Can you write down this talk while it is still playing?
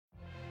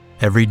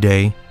Every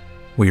day,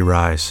 we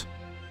rise,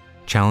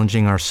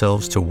 challenging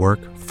ourselves to work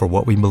for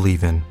what we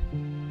believe in.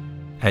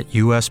 At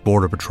U.S.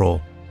 Border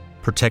Patrol,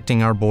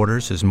 protecting our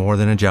borders is more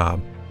than a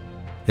job.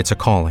 It's a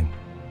calling.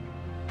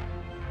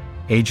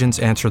 Agents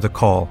answer the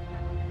call,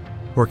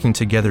 working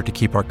together to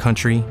keep our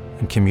country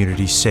and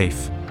communities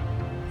safe.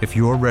 If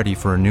you're ready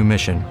for a new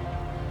mission,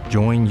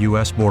 join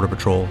U.S. Border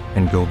Patrol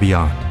and go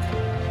beyond.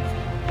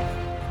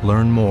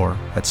 Learn more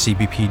at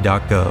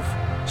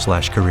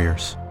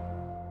cbp.gov/careers.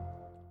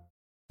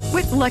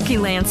 With Lucky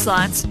Land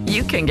Slots,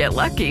 you can get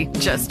lucky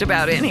just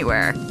about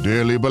anywhere.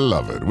 Dearly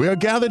beloved, we are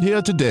gathered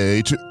here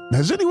today to...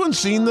 Has anyone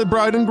seen the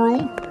bride and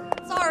groom?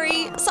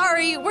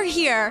 Sorry, we're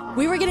here.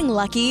 We were getting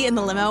lucky in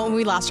the limo and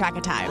we lost track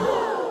of time.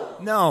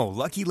 No,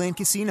 Lucky Land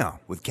Casino,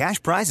 with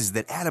cash prizes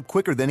that add up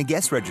quicker than a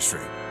guest registry.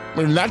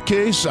 In that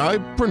case, I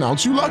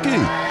pronounce you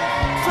lucky.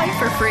 Play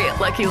for free at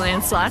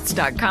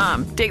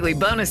LuckyLandSlots.com. Daily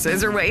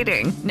bonuses are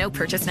waiting. No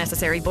purchase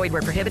necessary. Void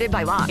where prohibited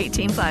by law.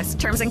 18+.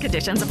 Terms and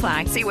conditions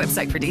apply. See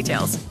website for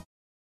details.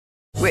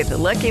 With the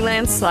Lucky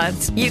Land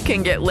Slots, you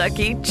can get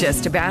lucky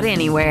just about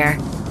anywhere.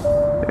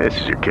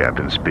 This is your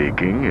captain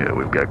speaking.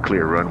 We've got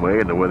clear runway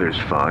and the weather's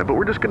fine, but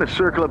we're just going to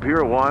circle up here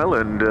a while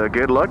and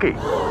get lucky.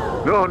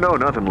 No,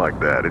 nothing like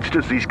that. It's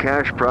just these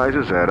cash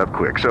prizes add up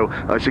quick. So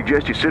I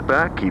suggest you sit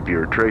back, keep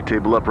your tray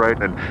table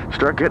upright, and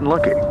start getting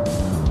lucky.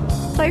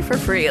 Play for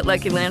free at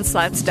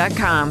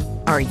LuckyLandSlots.com.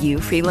 Are you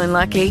feeling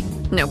lucky?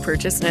 No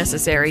purchase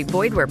necessary.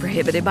 Void where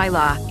prohibited by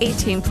law.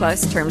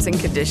 18+ terms and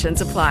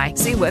conditions apply.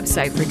 See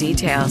website for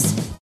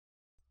details.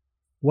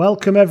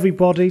 Welcome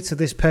everybody to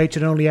this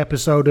Patreon-only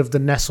episode of the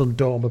Nessun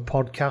Dorma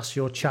podcast,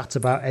 your chat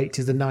about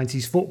 80s and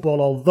 90s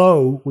football,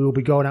 although we will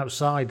be going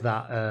outside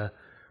that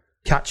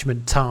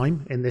catchment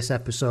time in this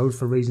episode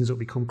for reasons that will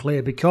become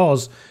clear,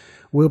 because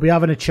we'll be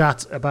having a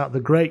chat about the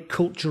great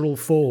cultural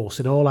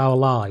force in all our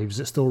lives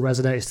that still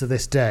resonates to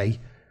this day,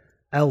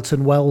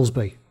 Elton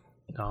Welsby.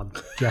 No, I'm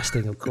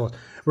jesting, of course.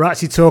 We're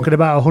actually talking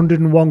about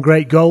 101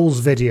 Great Goals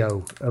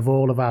video of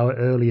all of our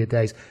earlier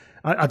days.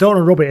 I don't want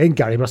to rub it in,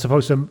 Gary, but I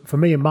suppose for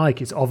me and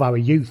Mike, it's of our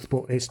youth,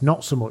 but it's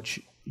not so much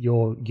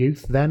your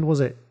youth then, was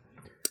it?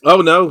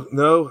 Oh, no.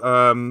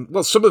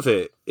 Well, some of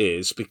it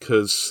is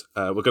because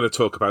we're going to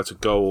talk about a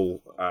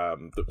goal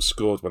that was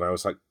scored when I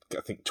was, I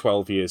think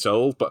 12 years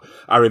old, but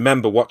I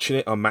remember watching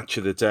it on Match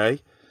of the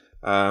Day.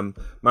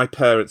 My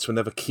parents were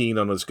never keen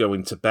on us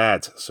going to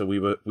bed, so we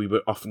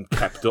were often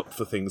kept up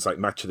for things like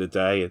Match of the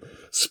Day and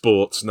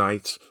Sports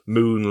Night,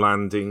 moon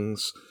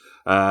landings,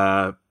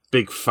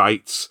 big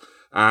fights.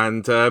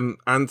 And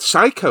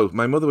Psycho.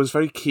 My mother was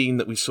very keen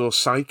that we saw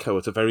Psycho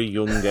at a very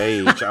young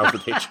age.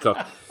 Alfred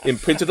Hitchcock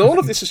imprinted. All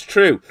of this is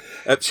true.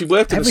 She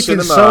worked in a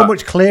cinema. Everything's so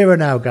much clearer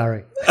now,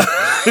 Gary.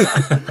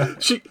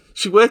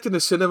 She worked in a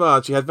cinema.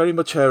 And she had very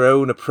much her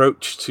own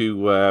approach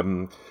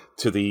to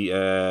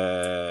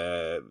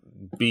the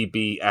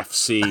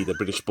BBFC, the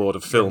British Board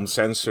of Film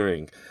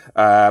Censoring,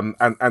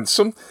 and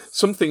some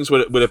things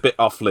were a bit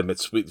off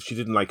limits. She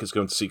didn't like us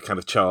going to see kind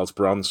of Charles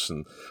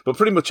Bronson, but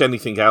pretty much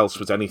anything else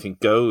was anything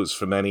goes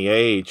from any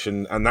age,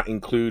 and that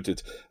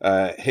included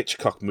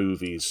Hitchcock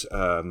movies.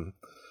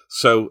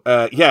 So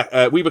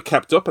we were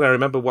kept up, and I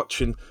remember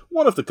watching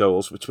one of the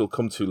goals, which we'll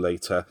come to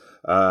later,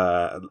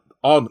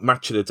 on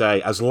Match of the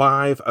Day, as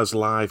live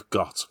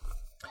got.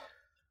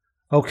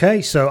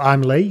 Okay, so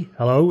I'm Lee.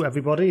 Hello,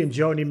 everybody, and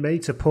joining me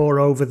to pour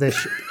over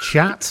this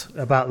chat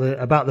about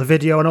the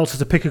video and also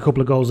to pick a couple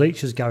of goals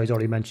each, as Gary's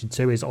already mentioned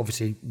too, is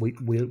obviously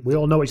we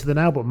all know each other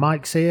now, but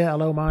Mike's here.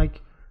 Hello,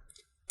 Mike.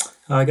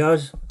 Hi,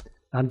 guys.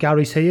 And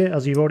Gary's here,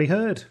 as you've already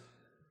heard.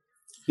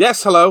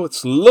 Yes, hello.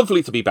 It's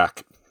lovely to be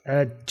back.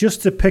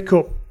 Just to pick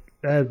up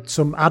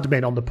some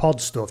admin on the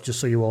pod stuff, just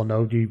so you all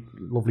know, you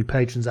lovely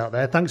patrons out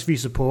there, thanks for your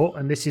support,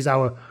 and this is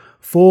our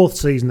 4th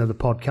season of the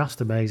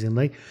podcast,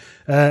 amazingly.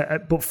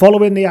 But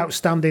following the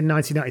outstanding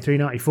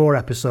 1993-94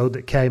 episode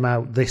that came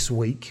out this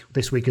week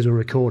as we're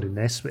recording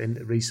this,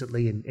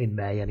 recently in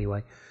May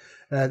anyway,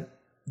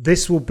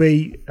 this will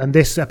be, and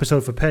this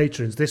episode for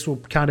patrons, this will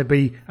kind of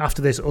be,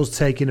 after this, us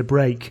taking a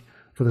break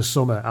for the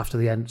summer after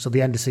the end, so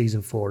the end of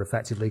season 4,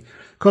 effectively.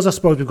 Because I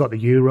suppose we've got the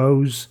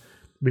Euros,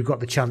 we've got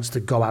the chance to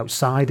go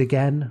outside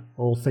again,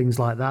 all things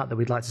like that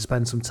we'd like to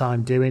spend some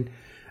time doing.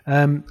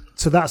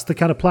 So that's the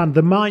kind of plan.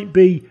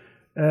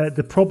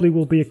 There probably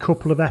will be a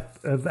couple of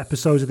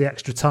episodes of the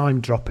extra time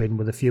dropping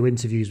with a few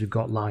interviews we've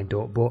got lined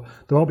up, but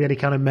there won't be any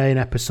kind of main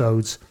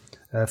episodes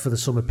for the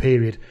summer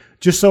period.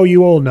 Just so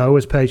you all know,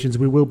 as patrons,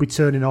 we will be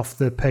turning off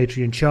the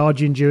Patreon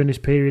charging during this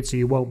period, so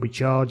you won't be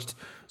charged,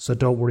 so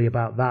don't worry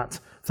about that.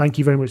 Thank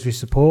you very much for your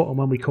support, and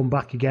when we come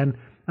back again,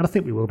 and I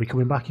think we will be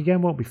coming back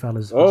again, won't we,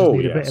 fellas? We just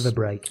need a bit of a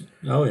break.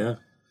 Oh, yeah.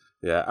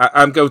 Yeah,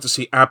 I'm going to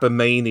see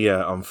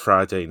ABBA-Mania on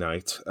Friday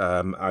night.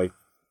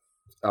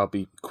 I'll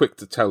be quick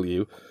to tell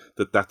you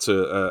that's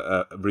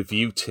a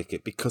review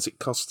ticket because it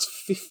costs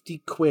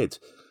 £50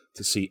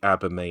 to see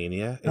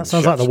ABBA-Mania. That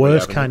sounds like the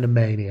worst kind of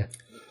mania.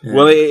 Yeah.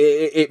 Well,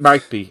 it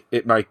might be.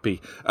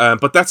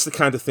 But that's the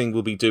kind of thing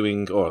we'll be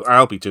doing, or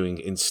I'll be doing,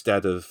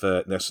 instead of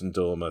Nessun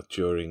Dorma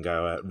during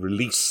our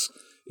release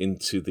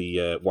into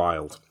the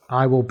wild.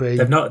 I will be.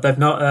 They've not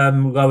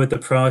lowered the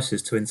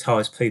prices to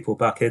entice people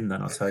back in.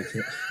 Then I take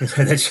it.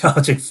 They're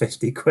charging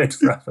 £50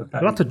 for half of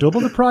that. They'll have to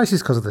double the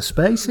prices because of the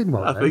spacing.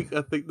 I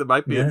think there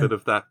might be a bit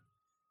of that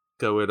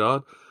going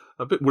on.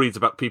 I'm a bit worried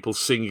about people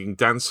singing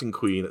Dancing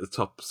Queen at the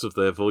tops of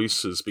their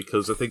voices,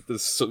 because I think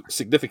there's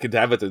significant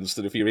evidence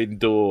that if you're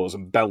indoors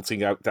and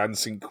belting out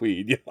Dancing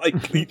Queen, you're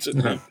likely to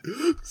be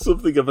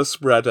something of a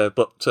spreader.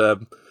 But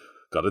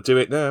got to do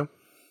it now.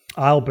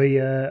 I'll be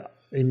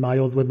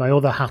with my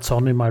other hat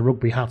on, in my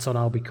rugby hat on.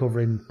 I'll be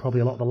covering probably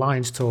a lot of the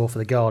Lions tour for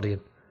the Guardian,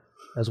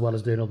 as well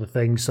as doing other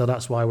things. So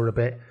that's why we're a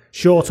bit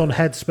short on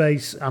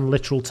headspace and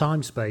literal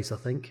time space, I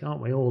think,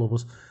 aren't we, all of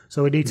us?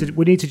 So we need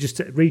to just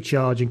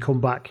recharge and come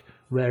back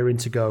raring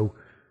to go.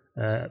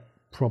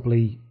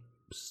 Probably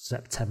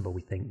September,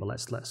 we think. But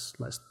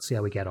let's see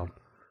how we get on.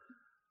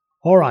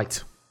 All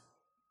right.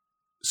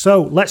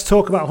 So let's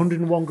talk about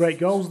 101 great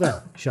goals then,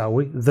 shall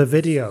we? The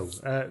video.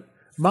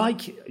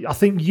 Mike, I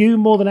think you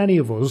more than any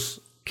of us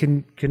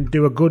can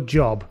do a good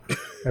job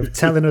of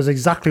telling us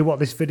exactly what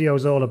this video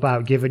is all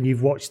about, given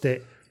you've watched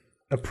it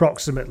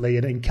approximately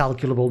an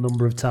incalculable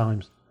number of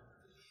times.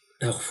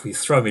 Oh, you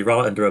throw me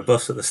right under a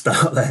bus at the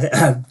start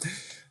there.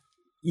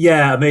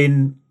 Yeah, I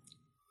mean,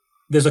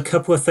 there's a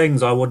couple of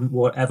things I wouldn't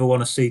ever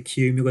want to see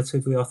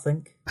cumulatively, I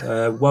think.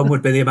 One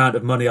would be the amount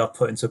of money I've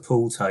put into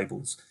pool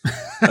tables.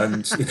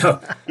 And,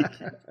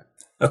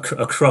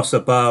 across a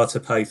bar to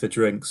pay for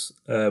drinks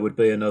would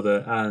be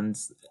another. And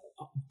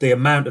the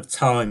amount of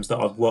times that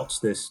I've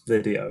watched this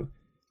video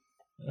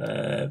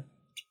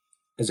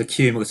as a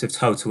cumulative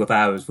total of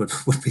hours would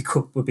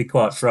be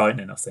quite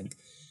frightening, I think.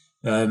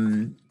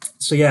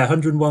 So yeah,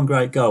 101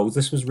 great goals.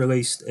 This was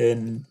released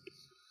in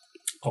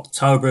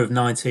October of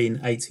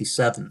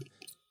 1987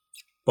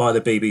 by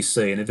the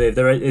BBC. And if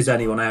there is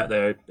anyone out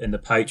there in the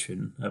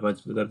Patreon,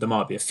 there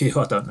might be a few,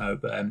 I don't know,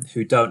 but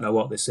who don't know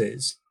what this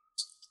is.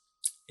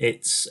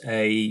 It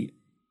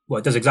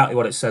does exactly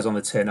what it says on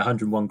the tin,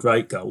 101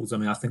 great goals. I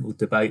mean, I think we'll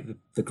debate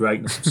the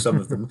greatness of some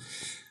of them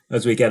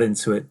as we get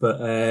into it. But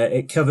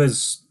it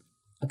covers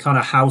a kind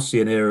of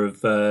halcyon era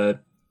of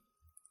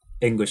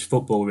English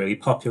football, really,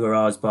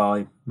 popularised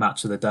by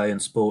Match of the Day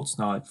and Sports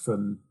Night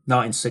from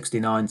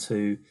 1969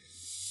 to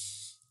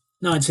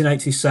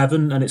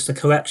 1987. And it's a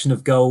collection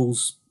of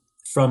goals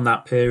from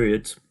that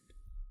period,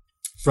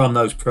 from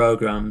those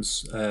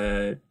programmes,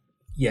 in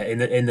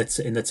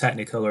the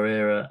Technicolor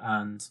era.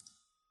 And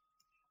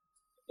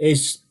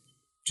it's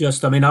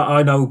just, I mean,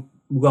 I know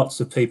lots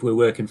of people who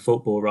work in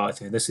football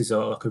writing. This is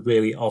like a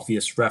really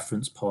obvious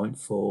reference point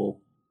for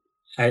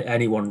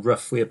anyone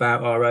roughly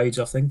about our age,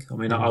 I think. I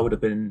mean, I would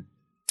have been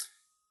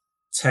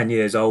 10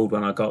 years old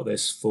when I got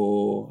this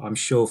for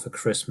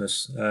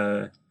Christmas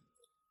in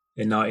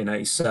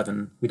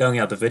 1987. We'd only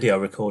had the video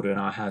recorder in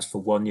our house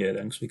for 1 year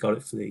then, because we got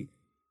it for the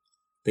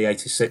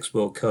 86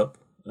 World Cup.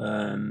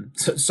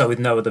 So with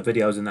no other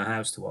videos in the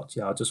house to watch,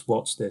 I just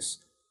watched this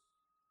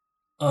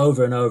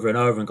over and over and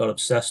over and got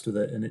obsessed with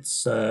it. And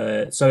it's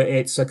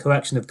a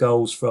collection of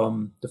goals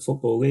from the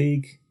Football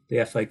League,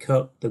 the FA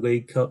Cup, the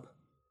League Cup,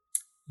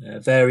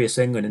 various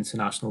England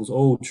internationals,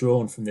 all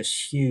drawn from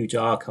this huge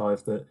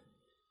archive that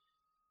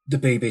the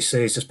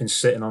BBC has just been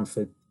sitting on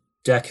for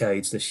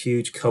decades. This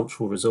huge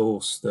cultural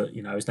resource that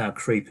is now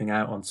creeping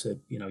out onto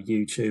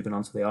YouTube and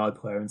onto the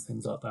iPlayer and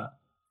things like that.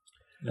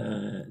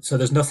 So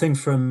there's nothing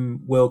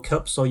from World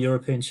Cups or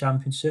European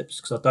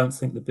Championships, because I don't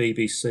think the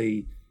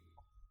BBC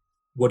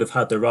would have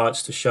had the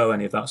rights to show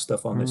any of that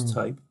stuff on this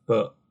tape.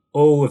 But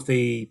all of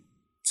the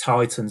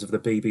titans of the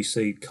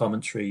BBC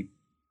commentary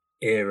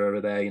era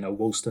are there.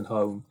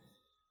 Wolstenholme,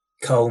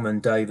 Coleman,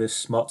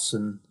 Davis,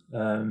 Smotson,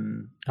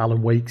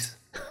 Alan Weeks.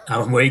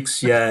 Alan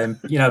Weeks, yeah.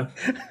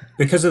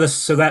 Because of the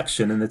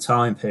selection and the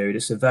time period,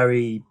 it's a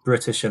very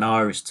British and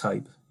Irish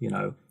tape.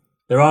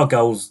 There are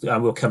goals,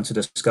 and we'll come to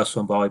discuss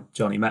one by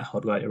Johnny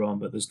Method later on,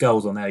 but there's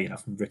goals on there,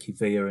 from Ricky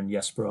Villa and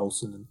Jesper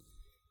Olsen and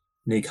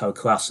Nico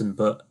Klassen.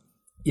 But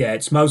yeah,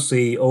 it's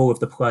mostly all of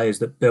the players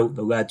that built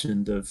the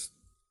legend of,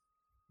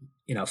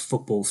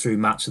 football through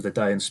Match of the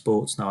Day and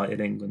Sports Night in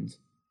England,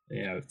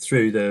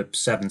 through the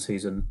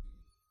 70s and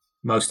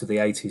most of the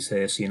 80s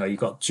here. So, you've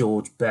got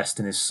George Best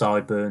in his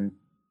sideburn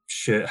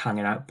shirt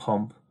hanging out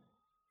pomp,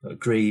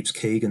 Greaves,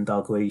 Keegan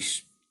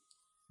Dalglish,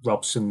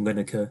 Robson,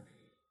 Lineker.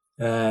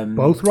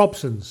 Both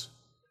Robsons.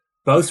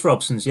 Both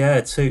Robsons,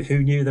 yeah.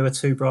 Who knew there were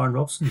two Brian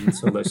Robsons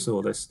until they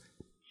saw this?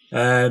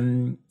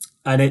 And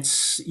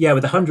it's,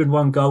 with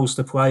 101 goals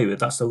to play with,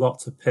 that's a lot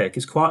to pick.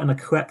 It's quite an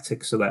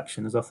eclectic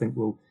selection, as I think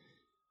we'll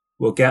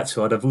get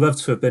to. I'd have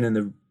loved to have been in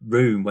the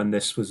room when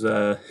this was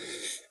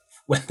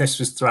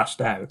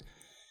thrashed out.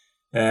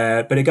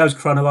 But it goes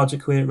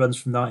chronologically. It runs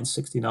from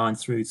 1969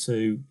 through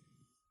to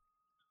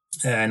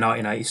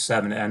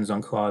 1987. It ends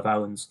on Clive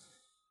Allen's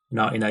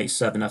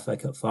 1987 FA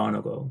Cup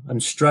final goal.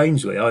 And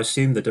strangely, I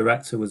assume the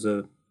director was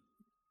an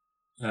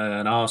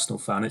Arsenal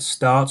fan. It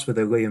starts with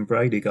a Liam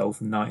Brady goal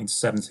from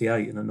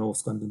 1978 in a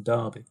North London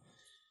derby,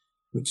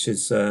 which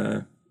is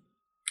a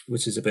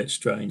bit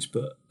strange.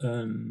 But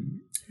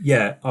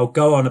I'll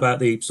go on about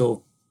the sort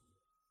of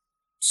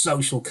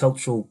social,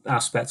 cultural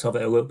aspect of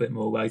it a little bit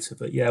more later.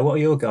 But yeah, what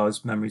are your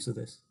guys' memories of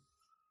this?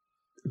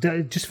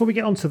 Just before we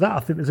get on to that, I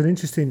think there's an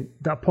interesting,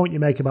 that point you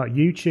make about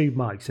YouTube,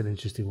 Mike's an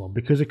interesting one,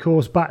 because of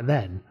course back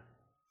then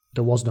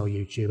there was no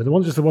YouTube, and there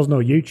was no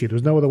YouTube, there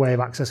was no other way of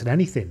accessing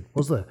anything,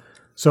 was there?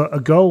 So a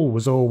goal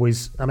was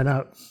always, I mean,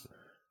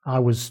 I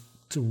was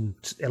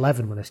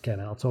 11 when this came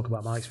out. I'll talk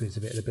about my experience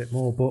of it a bit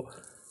more, but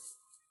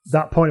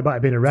that point about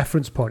it being a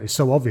reference point is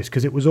so obvious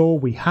because it was all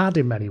we had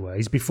in many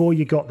ways before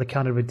you got the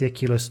kind of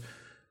ridiculous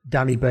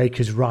Danny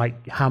Baker's right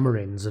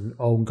hammerings and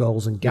own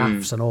goals and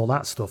gaffes and all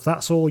that stuff.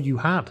 That's all you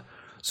had.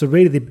 So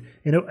really,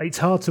 it's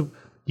hard to,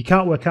 you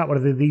can't work out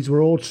whether these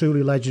were all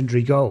truly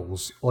legendary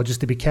goals or just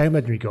they became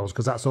legendary goals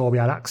because that's all we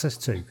had access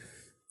to.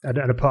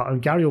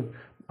 And Gary,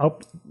 I'll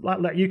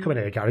let you come in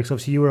here, Gary, because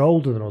obviously you were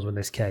older than us when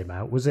this came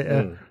out. Was it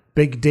a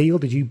big deal?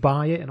 Did you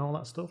buy it and all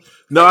that stuff?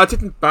 No, I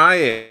didn't buy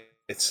it.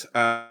 It's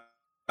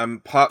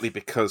partly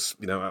because,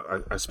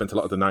 I spent a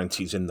lot of the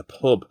 90s in the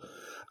pub,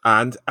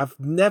 and I've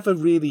never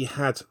really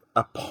had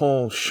a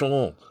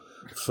penchant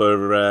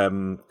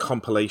for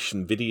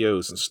compilation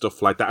videos and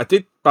stuff like that. I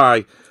did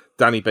buy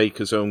Danny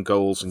Baker's own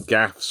goals and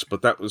gaffes,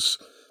 but that was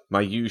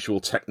my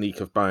usual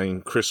technique of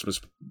buying Christmas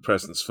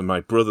presents for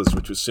my brothers,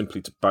 which was simply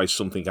to buy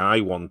something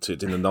I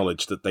wanted in the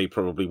knowledge that they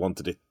probably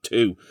wanted it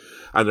too.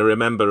 And I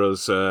remember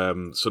us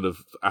sort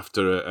of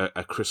after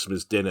a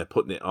Christmas dinner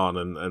putting it on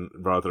and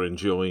rather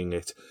enjoying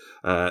it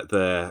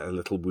there, a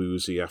little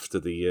woozy after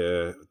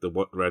the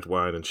red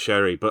wine and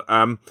sherry. But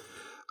I'd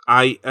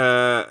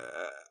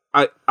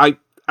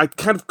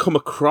kind of come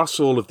across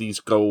all of these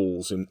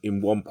goals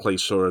in one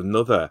place or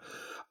another.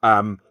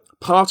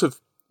 Part of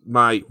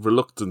my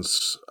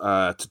reluctance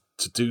to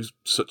do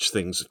such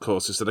things, of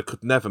course, is that I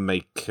could never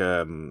make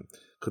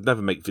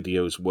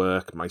videos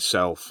work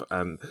myself,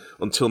 and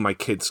until my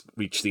kids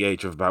reached the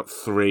age of about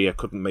 3, I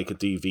couldn't make a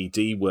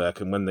DVD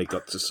work. And when they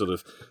got to sort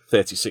of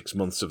 36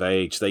 months of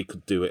age, they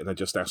could do it, and I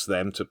just asked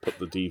them to put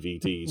the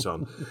DVDs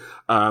on.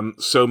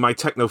 So my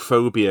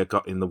technophobia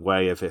got in the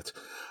way of it.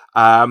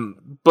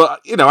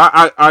 But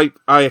I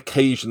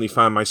occasionally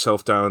find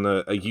myself down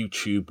a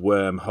YouTube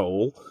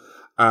wormhole.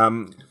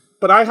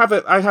 But I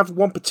have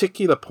one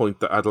particular point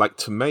that I'd like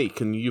to make,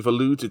 and you've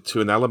alluded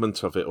to an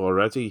element of it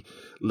already,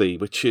 Lee,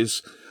 which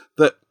is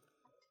that,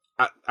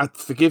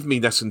 forgive me,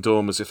 Ness and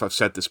Dormers, if I've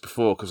said this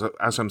before, because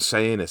as I'm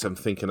saying it, I'm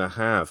thinking I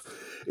have,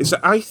 is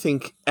that I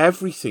think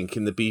everything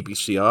in the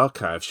BBC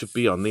archive should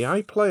be on the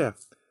iPlayer.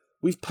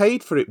 We've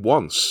paid for it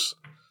once,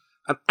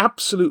 and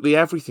absolutely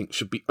everything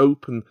should be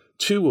open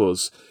to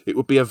us. It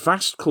would be a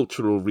vast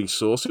cultural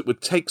resource. It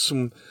would take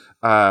some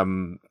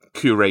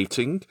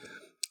curating,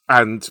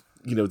 and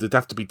there'd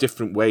have to be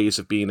different ways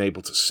of being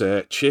able to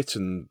search it,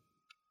 and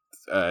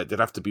there'd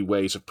have to be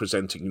ways of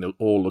presenting,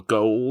 all the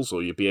goals,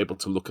 or you'd be able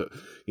to look at,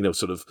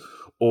 sort of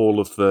all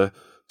of the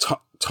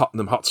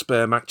Tottenham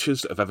Hotspur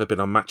matches that have ever been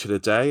on Match of the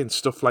Day and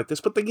stuff like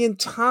this. But the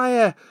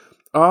entire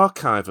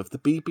archive of the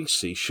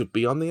BBC should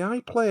be on the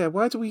iPlayer.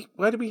 Why do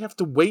we have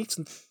to wait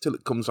until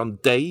it comes on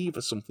Dave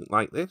or something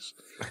like this?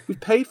 We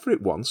paid for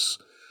it once,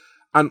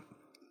 and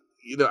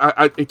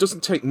it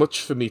doesn't take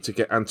much for me to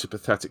get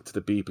antipathetic to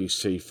the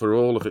BBC for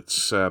all of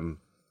its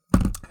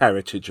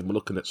heritage, and we're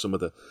looking at some of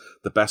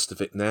the best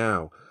of it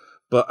now.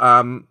 But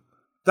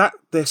that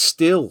they're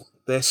still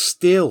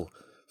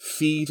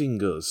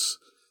feeding us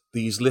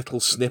these little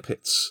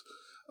snippets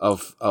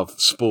of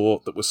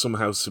sport that we're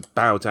somehow to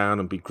bow down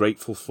and be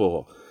grateful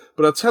for.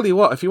 But I'll tell you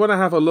what, if you want to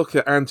have a look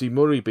at Andy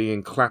Murray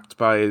being clapped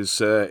by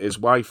his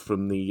wife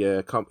from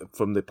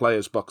the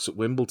players' box at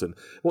Wimbledon,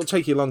 it won't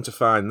take you long to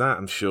find that,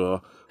 I'm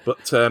sure.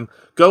 But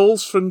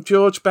goals from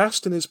George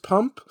Best in his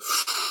pomp?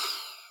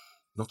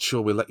 Not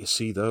sure we'll let you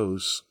see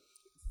those.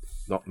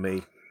 Not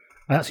me.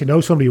 I actually know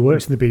somebody who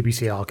works in the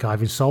BBC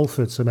archive in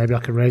Salford, so maybe I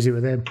can raise it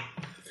with him.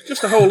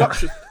 Just the whole lot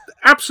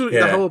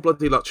the whole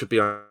bloody lot should be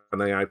on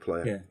the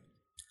iPlayer. Yeah.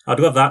 I'd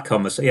love that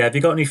conversation. Yeah, have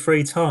you got any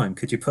free time?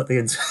 Could you put the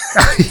entire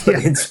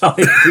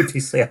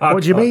BBC archive?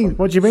 What do you mean?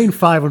 What do you mean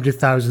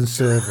 500,000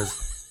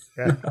 servers?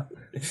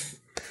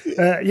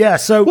 Yeah.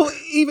 So well,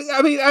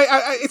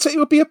 it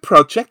would be a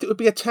project. It would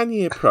be a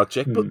 10-year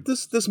project. But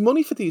there's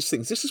money for these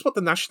things. This is what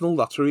the National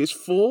Lottery is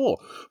for: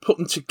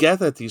 putting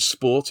together these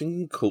sporting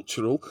and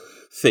cultural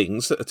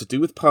things that are to do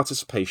with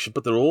participation,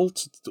 but they're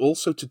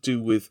also to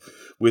do with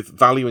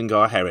valuing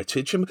our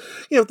heritage. And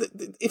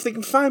if they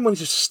can find money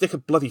to stick a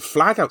bloody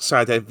flag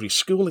outside every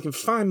school, they can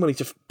find money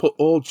to put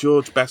all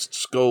George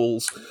Best's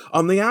goals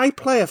on the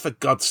iPlayer, for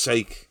God's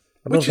sake.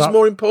 Which is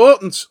more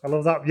important? I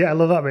love that. Yeah, I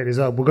love that bit as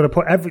well. We're going to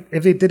put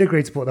if they did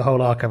agree to put the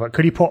whole archive out,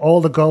 could you put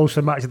all the goals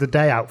for Match of the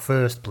Day out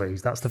first,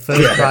 please? That's the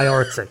first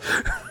priority.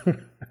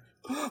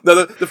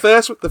 No, the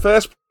first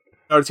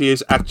priority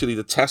is actually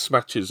the Test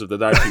matches of the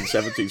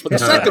 1970s, but the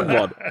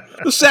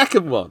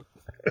second one.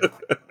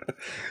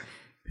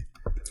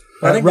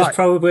 I think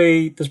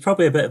there's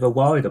probably a bit of a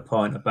wider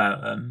point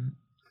about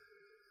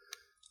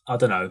I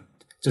don't know,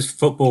 just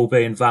football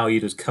being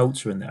valued as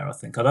culture in there, I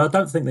think. I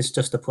don't think this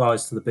just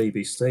applies to the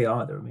BBC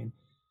either. I mean,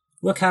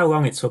 look how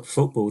long it took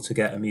football to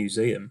get a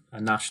museum,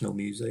 a national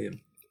museum.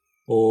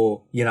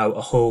 or, you know,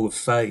 a Hall of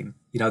Fame.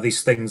 You know,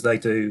 these things they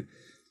do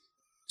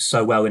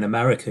so well in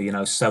America, you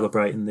know,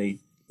 celebrating the,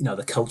 you know,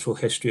 the cultural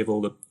history of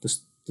all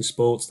the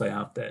sports they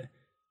have there.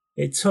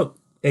 It took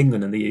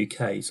England and the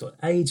UK sort of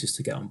ages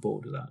to get on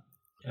board with that.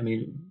 I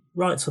mean,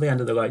 right till the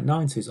end of the late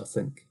 90s, I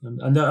think.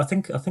 And I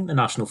think the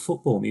National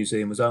Football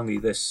Museum was only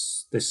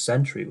this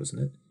century,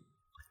 wasn't it?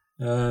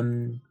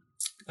 And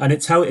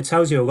it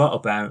tells you a lot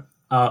about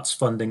arts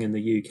funding in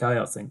the UK,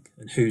 I think,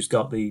 and who's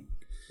got the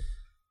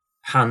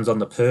hands on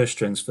the purse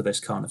strings for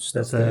this kind of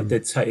stuff.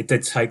 It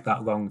did take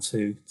that long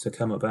to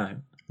come about.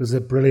 There's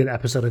a brilliant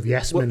episode of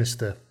Yes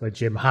Minister where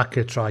Jim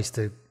Hacker tries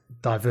to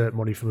divert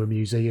money from a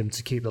museum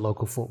to keep the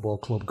local football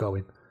club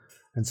going.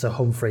 And so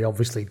Humphrey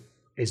obviously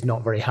is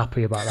not very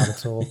happy about that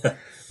at all.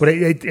 But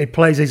it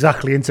plays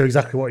exactly into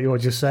what you were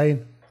just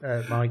saying,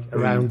 Mike,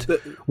 around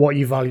what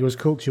you value as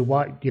culture.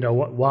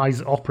 Why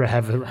is opera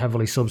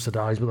heavily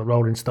subsidised, but the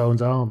Rolling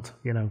Stones aren't?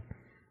 You know.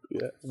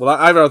 Yeah. Well,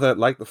 I rather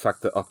like the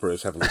fact that opera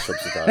is heavily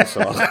subsidised,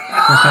 so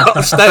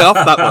I'll stay off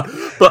that one.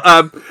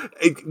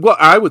 But what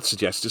I would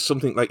suggest is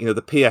something like, you know,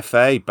 the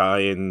PFA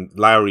buying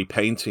Lowry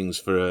paintings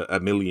for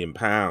 £1 million,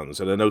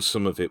 and I know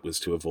some of it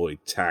was to avoid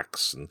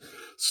tax and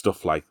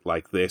stuff like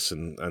this,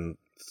 and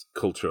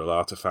cultural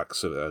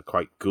artefacts are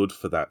quite good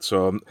for that.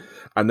 So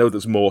I know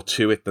there's more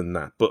to it than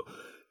that, but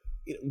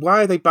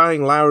why are they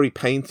buying Lowry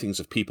paintings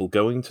of people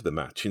going to the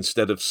match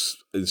instead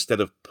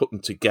of putting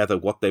together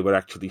what they were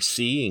actually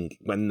seeing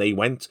when they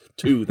went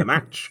to the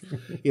match?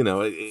 You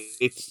know,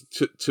 it's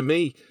to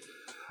me.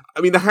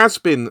 I mean, there has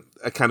been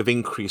a kind of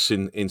increase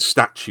in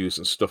statues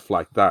and stuff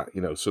like that.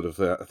 You know, sort of.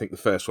 I think the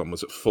first one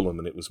was at Fulham,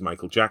 and it was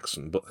Michael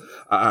Jackson. But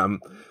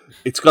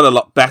it's got a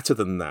lot better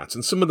than that,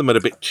 and some of them are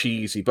a bit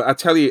cheesy. But I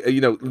tell you,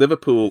 you know,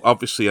 Liverpool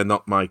obviously are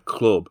not my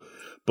club.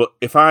 But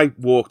if I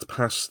walked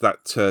past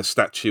that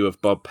statue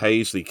of Bob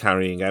Paisley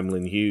carrying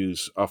Emlyn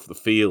Hughes off the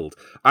field,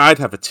 I'd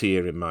have a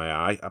tear in my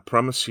eye, I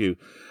promise you.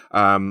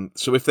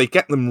 So if they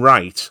get them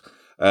right,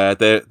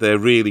 they're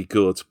really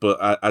good. But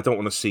I don't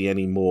want to see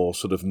any more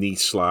sort of knee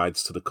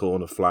slides to the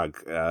corner flag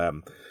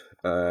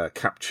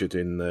captured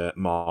in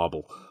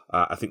marble.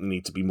 I think they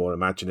need to be more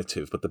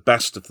imaginative. But the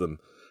best of them,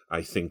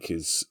 I think,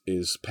 is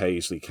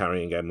Paisley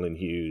carrying Emlyn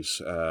Hughes,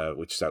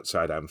 which is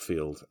outside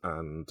Anfield,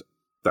 and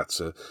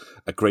that's a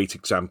great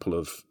example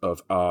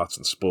of art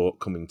and sport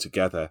coming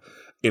together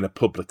in a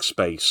public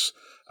space,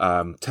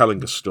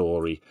 telling a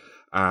story.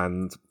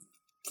 And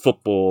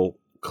football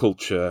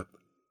culture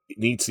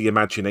needs the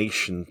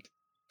imagination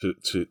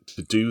to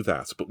do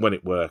that. But when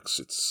it works,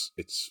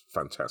 it's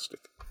fantastic.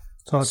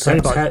 So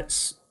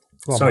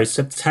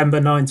September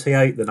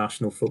 98, the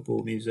National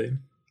Football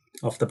Museum,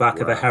 off the back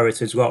of a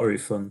Heritage Lottery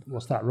Fund.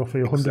 What's that,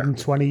 roughly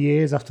 120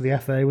 years after the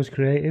FA was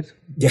created?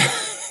 Yeah.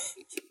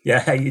 Yeah,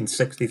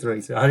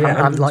 1863.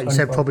 And like you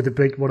said,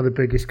 probably one of the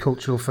biggest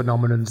cultural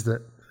phenomenons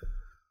that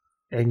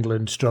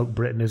England /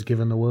 Britain has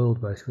given the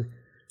world, basically.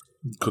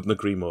 Couldn't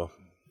agree more.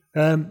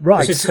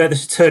 Right. This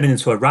is turning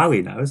into a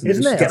rally now, isn't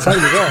it? I'll tell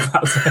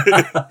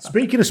you what.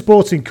 Speaking of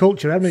sporting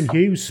culture, Emlyn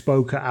Hughes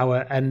spoke at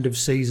our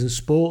end-of-season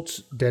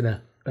sports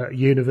dinner at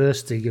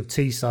University of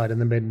Teesside in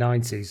the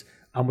mid-90s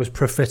and was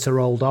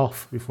profiterolled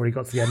off before he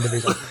got to the end of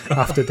his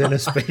after-dinner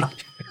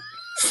speech.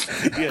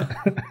 Yeah,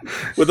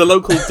 with the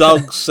local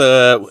dogs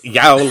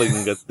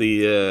yowling at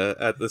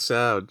the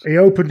sound. He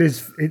opened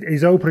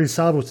his opening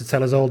salve was to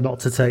tell us all not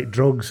to take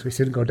drugs. It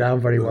didn't go down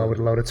very well with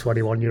a load of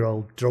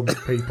 21-year-old drunk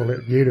people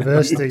at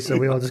university, so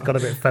we all just got a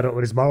bit fed up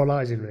with his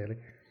moralising, really.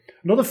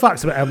 Another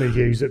fact about Emlyn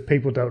Hughes that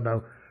people don't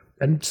know,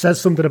 and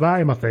says something about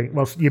him, I think.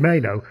 Well, you may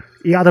know.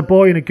 He had a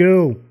boy and a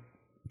girl,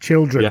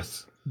 children.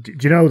 Yes. Do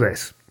you know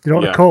this? Do you know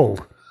what they're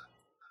called?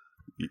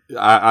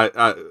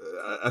 I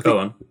think go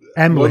on.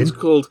 Emlyn. One's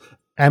called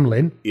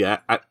Emlyn. Yeah.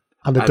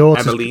 And the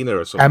daughter. Emelina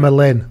or something.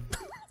 Emlyn.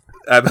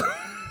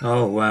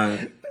 Oh, wow.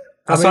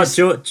 That's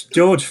like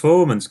George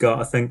Foreman's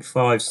got, I think,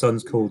 5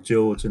 sons called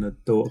George and a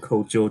daughter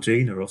called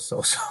Georgina or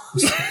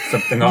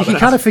something like that. You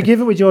kind of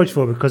forgive it with George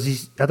Foreman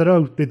because there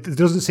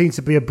doesn't seem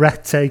to be a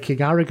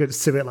breathtaking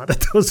arrogance to it like there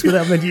does with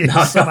Emlyn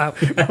Hughes somehow.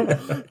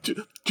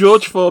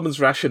 George Foreman's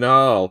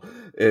rationale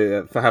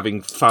for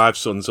having 5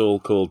 sons all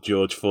called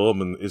George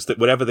Foreman is that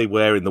wherever they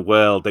were in the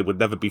world, they would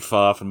never be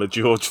far from a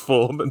George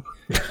Foreman.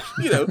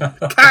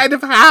 Kind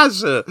of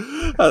has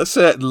a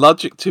certain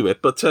logic to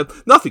it, but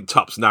nothing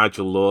tops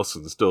Nigel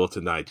Lawson's daughter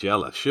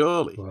Nigella,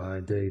 surely. Well,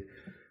 indeed.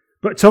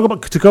 But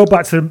to go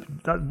back to,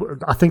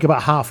 I think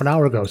about half an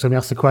hour ago, somebody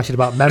asked a question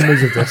about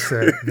memories of this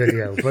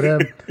video, but I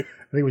think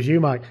it was you,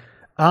 Mike.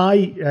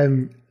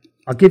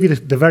 I'll give you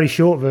the very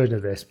short version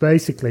of this.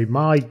 Basically,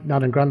 my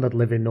nan and granddad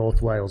live in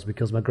North Wales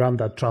because my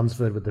granddad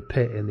transferred with the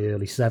Pit in the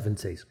early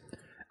 70s.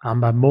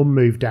 And my mum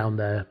moved down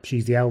there.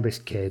 She's the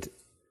eldest kid.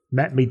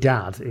 Met me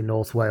dad in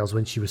North Wales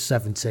when she was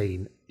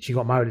 17. They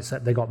got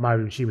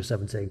married when she was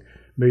 17.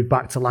 Moved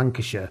back to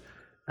Lancashire.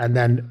 And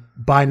then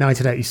by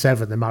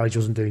 1987, the marriage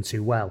wasn't doing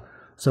too well.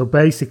 So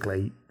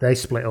basically, they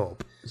split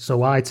up.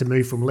 So I had to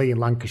move from Lee in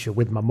Lancashire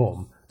with my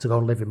mum to go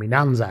and live in my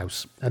nan's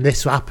house. And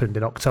this happened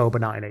in October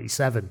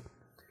 1987.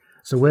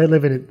 So we're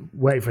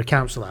waiting for a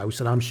council house,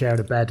 and I'm sharing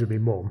a bed with my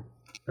mum.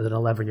 as an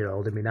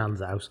 11-year-old in my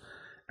nan's house,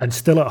 and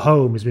still at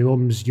home is my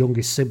mum's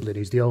youngest sibling,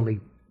 who's the only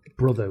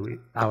brother,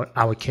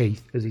 our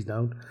Keith, as he's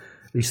known.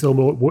 He's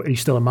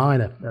still a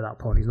minor at that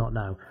point. He's not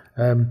now.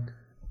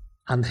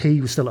 And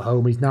he was still at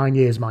home. He's 9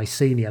 years my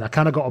senior. And I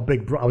kind of got a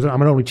big brother.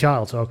 I'm an only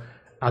child, so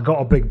I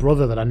got a big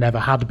brother that I never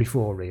had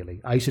before,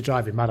 really. I used to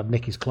drive him mad. I'd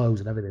nick his clothes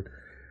and everything.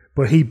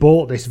 But he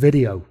bought this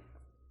video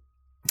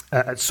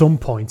at some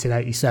point in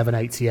 87,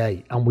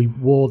 88, and we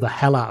wore the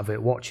hell out of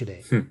it watching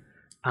it.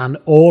 And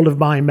all of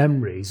my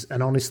memories,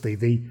 and honestly,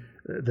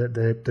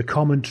 the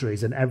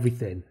commentaries and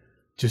everything,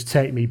 just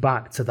take me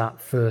back to that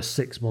first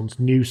 6 months,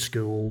 new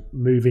school,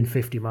 moving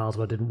 50 miles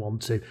when I didn't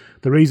want to.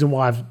 The reason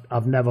why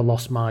I've never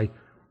lost my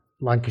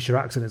Lancashire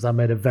accent is I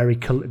made a very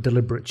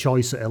deliberate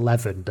choice at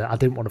 11 that I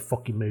didn't want to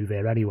fucking move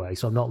here anyway,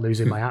 so I'm not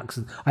losing my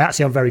accent.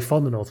 I'm very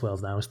fond of North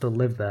Wales now. I still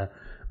live there.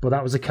 But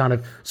that was a kind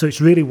of... So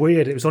it's really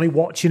weird. It was only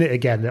watching it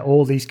again that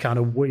all these kind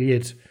of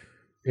weird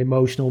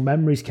emotional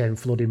memories came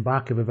flooding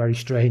back of a very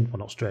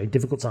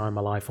difficult time in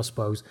my life, I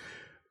suppose.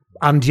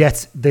 And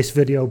yet, this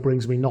video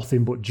brings me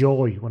nothing but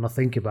joy when I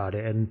think about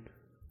it.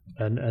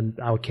 And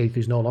our Keith,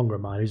 who's no longer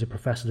mine, he's a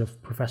professor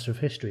of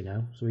history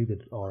now, so he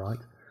did all right.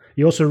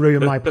 He also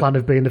ruined my plan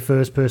of being the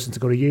first person to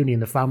go to uni in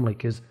the family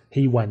because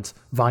he went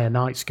via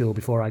night school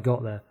before I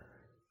got there.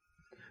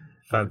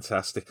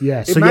 Fantastic.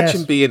 Yeah. So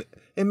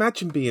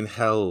imagine being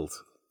held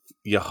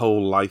your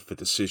whole life for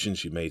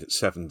decisions you made at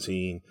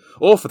 17,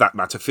 or for that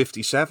matter,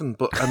 57.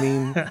 But I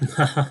mean,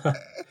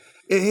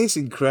 it is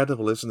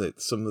incredible, isn't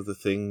it? Some of the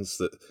things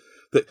that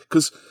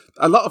because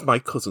a lot of my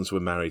cousins were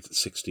married at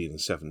 16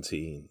 and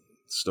 17,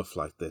 stuff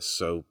like this.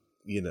 So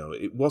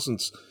it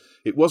wasn't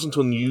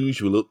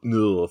unusual up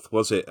north,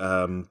 was it?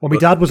 Well, my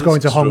dad was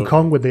going to Hong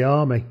Kong with the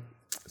army,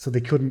 so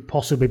they couldn't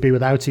possibly be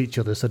without each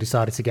other, so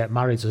decided to get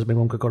married so my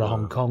mum could go to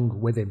Hong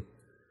Kong with him.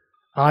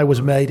 I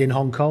was made in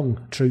Hong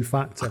Kong. True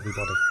fact,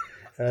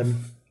 everybody.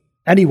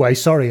 Anyway,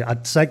 sorry,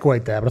 I'd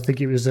segued there, but I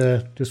think it was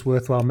just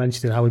worthwhile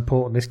mentioning how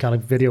important this kind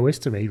of video is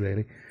to me,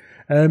 really.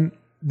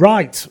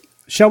 Right,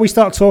 shall we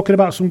start talking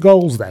about some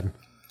goals then?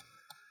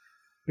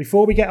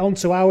 Before we get on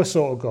to our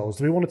sort of goals,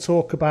 do we want to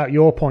talk about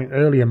your point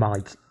earlier,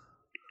 Mike?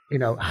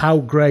 How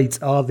great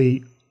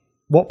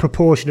what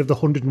proportion of the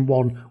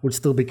 101 would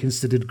still be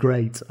considered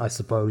great, I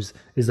suppose,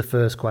 is the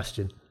first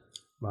question,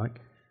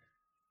 Mike.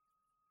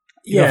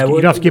 You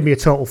don't have to give me a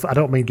total. I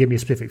don't mean give me a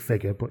specific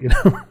figure, but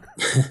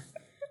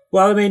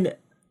Well, I mean,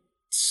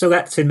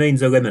 selecting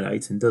means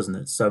eliminating, doesn't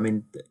it? So, I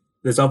mean,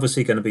 there's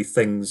obviously going to be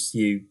things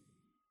you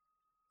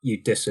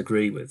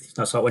disagree with.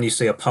 That's like when you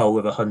see a poll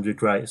of 100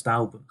 greatest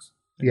albums.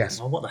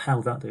 Yes. Oh, what the hell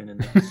is that doing in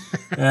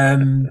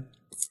there?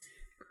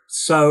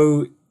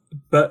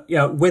 But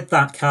with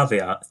that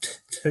caveat,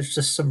 there's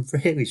just some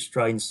really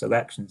strange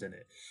selections in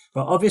it.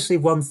 But obviously,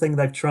 one thing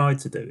they've tried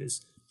to do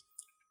is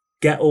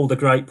get all the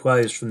great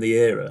players from the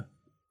era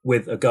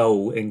with a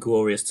goal in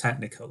glorious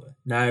Technicolor.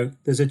 Now,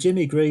 there's a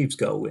Jimmy Greaves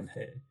goal in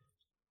here,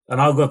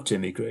 and I love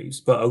Jimmy Greaves,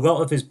 but a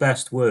lot of his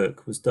best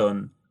work was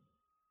done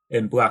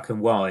in black and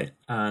white.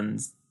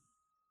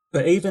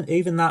 But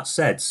even that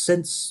said,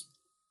 since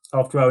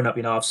I've grown up,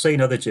 I've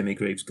seen other Jimmy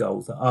Greaves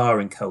goals that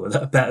are in colour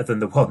that are better than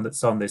the one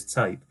that's on this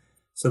tape.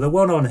 So the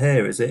one on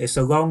here it's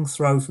a long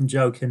throw from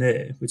Joe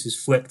Kinnear, which is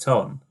flicked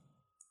on,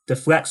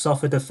 deflects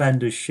off a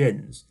defender's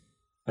shins,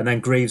 and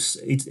then Greaves,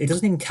 he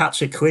doesn't even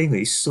catch it cleanly,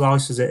 he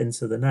slices it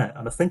into the net.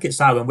 And I think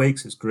it's Alan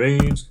Weeks, it's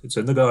Greaves, it's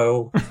in the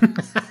goal.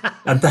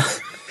 and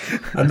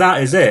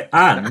that is it.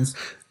 And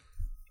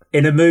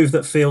in a move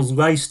that feels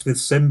laced with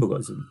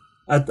symbolism,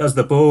 as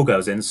the ball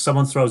goes in,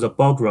 someone throws a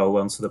bog roll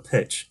onto the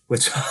pitch,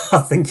 which I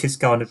think is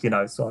kind of,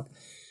 it's like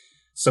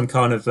some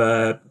kind of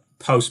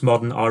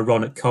postmodern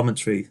ironic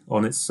commentary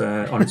on its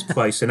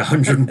place in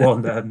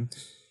 101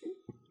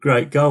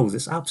 great goals.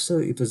 It's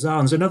absolutely bizarre.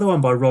 And there's another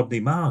one by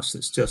Rodney Marsh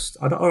that's just,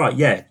 all right,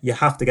 yeah, you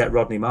have to get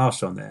Rodney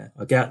Marsh on there.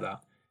 I get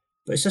that.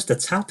 But it's just a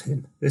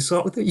tap-in. It's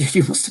like,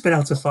 you must have been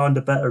able to find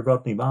a better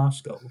Rodney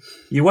Marsh goal.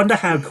 You wonder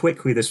how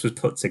quickly this was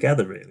put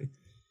together, really.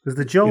 There's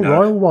the Joe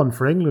Royle one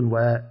for England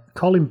where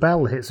Colin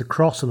Bell hits a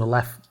cross on the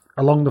left,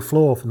 along the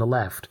floor from the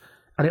left,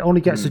 and it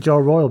only gets to Joe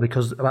Royle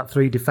because about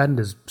 3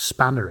 defenders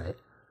spanner it,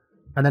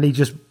 and then he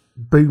just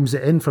booms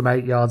it in from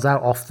 8 yards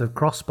out off the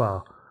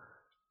crossbar.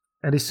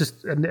 And it's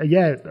just,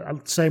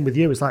 same with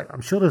you. It's like,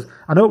 I'm sure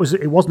I know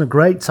it wasn't a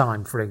great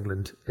time for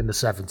England in the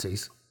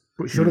 70s,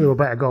 but surely there were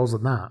better goals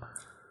than that.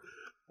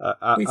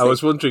 I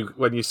was wondering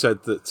when you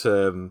said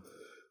that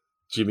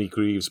Jimmy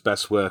Greaves'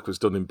 best work was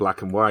done in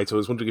black and white. I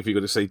was wondering if you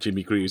were going to say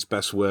Jimmy Greaves'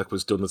 best work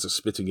was done as a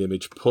spitting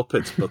image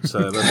puppet, but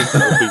I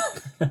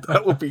think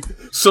that would be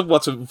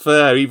somewhat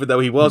unfair, even though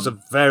he was a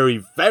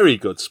very, very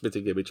good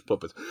spitting image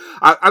puppet.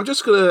 I'm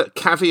just going to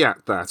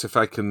caveat that, if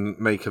I can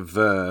make a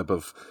verb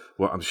of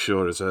what I'm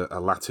sure is a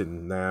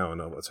Latin noun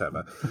or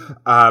whatever,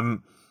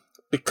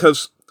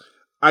 because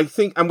I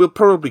think, and we'll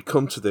probably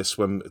come to this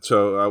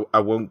so I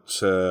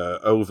won't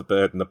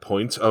overburden the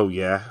point. Oh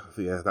yeah,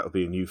 that would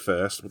be a new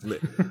first,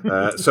 wouldn't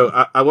it? So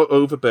I won't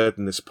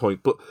overburden this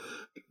point, but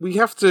we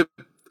have to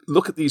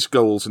look at these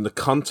goals in the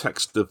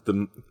context of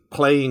them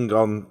playing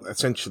on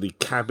essentially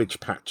cabbage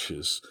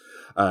patches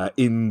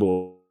in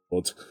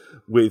mud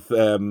with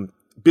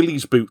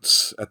Billy's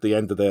boots at the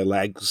end of their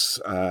legs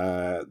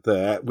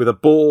there, with a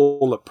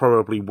ball that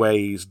probably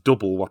weighs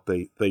double what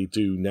they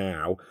do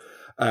now,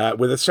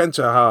 with a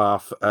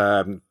centre-half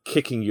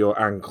kicking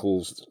your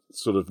ankles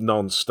sort of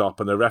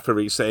non-stop, and a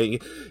referee saying,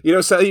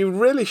 so you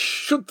really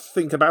should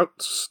think about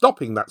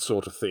stopping that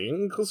sort of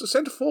thing, because the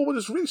centre-forward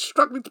is really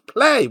struggling to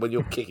play when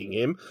you're kicking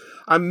him.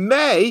 I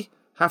may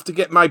have to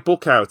get my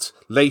book out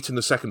late in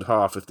the second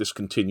half if this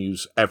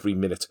continues every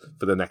minute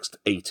for the next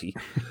 80.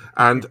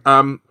 And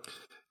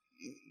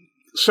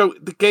so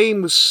the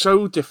game was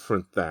so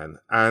different then,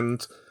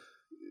 and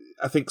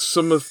I think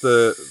some of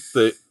the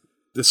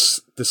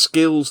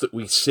skills that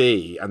we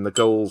see and the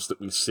goals that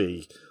we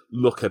see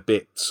look a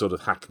bit sort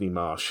of Hackney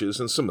Marshes,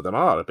 and some of them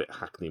are a bit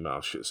Hackney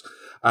Marshes.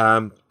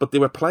 But they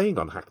were playing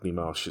on Hackney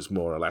Marshes,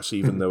 more or less,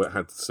 even though it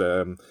had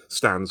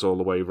stands all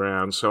the way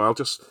round. So I'll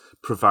just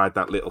provide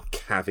that little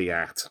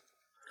caveat.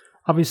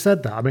 Having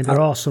said that, I mean, there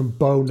are some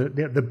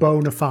the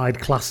bona fide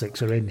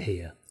classics are in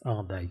here,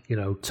 aren't they?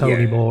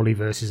 Tony Morley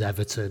versus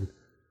Everton,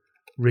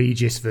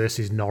 Regis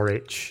versus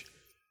Norwich,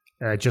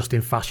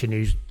 Justin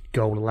Fashionu's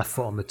goal, left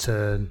foot on the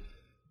turn,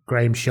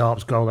 Graham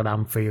Sharp's goal at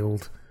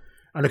Anfield,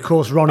 and of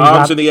course Ronnie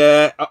arms in the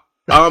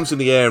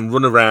air and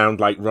run around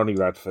like Ronnie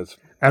Radford.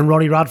 And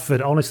Ronnie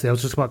Radford, honestly, I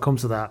was just about to come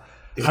to that.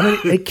 I mean,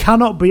 it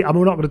cannot be. I'm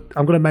going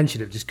to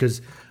mention it just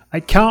because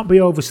it can't be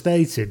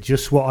overstated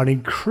just what an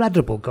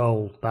incredible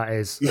goal that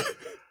is.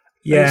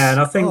 Yeah, and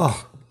I think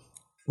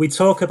we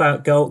talk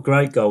about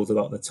great goals a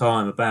lot of the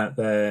time, about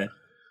their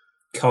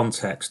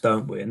context,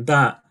 don't we? And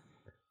that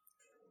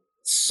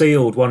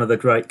sealed one of the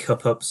great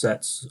cup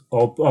upsets,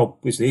 or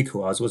it was the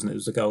equaliser, wasn't it? It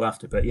was a goal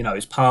after, but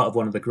it's part of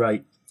one of the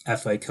great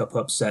FA Cup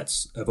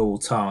upsets of all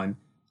time.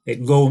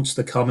 It launched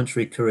the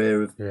commentary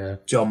career of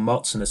John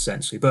Motson,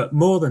 essentially. But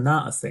more than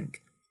that, I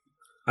think,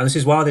 and this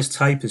is why this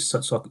tape is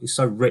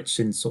so rich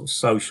in sort of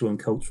social and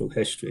cultural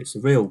history. It's a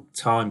real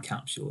time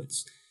capsule.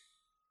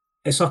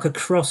 It's like a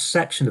cross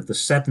section of the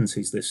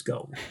 70s. This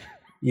goal,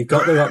 you've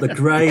got the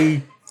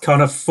grey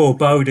kind of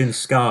foreboding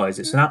skies.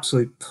 It's an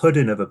absolute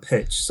pudding of a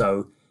pitch.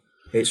 So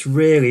it's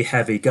really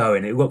heavy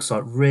going. It looks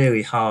like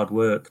really hard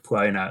work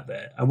playing out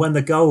there. And when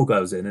the goal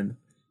goes in, and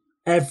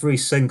every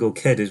single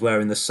kid is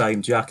wearing the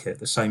same jacket,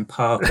 the same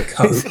Parker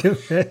coat.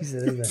 It's amazing,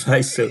 isn't it?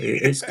 Basically,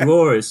 it's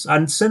glorious.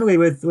 And similarly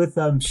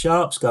with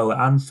Sharp's goal at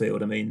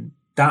Anfield, I mean,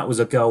 that was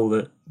a goal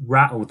that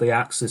rattled the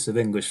axis of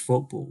English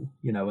football,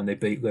 when they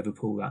beat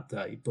Liverpool that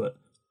day. But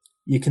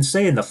you can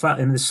see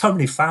there's so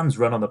many fans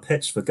run on the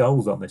pitch for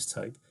goals on this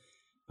tape.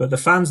 But the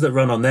fans that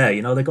run on there,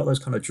 they got those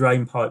kind of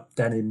drainpipe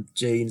denim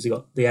jeans, they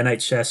got the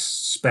NHS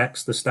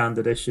specs, the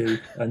standard issue,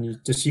 and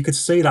you could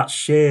see that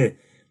sheer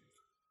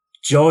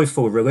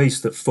joyful release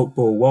that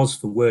football was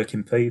for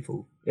working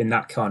people in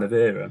that kind of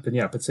era, but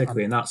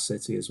particularly in that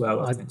city as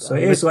well. I think so.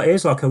 It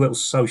is like a little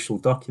social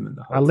document.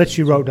 I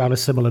literally wrote down a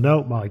similar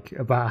note, Mike,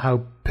 about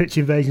how pitch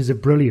invasions are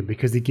brilliant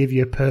because they give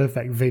you a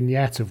perfect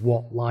vignette of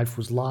what life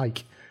was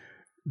like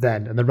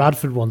then, and the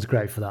Radford one's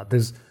great for that.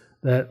 There's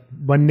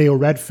when Neil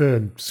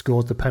Redfern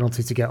scores the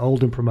penalty to get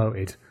Oldham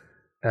promoted.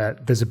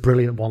 There's a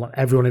brilliant one.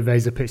 Everyone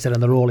invades the pitch then,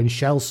 and they're all in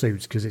shell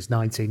suits because it's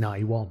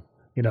 1991.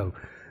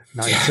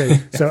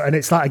 92. So, and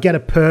it's like, again, a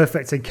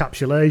perfect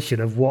encapsulation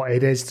of what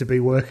it is to be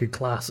working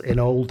class in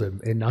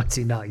Oldham in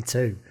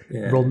 1992.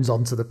 Runs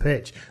onto the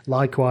pitch.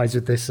 Likewise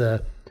with this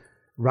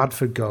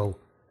Radford goal.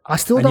 I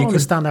still don't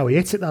understand how he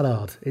hit it that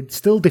hard. It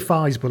still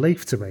defies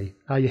belief to me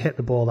how you hit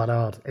the ball that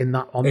hard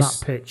on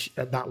that pitch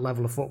at that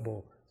level of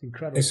football. It's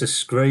incredible. It's a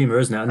screamer,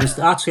 isn't it? And there's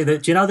actually,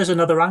 do you know there's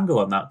another angle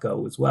on that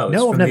goal as well?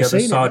 No, I've never seen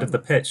it. From the other side of the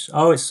pitch.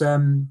 Oh, it's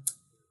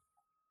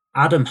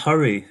Adam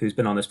Hurrey, who's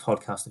been on this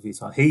podcast a few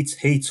times, he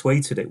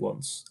tweeted it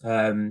once,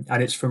 and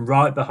it's from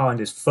right behind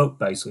his foot,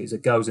 basically, as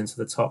it goes into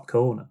the top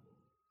corner.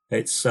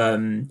 It's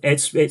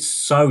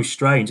so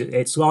strange.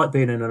 It's like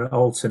being in an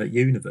alternate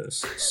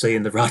universe,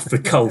 seeing the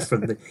Radford goal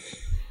from the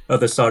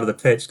other side of the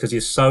pitch, because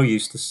you're so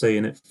used to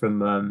seeing it from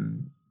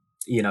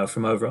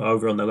from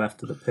over on the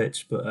left of the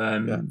pitch. But I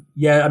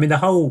mean,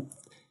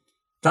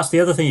 that's the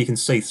other thing you can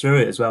see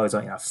through it as well, is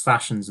like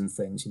fashions and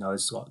things.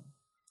 It's like,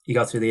 you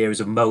go through the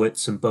eras of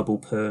mullets and bubble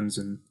perms,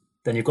 and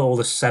then you've got all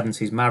the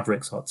 70s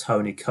mavericks like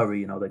Tony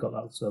Curry. They got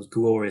those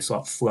glorious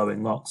like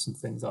flowing locks and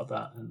things like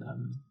that. And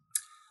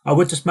I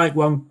would just make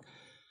one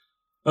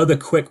other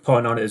quick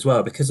point on it as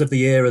well, because of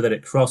the era that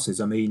it crosses.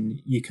 I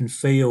mean, you can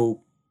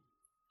feel.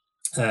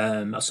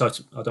 So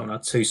I don't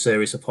have too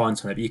serious a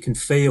point on it, but you can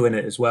feel in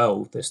it as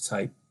well, this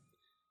tape,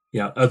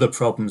 other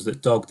problems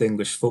that dogged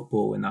English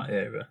football in that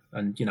era,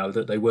 and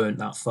that they weren't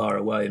that far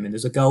away. I mean,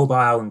 there's a goal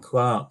by Alan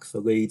Clark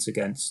for Leeds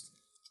against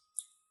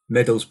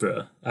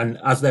Middlesbrough, and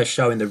as they're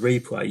showing the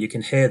replay, you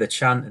can hear the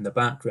chant in the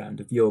background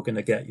of "You're going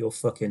to get your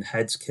fucking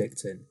heads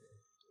kicked in,"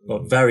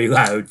 but very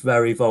loud,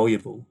 very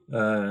voluble,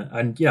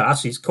 and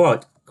actually it's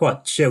quite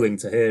chilling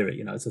to hear it.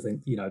 To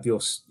think,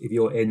 if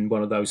you're in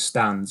one of those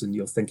stands and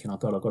you're thinking, "I've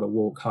got to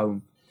walk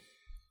home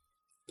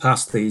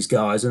past these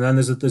guys. And then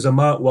there's a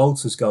Mark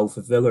Walters goal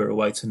for Villa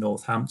away to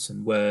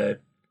Northampton, where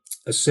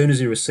as soon as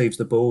he receives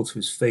the ball to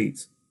his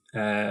feet,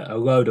 a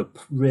load of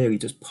really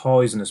just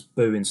poisonous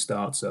booing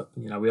starts up.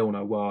 You know, we all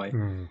know why.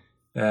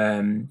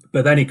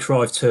 But then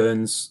Cruyff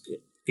turns,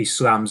 he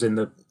slams in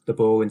the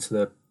ball into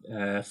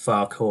the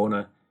far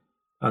corner,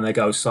 and they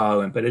go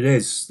silent. But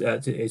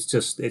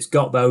it's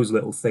got those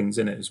little things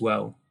in it as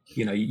well.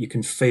 You know, you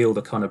can feel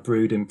the kind of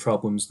brooding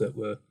problems that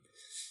were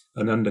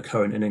an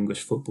undercurrent in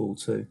English football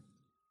too.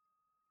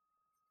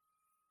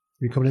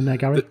 You coming in there,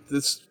 Gary?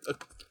 There's a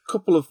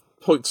couple of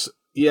points.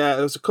 Yeah,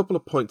 there's a couple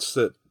of points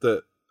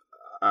that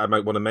I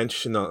might want to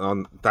mention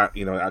on that,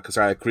 you know, because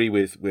I agree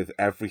with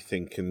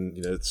everything, and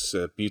you know, it's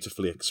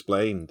beautifully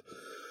explained.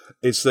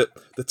 Is that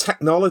the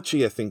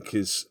technology, I think,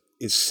 is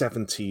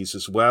 70s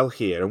as well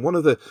here, and one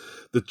of the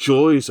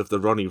joys of the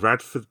Ronnie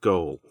Radford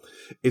goal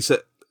is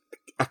that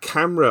a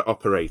camera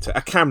operator,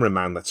 a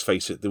cameraman, let's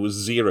face it, there was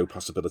zero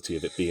possibility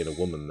of it being a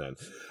woman then.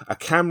 A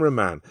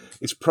cameraman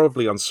is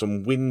probably on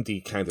some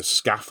windy kind of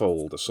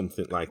scaffold or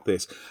something like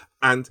this,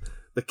 and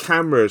the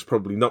camera is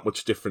probably not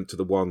much different to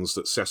the ones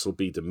that Cecil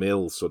B.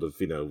 DeMille sort of,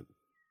 you know,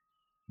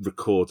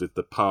 recorded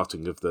the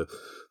parting of the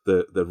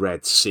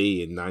Red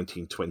Sea in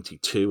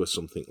 1922 or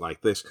something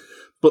like this.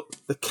 But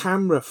the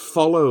camera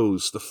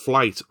follows the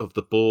flight of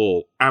the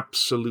ball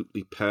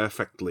absolutely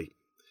perfectly.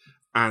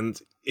 And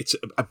it's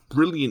a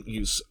brilliant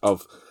use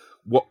of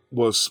what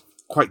was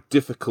quite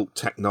difficult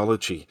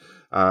technology.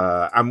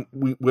 And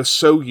we're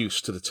so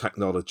used to the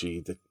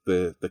technology,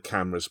 the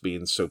cameras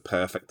being so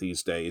perfect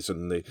these days,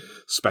 and the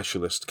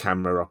specialist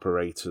camera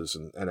operators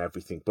and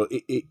everything. But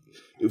it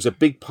was a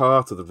big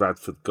part of the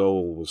Radford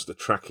goal, was the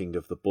tracking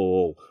of the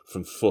ball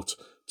from foot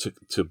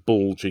to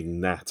bulging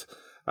net.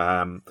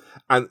 And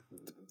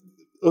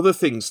other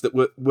things that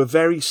were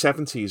very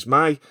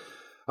 70s.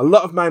 A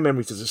lot of my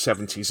memories of the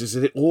 70s is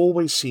that it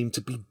always seemed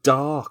to be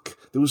dark.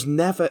 There was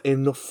never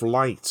enough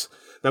light.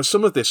 Now,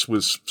 some of this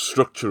was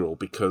structural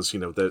because, you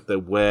know, there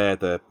were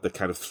the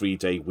kind of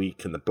 3-day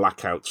week and the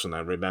blackouts, and I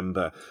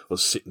remember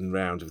us sitting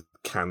around with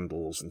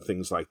candles and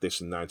things like this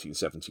in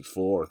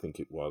 1974, I think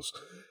it was.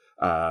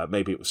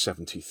 Maybe it was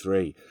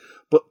 73.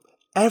 But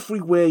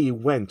everywhere you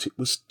went, it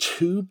was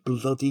too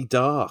bloody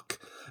dark.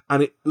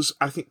 And it was,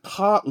 I think,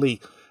 partly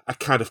a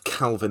kind of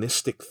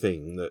Calvinistic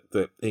thing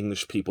that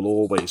English people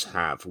always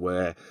have,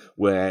 where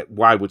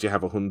why would you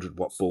have a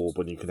 100-watt bulb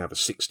when you can have a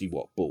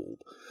 60-watt bulb?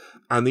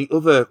 And the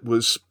other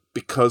was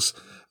because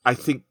I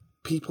think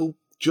people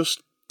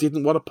just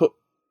didn't want to put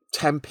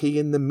 10p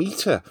in the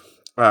meter,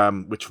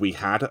 which we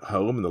had at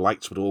home, and the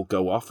lights would all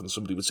go off, and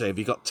somebody would say, have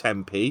you got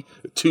 10p?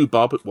 2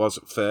 bob it was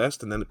at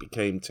first, and then it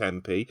became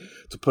 10p,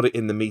 to put it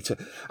in the meter.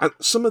 And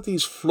some of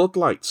these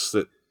floodlights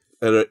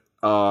that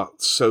are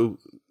so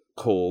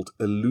called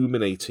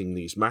illuminating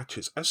these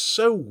matches are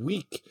so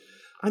weak,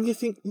 and you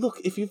think, look,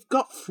 if you've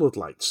got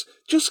floodlights,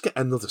 just get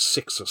another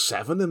 6 or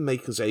 7 and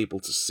make us able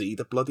to see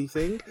the bloody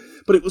thing.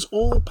 But it was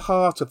all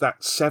part of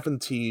that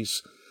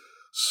 70s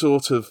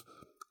sort of,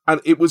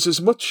 and it was as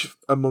much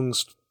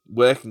amongst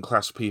working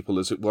class people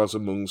as it was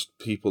amongst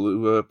people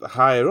who were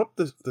higher up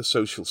the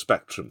social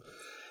spectrum.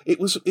 It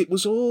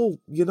was all,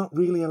 you're not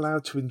really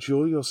allowed to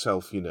enjoy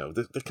yourself, you know.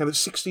 The kind of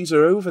 60s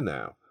are over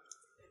now.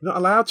 You're not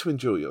allowed to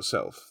enjoy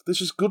yourself. This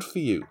is good for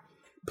you.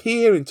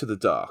 Peer into the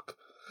dark.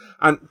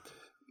 And,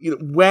 you know,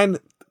 when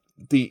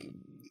the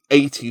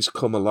 80s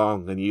come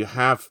along and you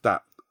have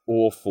that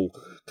awful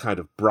kind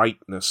of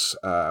brightness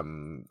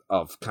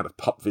of kind of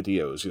pop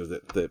videos, you know,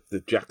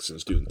 the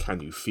Jacksons doing Can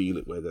You Feel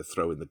It, where they're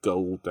throwing the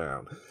gold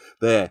down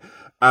there.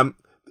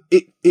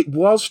 It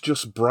was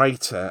just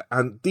brighter,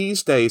 and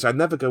these days I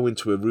never go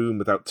into a room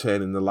without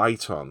turning the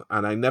light on,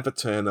 and I never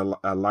turn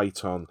a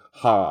light on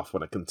half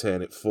when I can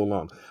turn it full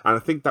on. And I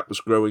think that was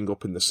growing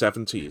up in the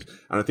 70s,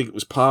 and I think it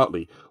was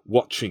partly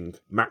watching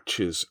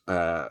matches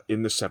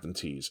in the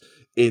 70s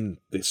in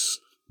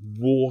this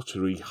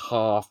watery,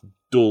 half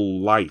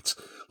dull light,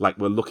 like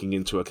we're looking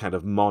into a kind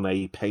of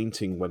Monet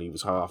painting when he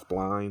was half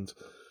blind.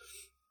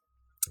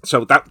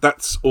 So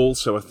that's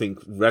also, I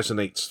think,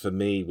 resonates for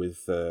me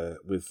with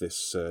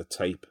this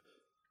tape.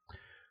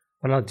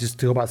 Well, I'll just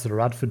go back to the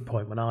Radford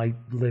point. When I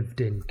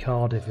lived in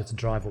Cardiff, you had to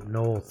drive up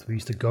north. We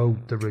used to go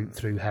the route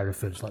through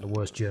Hereford. It's like the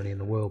worst journey in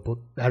the world. But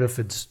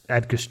Hereford's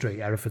Edgar Street,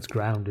 Hereford's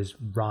ground is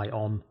right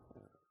on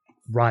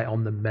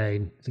the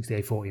main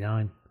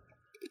 68-49.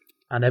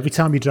 And every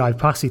time you drive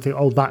past, you think,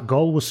 oh, that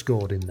goal was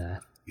scored in there.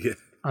 Yeah.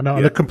 I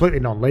know, they're completely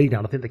non-league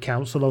now. I think the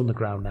council own the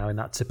ground now in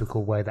that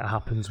typical way that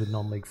happens with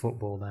non-league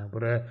football now.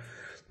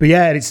 But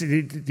yeah,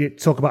 you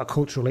talk about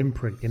cultural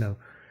imprint, you know.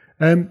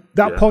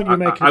 Point you're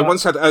making. I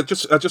once had I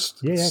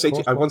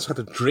once had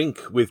a drink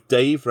with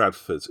Dave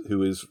Radford,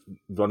 who is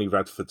Ronnie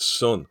Radford's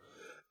son,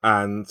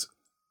 and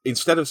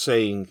instead of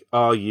saying,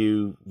 "Are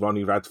you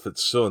Ronnie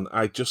Radford's son?"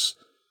 I just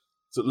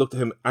looked at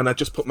him and I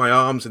just put my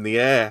arms in the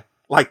air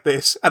like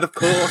this, and of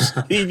course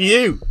he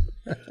knew.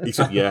 He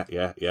said, "Yeah."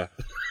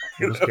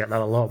 He must get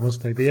that a lot,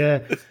 mustn't he? But yeah.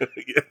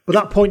 But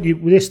that point,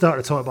 we just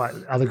started to talk about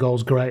are the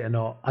goals great or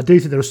not. I do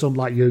think there are some,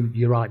 like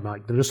you're right,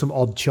 Mike. There are some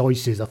odd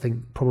choices, I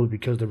think, probably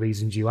because of the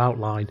reasons you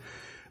outlined.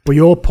 But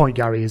your point,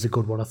 Gary, is a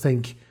good one. I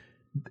think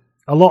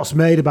a lot's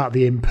made about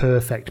the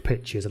imperfect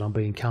pitches, and I'm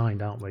being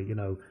kind, aren't we?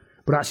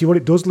 But actually what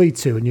it does lead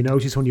to, and you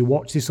notice when you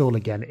watch this all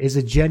again, is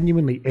a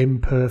genuinely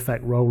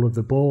imperfect roll of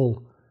the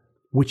ball,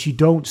 which you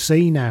don't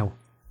see now.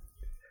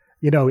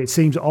 It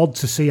seems odd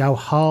to see how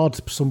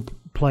hard some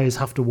players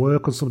have to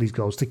work on some of these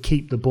goals to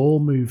keep the ball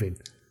moving,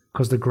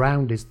 because the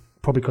ground is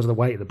probably because of the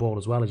weight of the ball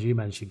as well, as you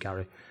mentioned,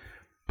 Gary.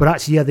 But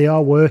actually, yeah, they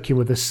are working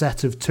with a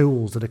set of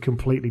tools that are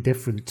completely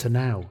different to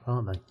now,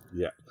 aren't they?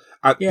 Yeah.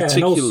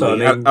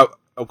 Particularly, and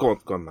also, go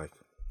on, Mike.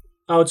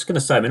 I was just going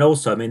to say,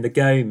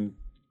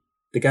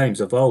 the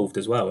game's evolved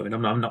as well.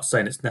 I'm not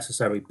saying it's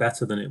necessarily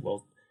better than it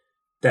was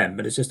then,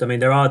 but it's just,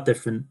 there are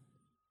different,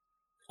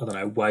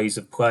 ways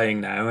of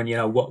playing now,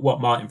 and what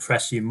might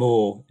impress you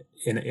more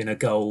in a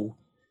goal,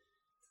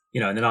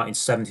 in the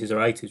 1970s or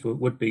 80s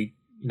would be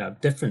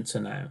different to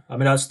now.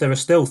 There are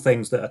still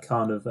things that are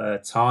kind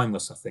of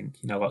timeless. I think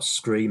like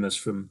screamers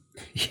from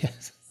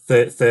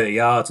 30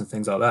 yards and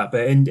things like that.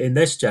 But in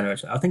this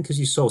generation, I think because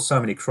you saw so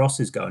many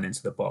crosses going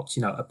into the box,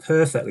 a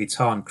perfectly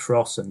timed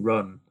cross and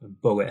run and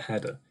bullet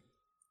header,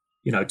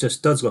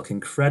 just does look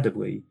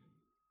incredibly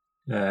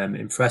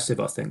impressive,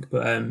 I think.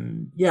 But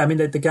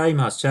the game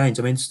has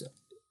changed.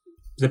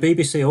 The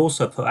BBC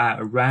also put out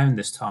around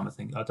this time, I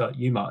think,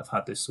 you might have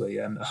had this, Lee,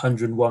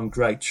 101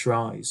 great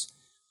tries.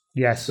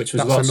 Yes, which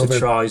was lots of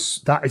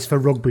tries. That is for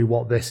rugby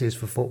what this is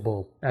for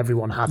football.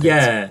 Everyone had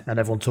it, and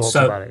everyone talks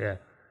about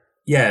it,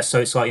 Yeah, so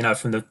it's like,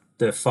 from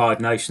the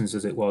Five Nations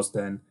as it was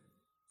then,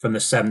 from the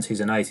 70s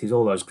and 80s,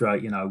 all those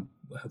great,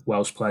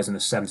 Welsh players in the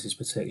 70s,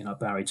 particularly,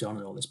 Barry John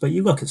and all this. But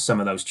you look at some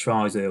of those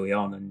tries early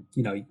on, and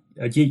you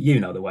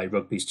know the way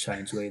rugby's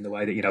changed, Lee, in the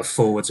way that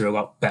forwards are a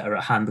lot better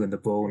at handling the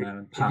ball now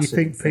and passing. If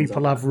you think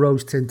people have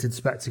rose-tinted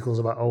spectacles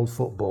about old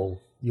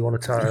football, you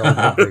want to try old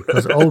rugby,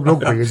 because old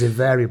rugby is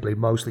invariably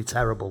mostly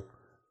terrible.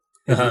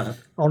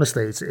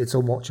 Honestly, it's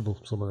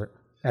unwatchable, some of it.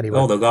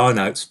 Anyway, the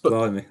line-outs,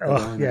 blimey.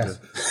 Yeah.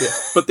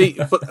 But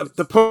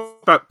the point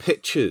about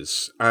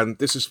pitches, and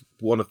this is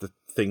one of the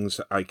things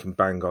that I can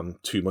bang on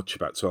too much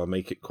about, so I'll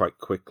make it quite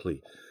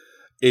quickly,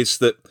 is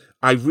that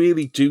I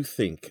really do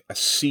think a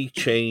sea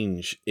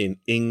change in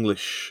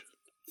English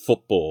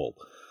football,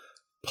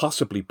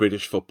 possibly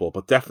British football,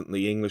 but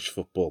definitely English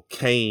football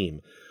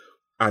came,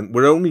 and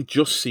we're only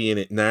just seeing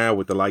it now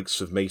with the likes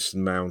of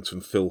Mason Mount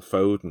and Phil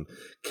Foden,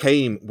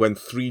 came when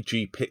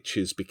 3G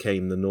pitches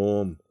became the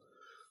norm.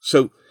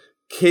 So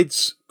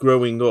kids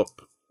growing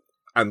up,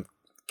 and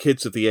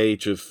kids of the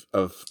age of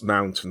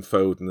Mount and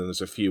Foden, and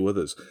there's a few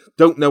others,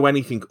 don't know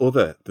anything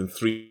other than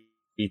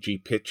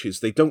 3G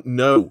pitches. They don't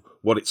know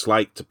what it's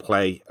like to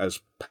play, as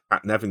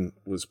Pat Nevin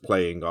was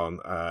playing on,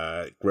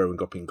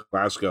 growing up in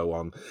Glasgow,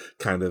 on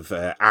kind of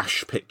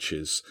ash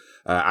pitches.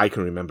 I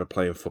can remember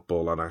playing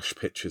football on ash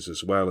pitches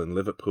as well in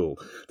Liverpool.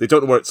 They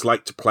don't know what it's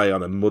like to play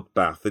on a mud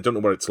bath. They don't know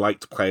what it's like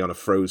to play on a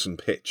frozen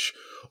pitch.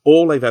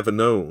 All they've ever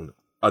known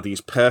are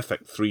these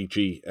perfect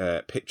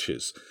 3G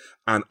pitches.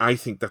 And I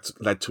think that's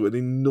led to an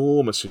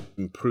enormous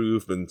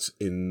improvement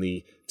in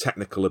the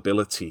technical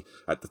ability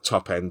at the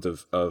top end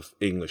of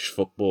English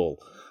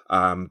football,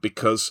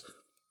 because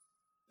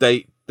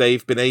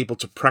they've been able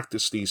to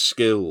practice these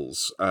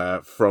skills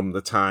from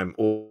the time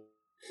all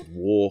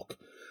walk,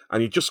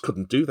 and you just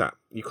couldn't do that.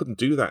 You couldn't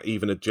do that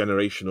even a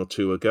generation or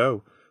two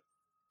ago,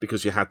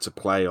 because you had to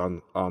play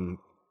on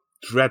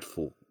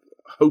dreadful,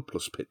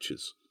 hopeless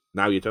pitches.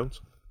 Now you don't.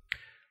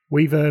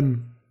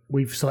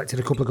 We've selected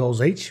a couple of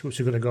goals each, which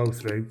we're going to go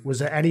through. Was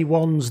there any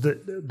ones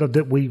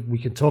that we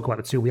can talk about,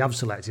 the two we have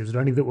selected? Was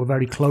there any that were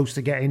very close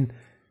to getting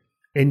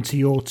into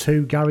your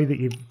two, Gary, that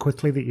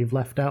you've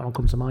left out? I'll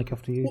come to Mike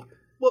after you.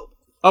 Well,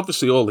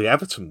 obviously all the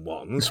Everton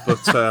ones,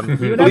 but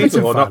believe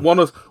it or not,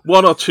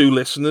 one or two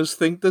listeners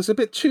think there's a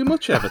bit too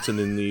much Everton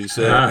in these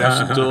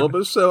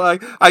Dormers, so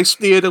I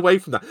steered away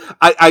from that.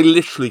 I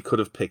literally could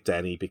have picked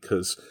any,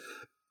 because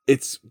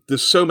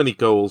there's so many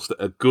goals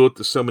that are good.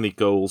 There's so many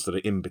goals that are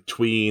in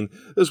between.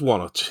 There's one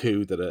or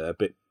two that are a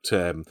bit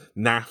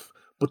naff,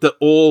 but they're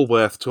all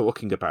worth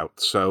talking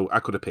about. So I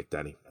could have picked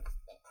any.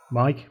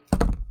 Mike?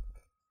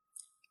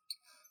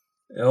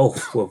 Oh,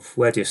 well,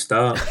 where do you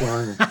start?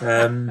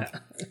 One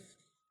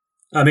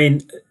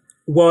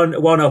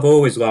I've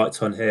always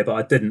liked on here, but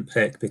I didn't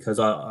pick because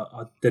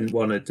I didn't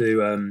want to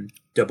do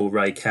double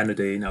Ray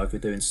Kennedy. If we're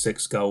doing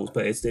 6 goals,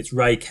 but it's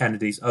Ray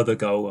Kennedy's other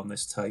goal on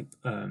this tape.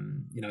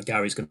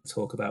 Gary's going to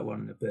talk about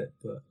one in a bit,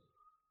 but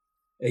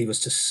he was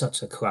just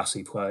such a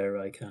classy player,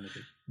 Ray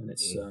Kennedy, and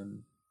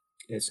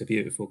it's a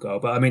beautiful goal.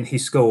 But he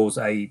scores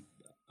a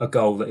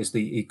goal that is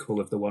the equal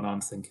of the one I'm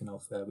thinking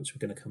of there, which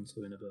we're going to come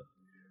to in a bit.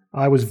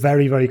 I was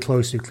very, very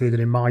close to including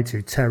in my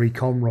two Terry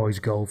Conroy's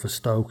goal for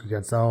Stoke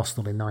against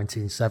Arsenal in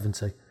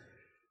 1970.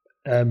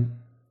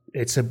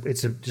 It's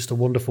just a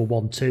wonderful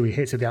 1-2. He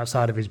hits it the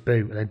outside of his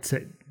boot and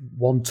then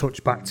one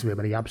touch back to him,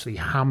 and he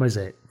absolutely hammers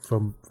it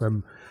from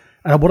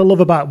And what I love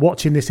about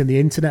watching this in the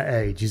internet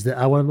age is that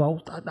I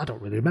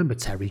don't really remember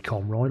Terry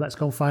Conroy. Let's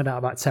go and find out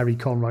about Terry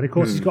Conroy. Of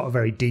course, he's got a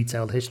very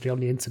detailed history on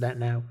the internet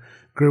now.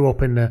 Grew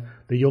up in the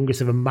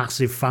youngest of a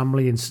massive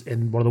family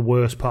in one of the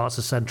worst parts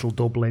of central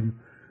Dublin.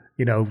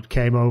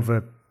 Came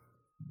over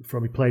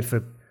he played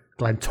for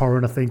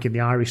Glentoran, I think, in the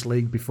Irish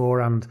League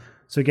beforehand.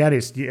 So again,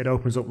 it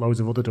opens up loads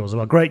of other doors.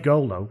 A great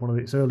goal though.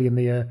 It's early in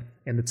the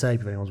tape.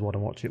 If anyone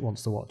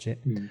wants to watch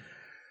it.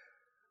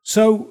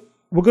 So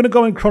we're going to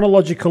go in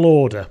chronological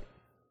order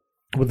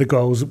with the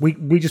goals.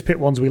 We just picked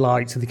ones we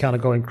liked, and they kind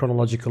of go in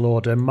chronological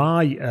order.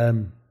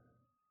 I'm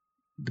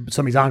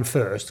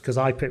first because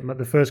I picked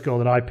the first goal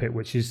that I picked,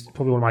 which is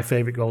probably one of my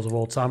favourite goals of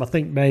all time. I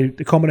think maybe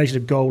the combination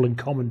of goal and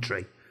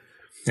commentary,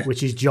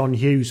 which is John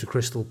Hughes for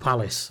Crystal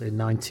Palace in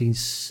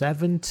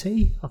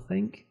 1970, I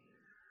think.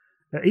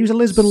 He was a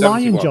Lisbon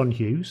 71. Lion, John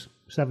Hughes,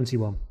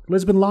 71.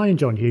 Lisbon Lion,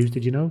 John Hughes,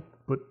 did you know?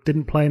 But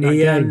didn't play in that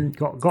game.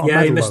 Got a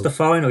medal, he missed though. the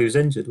final. He was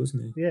injured,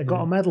 wasn't he? Yeah,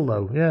 got a medal,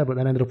 though. Yeah, but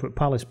then ended up at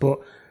Palace. But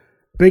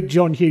big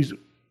John Hughes.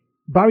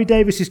 Barry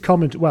Davies's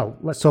comment, well,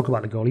 let's talk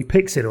about the goal. He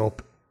picks it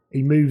up.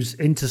 He moves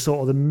into sort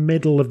of the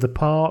middle of the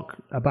park,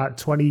 about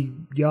 20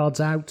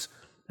 yards out,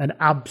 and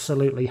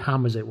absolutely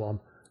hammers it one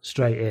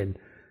straight in.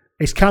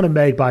 It's kind of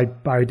made by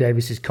Barry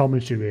Davies's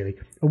commentary, really.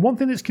 And one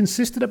thing that's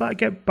consistent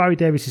about Barry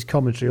Davies's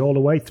commentary all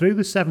the way through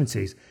the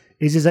 70s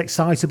is his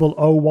excitable,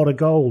 oh, what a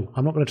goal.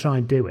 I'm not going to try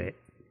and do it.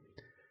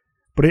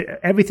 But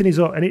everything is,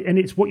 and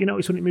it's what you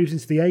notice when it moves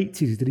into the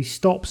 80s is that he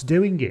stops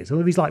doing it. So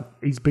whether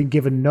he's been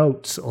given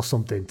notes or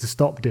something to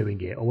stop doing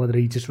it, or whether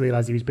he just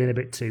realised he was being a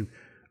bit too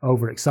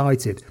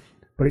overexcited.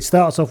 But it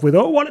starts off with,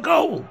 oh, what a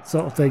goal,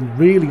 sort of thing,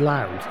 really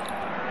loud.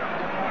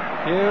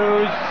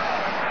 Hughes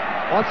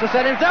wants to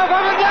set himself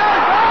up and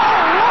down.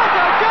 Oh, what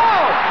a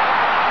goal!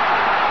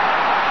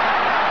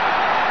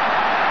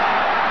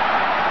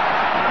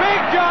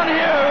 Big John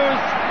Hughes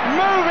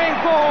moving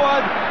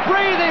forward,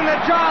 breathing the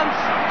chance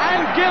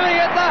and giving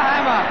it the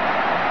hammer.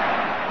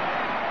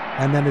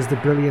 And then there's the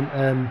brilliant,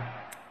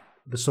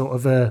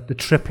 the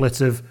triplet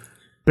of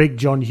Big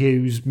John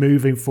Hughes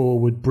moving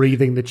forward,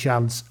 breathing the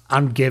chance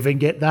and giving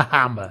it the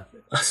hammer.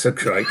 That's a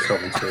great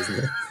commentary,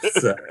 isn't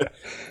it?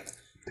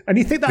 And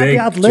you think that'd be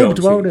ad-libbed,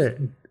 won't it?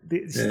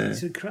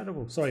 It's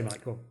incredible. Sorry,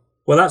 Michael.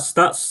 Well,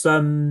 that's.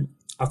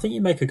 I think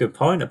you make a good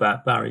point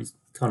about Barry's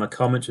kind of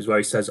commentaries where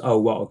he says, "Oh,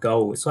 what a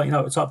goal!" It's like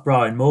it's like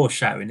Brian Moore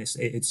shouting.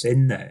 It's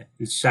in there.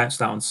 He shouts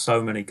that on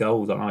so many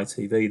goals on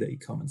ITV that he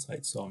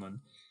commentates on, and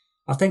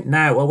I think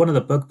now, one of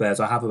the bugbears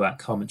I have about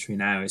commentary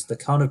now is the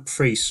kind of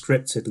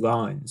pre-scripted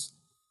lines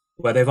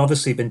where they've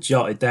obviously been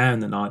jotted down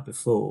the night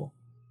before,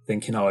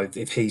 thinking, "Oh,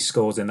 if he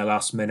scores in the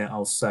last minute,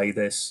 I'll say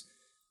this."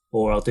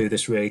 Or I'll do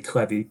this really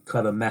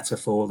clever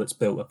metaphor that's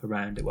built up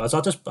around it. Whereas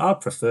I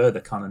prefer the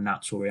kind of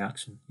natural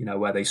reaction,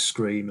 where they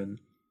scream and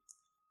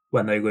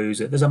when they lose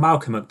it. There's a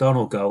Malcolm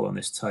McDonald goal on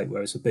this tape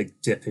where it's a big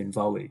dip-in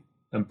volley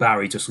and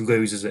Barry just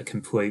loses it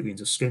completely and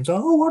just screams,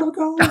 "Oh, what a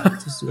goal!"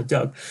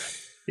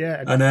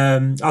 Yeah. And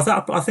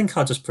I think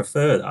I just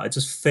prefer that. It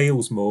just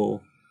feels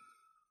more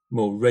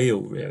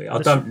real, really. I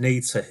don't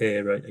need to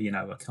hear a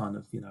kind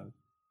of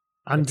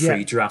and a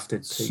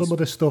pre-drafted piece. Some of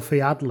the stuff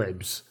he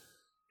ad-libs.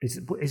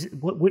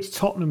 Which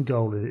Tottenham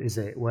goal is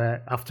it?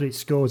 Where after it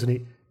scores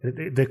and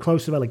they're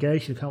close to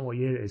relegation, I can't remember what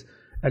year it is,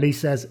 and he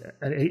says,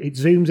 and it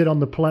zooms in on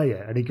the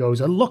player, and he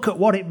goes, "And look at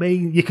what it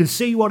means. You can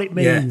see what it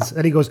means,"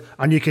 and he goes,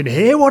 "And you can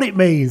hear what it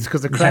means,"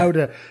 because the crowd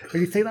are.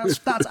 And you think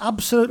that's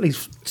absolutely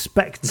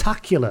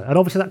spectacular, and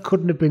obviously that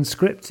couldn't have been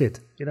scripted,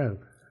 The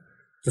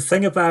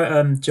thing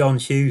about John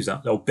Hughes,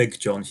 or Big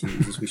John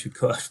Hughes, as we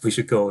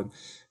should call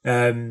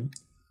him,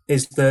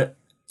 is that.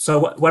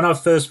 So when I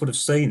first would have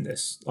seen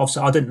this,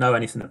 obviously I didn't know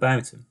anything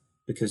about him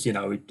because, he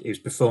was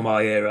before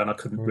my era and I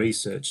couldn't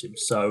research him.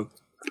 So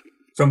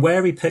from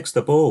where he picks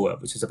the ball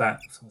up, which is about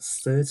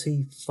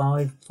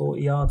 35,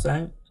 40 yards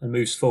out and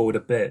moves forward a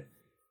bit,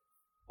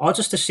 I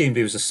just assumed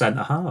he was a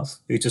centre-half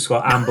who just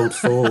got ambled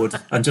forward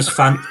and just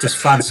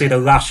fancied a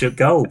lash at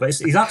goal. But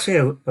he's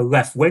actually a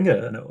left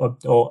winger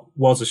or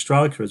was a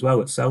striker as well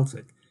at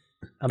Celtic.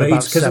 And but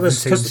about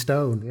 17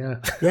 stone, yeah.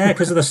 Yeah,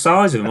 because of the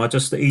size of him,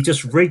 he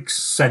just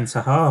reeks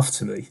centre half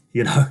to me,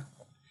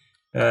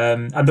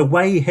 and the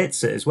way he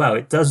hits it as well,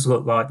 it does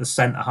look like the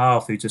centre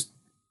half who just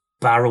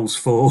barrels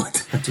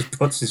forward and just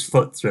puts his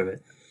foot through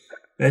it.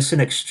 It's an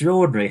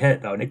extraordinary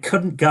hit though, and it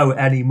couldn't go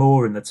any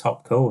more in the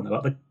top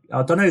corner.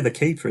 I don't know who the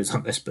keeper is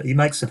on this, but he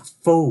makes a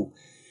full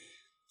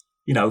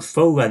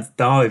length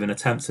dive and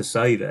attempt to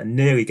save it, and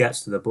nearly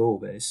gets to the ball.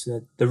 But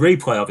the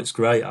replay of it's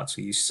great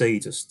actually. You see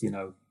just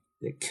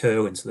it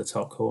curl into the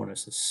top corner.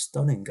 It's a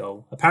stunning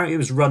goal. Apparently it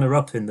was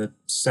runner-up in the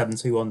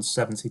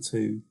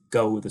 71-72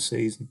 goal of the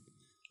season.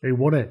 Who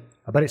won it?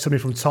 I bet it's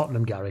somebody from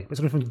Tottenham, Gary.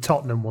 It's somebody from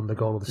Tottenham won the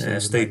goal of the season. Yeah,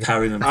 Steve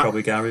Perryman,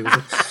 probably Gary.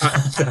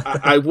 Was it?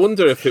 I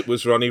wonder if it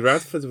was Ronnie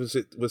Radford. Was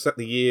that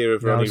the year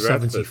of Ronnie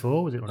Radford?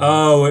 74, was it?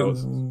 No.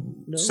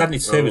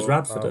 72 was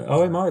Radford.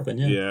 It might have been,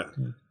 yeah.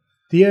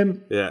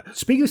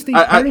 Speaking of Steve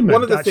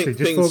Perryman, actually,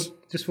 just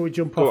before we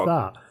jump off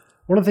that,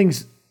 one of the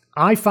things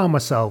I found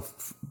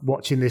myself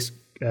watching this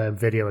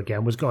video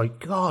again was going,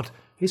 God,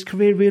 his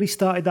career really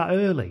started that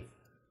early.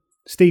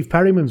 Steve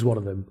Perryman's one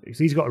of them.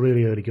 He's got a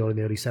really early goal in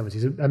the early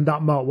 70s. And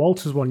that Mark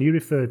Walters one you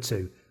referred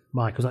to,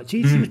 Mike, was like,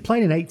 geez, he was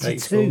playing in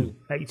 82,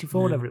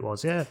 84, whatever it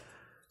was, yeah.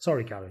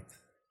 Sorry, Gary.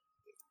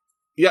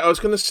 Yeah, I was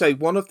going to say,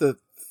 one of the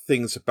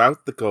things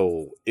about the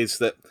goal is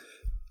that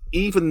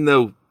even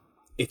though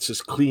it's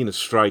as clean a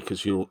strike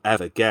as you'll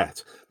ever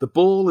get, the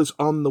ball is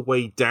on the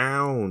way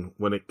down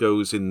when it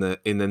goes in the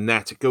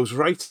net. It goes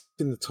right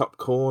in the top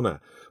corner.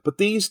 But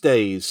these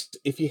days,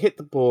 if you hit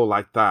the ball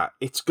like that,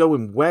 it's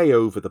going way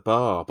over the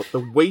bar, but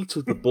the weight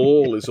of the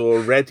ball is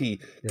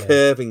already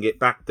curving it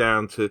back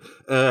down to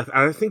earth.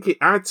 And I think it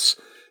adds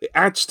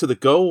to the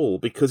goal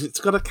because it's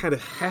got a kind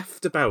of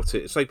heft about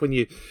it. It's like when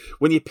you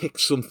pick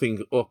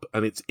something up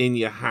and it's in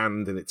your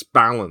hand and it's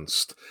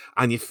balanced,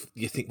 and you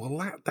think,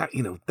 well,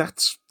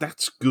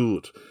 that's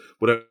good.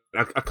 But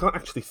I can't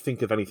actually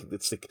think of anything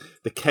that's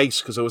the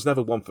case because I was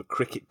never one for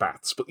cricket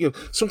bats. But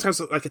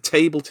sometimes like a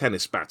table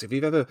tennis bat. If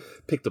you've ever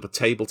picked up a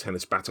table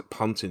tennis bat at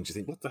Pontins, you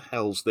think, what the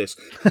hell's this?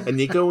 And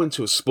you go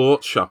into a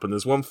sports shop and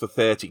there's one for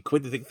 30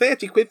 quid. You think,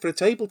 30 quid for a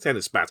table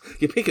tennis bat?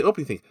 You pick it up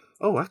and you think,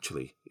 oh,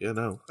 actually,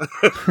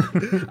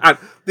 and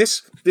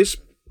this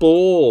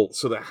ball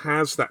sort of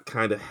has that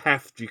kind of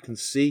heft. You can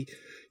see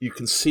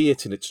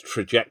it in its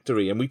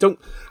trajectory, and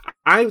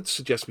I would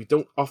suggest we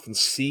don't often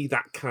see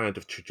that kind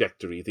of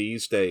trajectory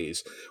these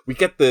days. We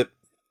get the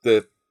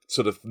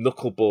sort of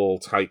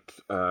knuckleball type.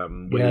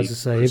 As I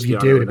say, if you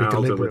do, it'd be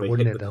deliberate,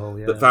 wouldn't it?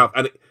 The valve,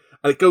 and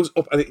it goes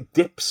up and it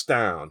dips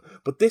down.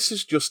 But this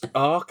is just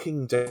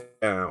arcing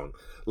down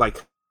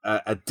like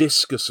a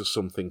discus or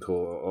something,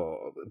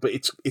 but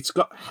it's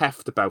got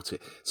heft about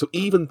it. So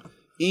even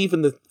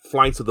the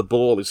flight of the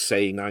ball is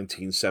saying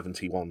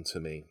 1971 to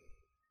me.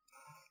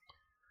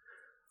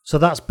 So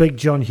that's Big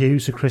John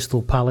Hughes of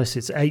Crystal Palace.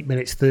 It's 8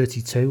 minutes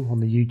 32 on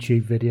the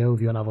YouTube video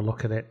if you want to have a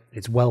look at it.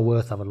 It's well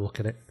worth having a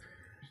look at it.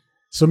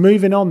 So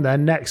moving on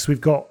then, next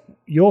we've got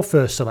your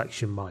first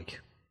selection,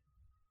 Mike.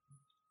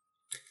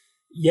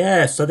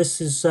 Yeah, so this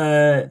is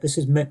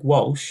Mick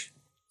Walsh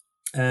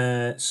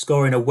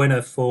scoring a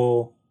winner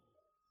for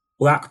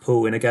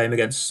Blackpool in a game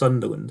against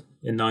Sunderland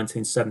in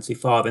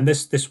 1975, and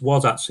this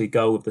was actually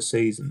goal of the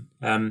season.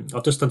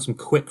 I've just done some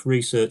quick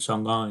research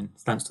online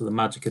thanks to the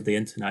magic of the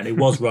internet. It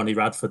was Ronnie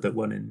Radford that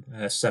won in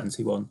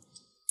 71,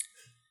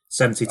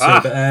 72.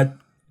 But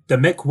the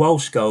Mick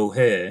Walsh goal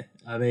here,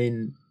 I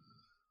mean,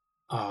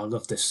 I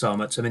love this so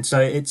much. I mean, so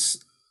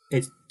it's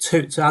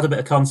to add a bit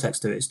of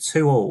context to it, it's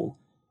 2-2,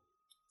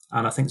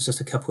 and I think it's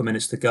just a couple of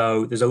minutes to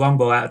go. There's a long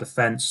ball out of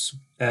defence.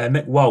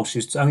 Mick Walsh,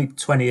 who's only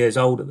 20 years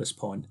old at this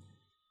point,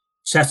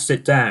 chests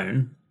it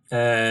down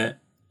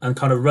and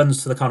kind of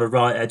runs to the kind of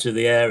right edge of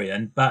the area.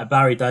 And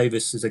Barry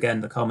Davis is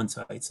again the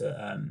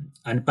commentator.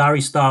 And Barry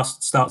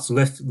starts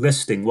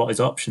listing what his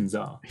options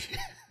are.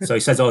 So he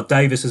says,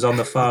 Davis is on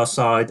the far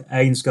side,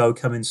 Ainscough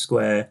coming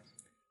square,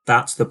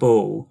 that's the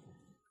ball.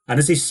 And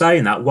as he's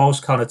saying that,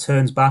 Walsh kind of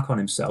turns back on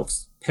himself,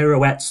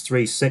 pirouettes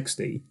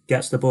 360,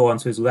 gets the ball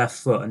onto his left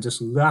foot and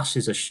just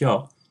lashes a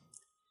shot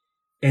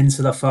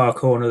into the far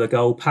corner of the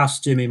goal,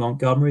 past Jimmy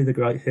Montgomery, the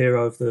great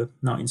hero of the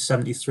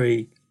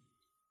 1973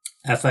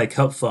 FA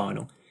Cup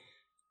final.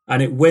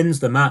 And it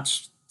wins the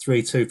match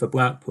 3-2 for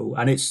Blackpool.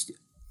 And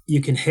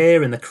you can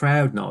hear in the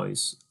crowd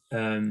noise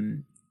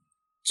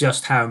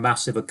just how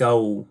massive a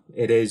goal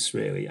it is,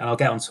 really. And I'll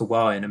get onto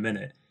why in a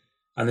minute.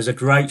 And there's a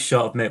great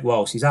shot of Mick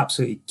Walsh. He's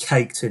absolutely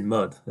caked in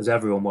mud, as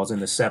everyone was in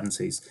the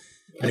 70s.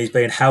 And he's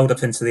being held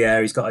up into the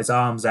air. He's got his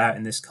arms out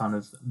in this kind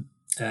of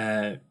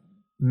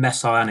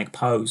messianic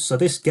pose. So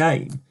this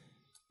game,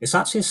 it's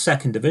actually a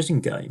second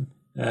division game.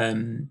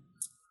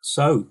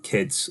 So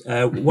kids,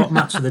 what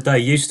Match of the Day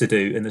used to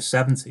do in the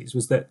 70s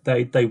was that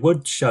they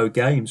would show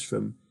games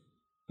from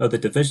other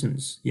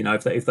divisions,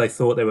 if they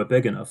thought they were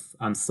big enough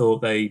and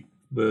thought they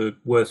were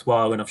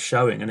worthwhile enough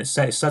showing. And it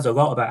says a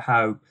lot about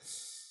how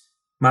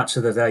Match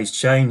of the Day's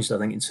changed, I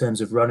think, in terms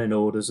of running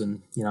orders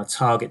and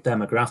target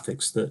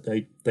demographics, that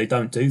they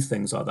don't do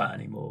things like that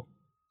anymore.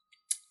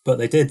 But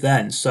they did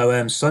then.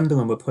 So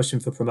Sunderland were pushing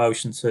for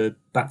promotion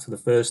back to the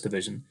first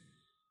division,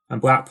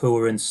 and Blackpool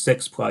were in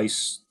sixth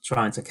place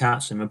trying to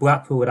catch them. And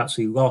Blackpool had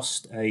actually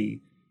lost a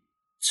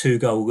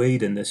 2-goal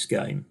lead in this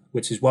game,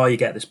 which is why you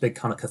get this big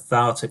kind of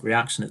cathartic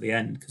reaction at the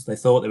end, because they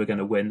thought they were going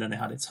to win, then they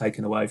had it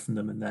taken away from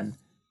them, and then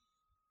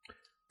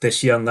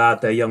this young lad,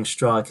 their young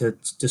striker,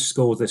 just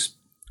scored this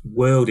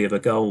worldie of a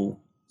goal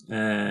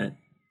to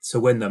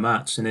win the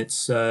match. And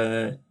it's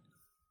like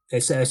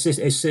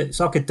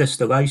a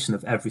distillation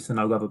of everything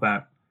I love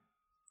about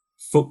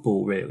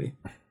football, really.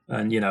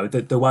 And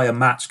the way a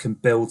match can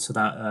build to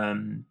that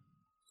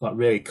like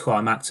really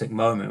climactic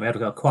moment. We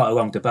had quite a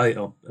long debate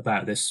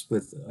about this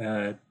with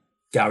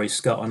Gary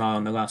Scott and I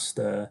on the last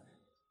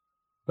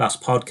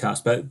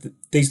podcast. But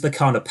these are the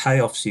kind of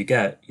payoffs you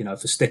get,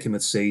 for sticking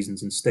with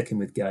seasons and sticking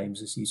with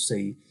games. As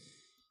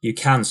you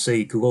can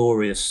see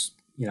glorious,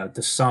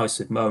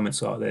 decisive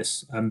moments like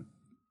this. And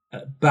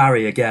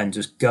Barry again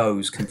just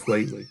goes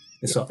completely.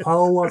 It's like,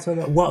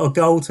 what a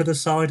goal to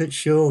decide it,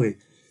 surely.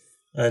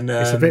 And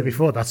it's a bit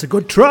before. That's a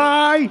good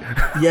try.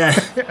 Yeah.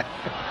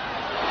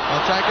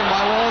 taken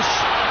by Walsh.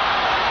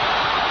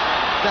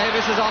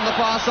 Davis is on the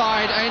far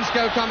side.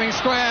 Ainscough coming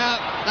square.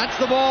 That's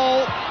the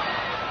ball.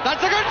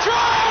 That's a good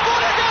try.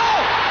 What a goal!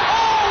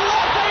 Oh,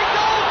 what a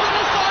goal to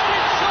decide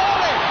it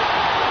surely!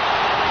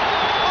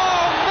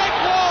 Oh, Mick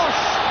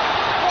Walsh!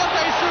 What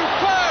a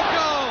superb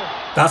goal!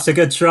 That's a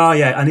good try,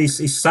 yeah. And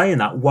he's saying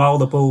that while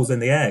the ball's in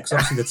the air, because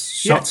obviously the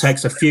shot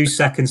takes a few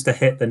seconds to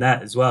hit the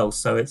net as well.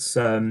 So it's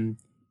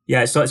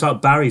it's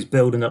like Barry's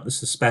building up the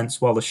suspense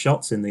while the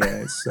shot's in the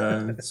air.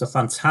 It's a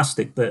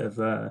fantastic bit of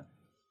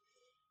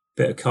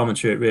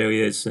commentary, it really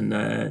is. And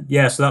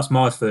so that's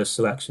my first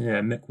selection.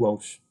 Yeah, Mick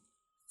Walsh.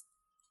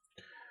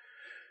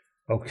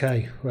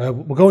 Okay, we're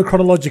going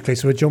chronologically,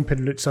 so we're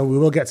jumping. So we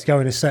will get to go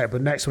in a sec.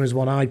 But next one is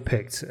one I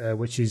picked,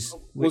 which is.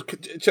 Well,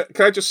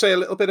 can I just say a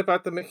little bit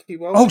about the Mickey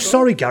Walsh? Oh,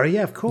 sorry, Gary.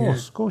 Yeah, of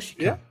course you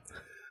can.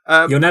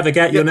 Yeah. You'll never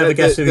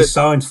guess who he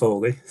signed for,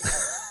 Lee.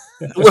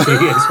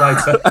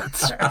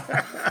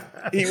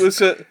 He was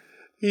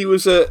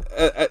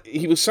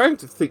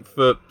signed, I think,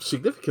 for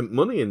significant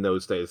money in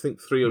those days. I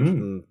think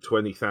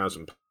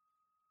 £320,000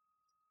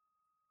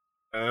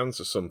 or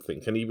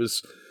something, and he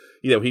was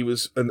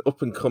an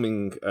up and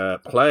coming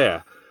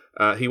player.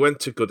 He went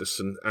to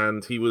Goodison,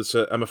 and he was,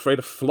 I'm afraid,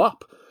 a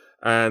flop,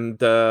 and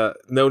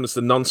known as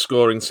the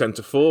non-scoring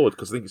centre forward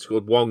because I think he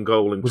scored one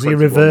goal in. Was he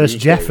reverse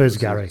Jeffers,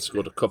 Gary? He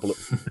scored a couple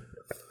of.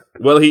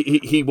 Well,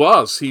 he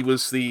was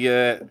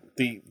the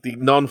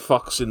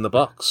non-fox in the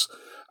box.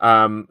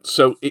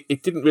 So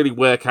it didn't really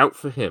work out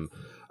for him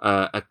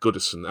at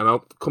Goodison, and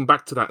I'll come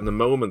back to that in a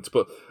moment.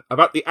 But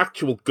about the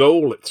actual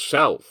goal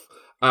itself,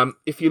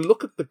 if you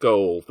look at the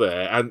goal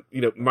there, and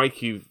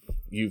Mike, you've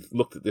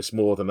looked at this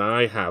more than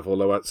I have,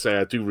 although I'd say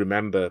I do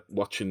remember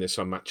watching this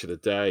on Match of the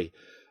Day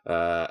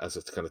as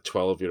a kind of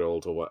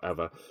 12-year-old or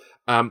whatever.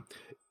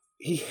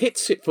 He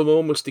hits it from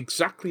almost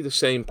exactly the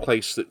same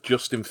place that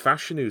Justin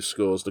Fashanu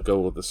scores the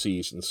goal of the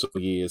season some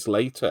years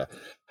later,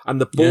 and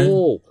the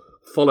ball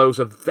follows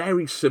a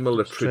very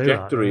similar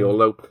trajectory,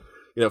 although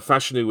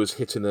Fashanu was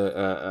hitting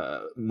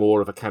a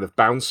more of a kind of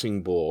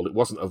bouncing ball. It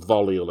wasn't a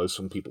volley, although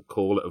some people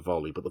call it a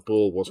volley, but the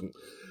ball wasn't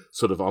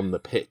sort of on the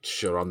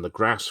pitch or on the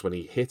grass when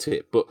he hit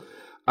it. But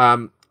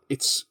and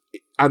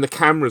the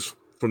camera's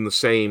from the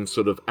same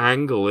sort of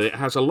angle. It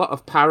has a lot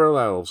of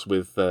parallels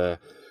with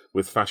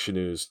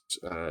Fashanu's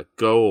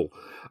goal.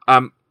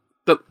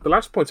 The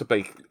last point to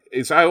make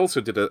is I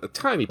also did a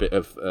tiny bit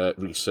of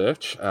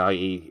research,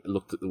 i.e.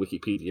 looked at the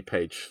Wikipedia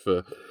page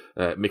for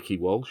Mickey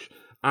Walsh,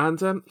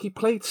 and he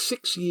played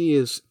 6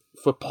 years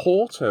for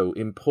Porto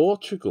in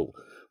Portugal,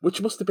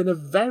 which must have been a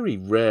very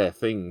rare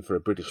thing for a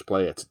British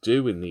player to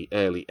do in the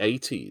early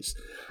 80s,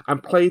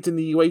 and played in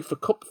the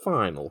UEFA Cup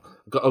final,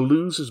 got a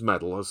loser's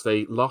medal as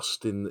they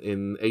lost in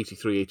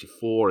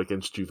 83-84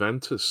 against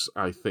Juventus,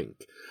 I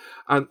think.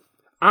 And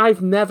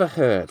I've never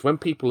heard, when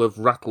people have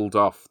rattled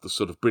off the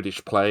sort of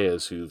British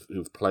players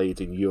who've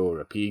played in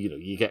Europe,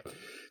 you get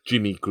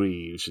Jimmy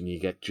Greaves and you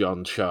get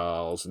John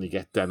Charles and you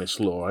get Dennis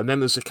Law, and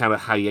then there's a kind of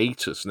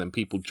hiatus, and then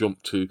people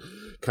jump to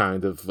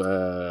kind of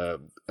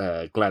Glenn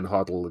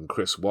Hoddle and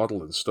Chris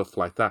Waddle and stuff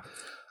like that.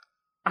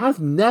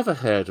 I've never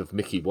heard of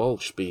Mickey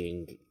Walsh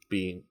building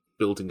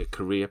a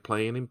career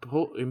playing in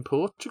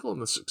Portugal,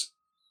 and a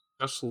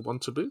successful one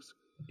to boot.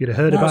 You'd have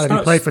heard about him.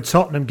 He played for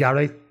Tottenham,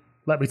 Gary.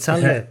 Let me tell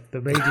you, the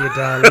media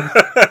darling.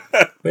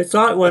 It's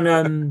like when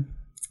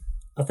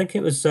I think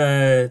it was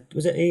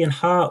it Ian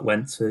Hart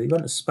went to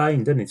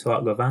Spain, didn't he, to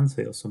like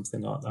Levante or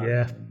something like that.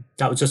 Yeah,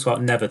 that was just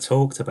like never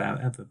talked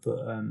about ever. But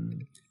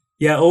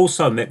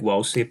also Mick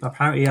Walsh,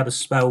 apparently he had a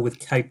spell with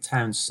Cape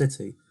Town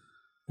City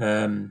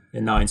in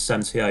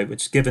 1978,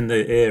 which, given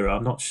the era,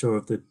 I'm not sure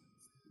of the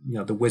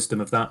wisdom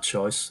of that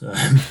choice.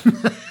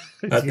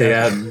 At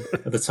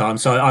the time,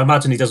 so I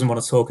imagine he doesn't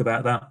want to talk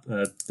about that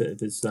bit of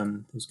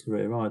his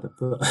career either.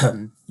 But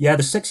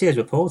the 6 years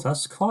with Porto,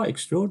 that's quite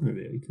extraordinary,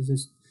 really, because they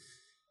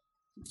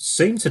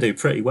seem to do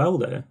pretty well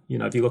there.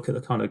 If you look at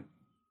the kind of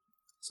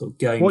sort of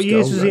games. What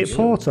years was he at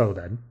Porto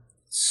then?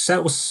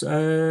 That was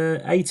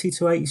 80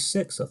 to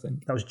 86, I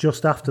think. That was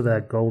just after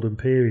their golden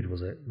period,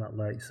 was it? That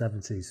late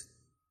 70s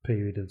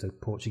period of the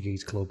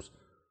Portuguese clubs.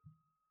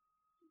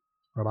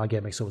 Or am I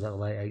getting mixed up with that, the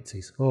late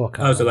 80s? Oh, I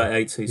can't was the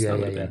late 80s.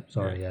 Yeah.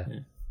 Sorry, yeah.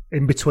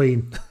 In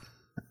between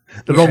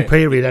the wrong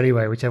period,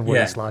 anyway, whichever way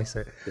you slice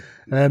it.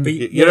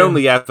 You're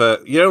only a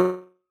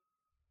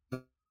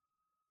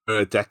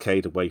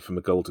decade away from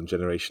a golden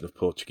generation of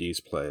Portuguese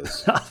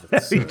players.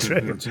 That's very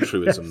true. It's a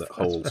truism that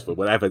holds for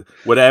wherever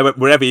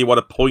you want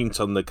to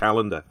point on the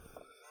calendar.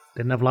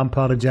 Didn't have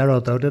Lampard and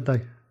Gerrard, though, did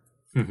they?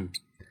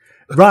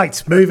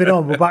 Right, moving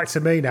on. We're back to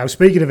me now.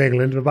 Speaking of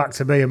England, we're back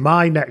to me. And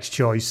my next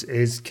choice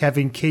is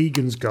Kevin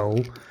Keegan's goal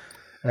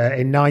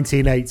in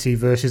 1980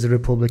 versus the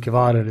Republic of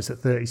Ireland. It's at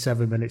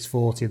 37 minutes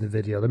 40 in the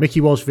video. The Mickey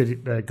Walsh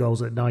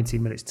goal's at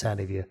 19 minutes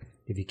 10 if you're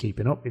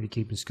keeping up, if you're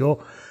keeping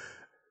score.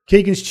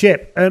 Keegan's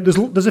chip.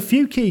 There's a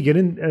few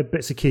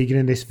bits of Keegan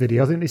in this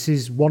video. I think this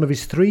is one of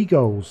his 3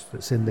 goals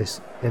that's in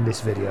this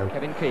video.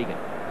 Kevin Keegan,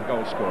 the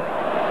goal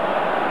scorer.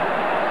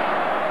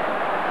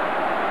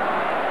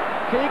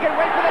 Keegan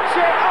went for the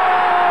chip. Oh!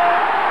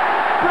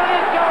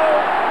 Brilliant goal!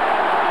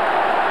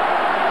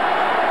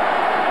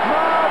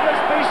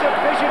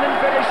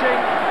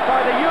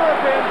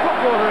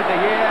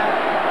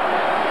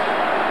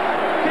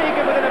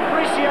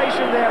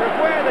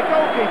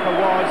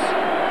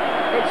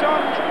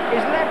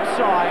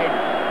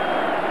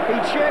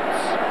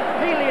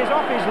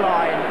 off his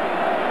line,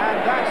 and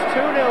that's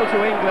 2-0 to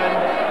England.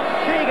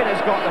 Keegan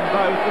has got them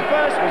both. The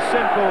first was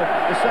simple,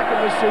 the second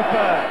was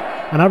superb.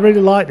 And I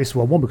really like this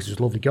one because it was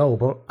a lovely goal,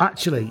 but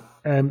actually,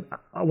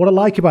 what I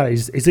like about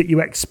it is that you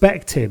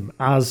expect him,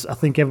 as I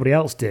think everybody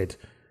else did,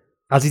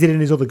 as he did in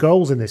his other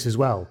goals in this as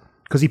well,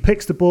 because he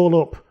picks the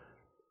ball up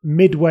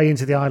midway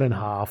into the Ireland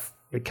half,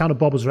 it kind of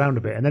bobbles around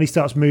a bit, and then he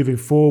starts moving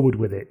forward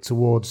with it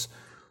towards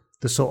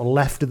the sort of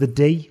left of the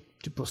D,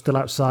 but still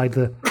outside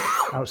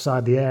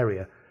the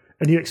area.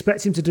 And you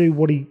expect him to do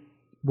what he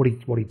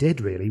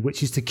did really,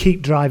 which is to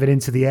keep driving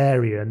into the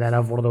area and then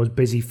have one of those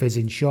busy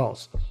fizzing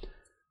shots.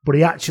 But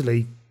he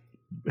actually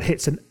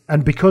hits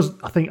and because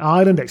I think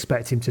Ireland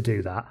expect him to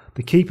do that,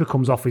 the keeper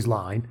comes off his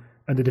line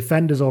and the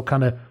defenders all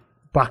kind of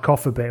back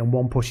off a bit and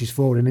one pushes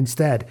forward, and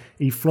instead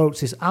he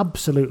floats this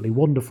absolutely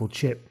wonderful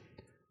chip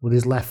with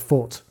his left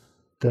foot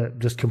that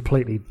just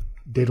completely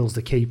diddles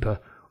the keeper,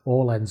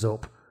 all ends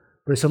up.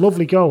 But it's a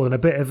lovely goal and I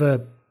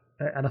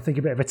think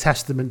a bit of a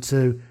testament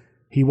to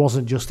he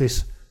wasn't just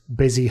this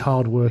busy,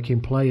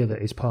 hard-working player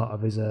that is part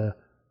of his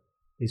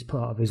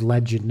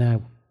legend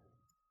now.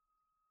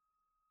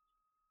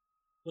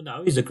 Well,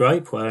 no, he's a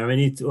great player. I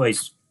mean,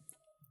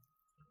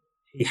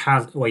 he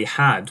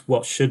had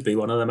what should be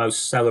one of the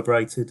most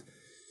celebrated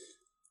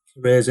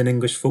careers in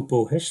English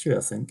football history, I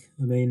think.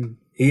 I mean,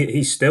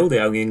 he's still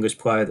the only English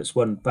player that's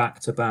won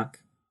back-to-back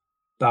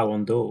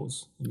Ballon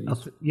d'Ors. I mean,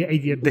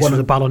 this was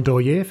a Ballon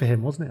d'Or year for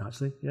him, wasn't it,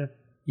 actually? Yeah.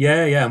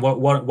 And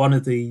one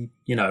of the,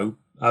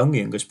 only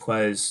English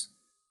players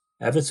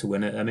ever to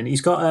win it. I mean,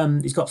 he's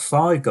got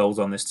 5 goals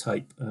on this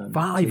tape.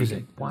 5, is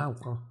it?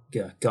 Wow.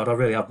 Yeah, God, I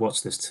really have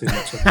watched this too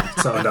much.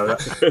 So I know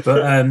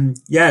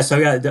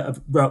that.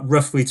 But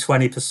roughly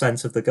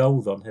 20% of the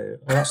goals on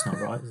here. Oh, that's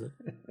not right, is it?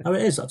 Oh,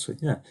 it is actually.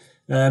 Yeah.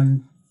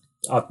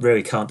 I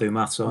really can't do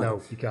maths.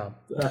 No, you can't.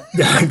 No.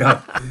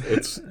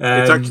 It's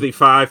actually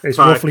 5. It's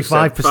roughly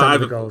 5%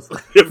 of the goals.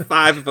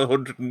 5 of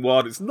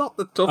 101. It's not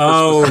the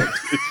toughest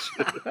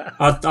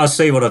percentage. I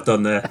see what I've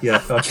done there.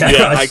 Yeah, okay.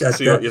 Yeah, I can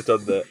see what you've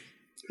done there.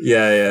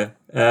 Yeah.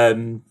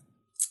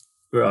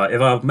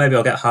 Right. Maybe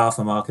I'll get half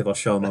a mark if I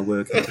show my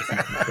work.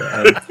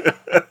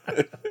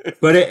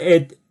 But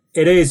it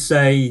is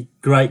a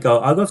great goal.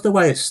 I love the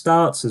way it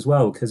starts as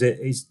well because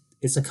it's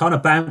a kind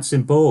of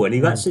bouncing ball and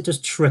he lets it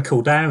just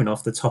trickle down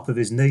off the top of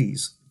his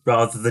knees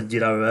rather than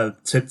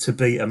to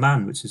beat a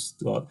man, which is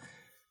what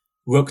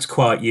looked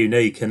quite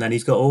unique. And then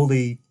he's got all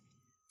the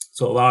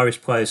sort of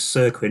Irish players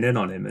circling in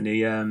on him,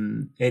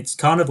 and it's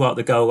kind of like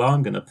the goal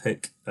I'm going to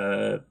pick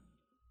a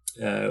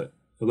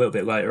little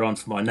bit later on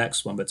for my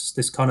next one, but it's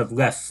this kind of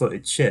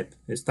left-footed chip.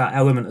 It's that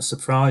element of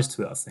surprise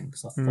to it, I think.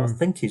 I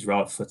think he's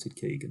right-footed,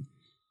 Keegan.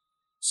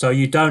 So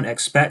you don't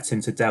expect him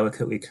to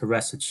delicately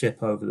caress a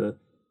chip over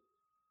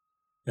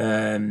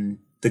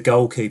the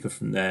goalkeeper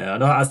from there.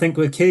 And I think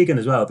with Keegan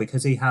as well,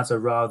 because he has a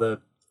rather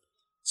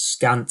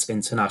scant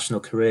international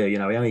career. He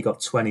only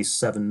got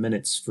 27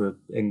 minutes for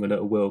England at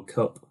a World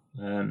Cup.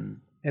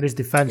 In his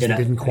defence, he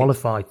didn't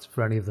qualify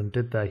for any of them,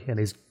 did they? In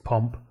his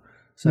pomp.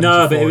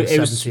 No, but it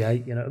was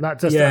 78. Well,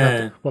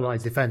 not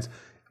his defence.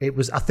 It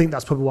was. I think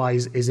that's probably why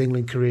his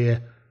England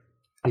career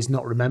is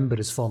not remembered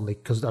as fondly,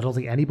 because I don't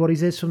think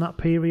anybody's is from that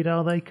period,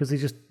 are they? Because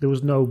there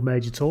was no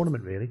major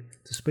tournament really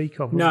to speak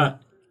of. No,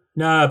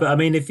 but I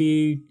mean, if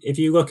you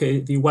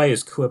weigh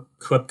his club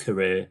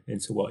career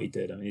into what he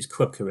did, I mean, his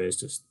club career is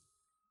just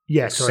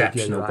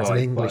exceptional. It's an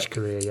English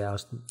career,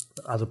 as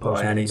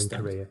opposed to an England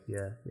career.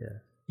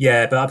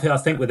 Yeah, but I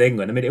think with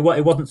England, I mean, it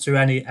wasn't through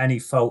any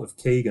fault of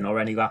Keegan or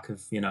any lack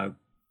of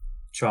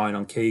trying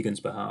on Keegan's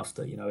behalf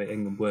that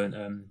England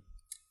weren't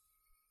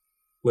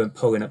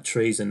pulling up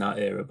trees in that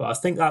era. But I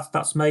think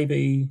that's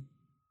maybe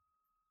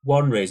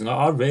one reason.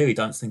 I really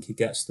don't think he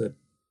gets the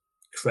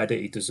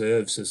credit he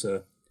deserves as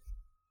a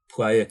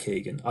player,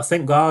 Keegan. I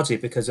think largely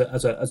because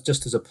as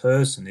a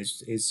person,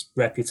 his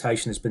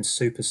reputation has been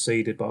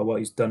superseded by what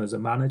he's done as a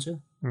manager.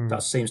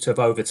 That seems to have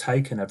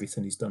overtaken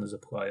everything he's done as a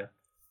player.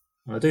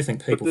 And I do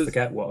think people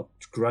forget what a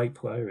great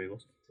player he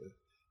was.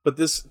 But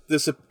there's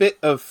a bit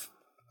of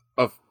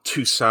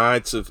two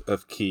sides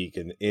of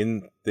Keegan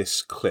in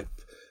this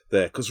clip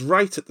there, because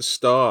right at the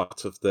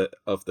start of the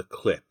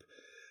clip,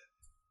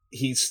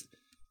 he's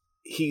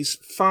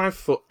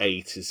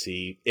 5'8", is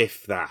he,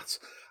 if that,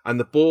 and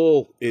the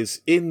ball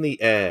is in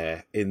the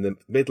air in the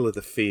middle of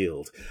the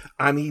field,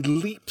 and he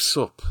leaps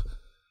up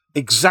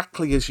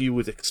exactly as you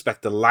would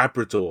expect a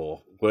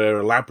Labrador, where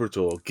a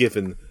Labrador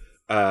given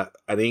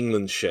an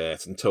England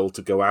shirt and told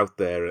to go out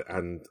there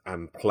and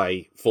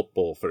play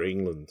football for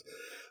England,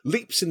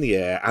 leaps in the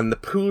air, and the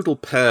poodle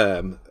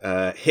perm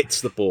hits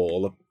the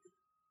ball,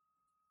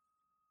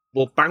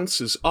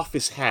 bounces off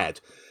his head,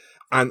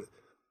 and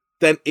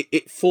then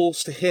it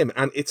falls to him,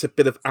 and it's a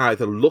bit of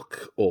either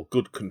luck or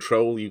good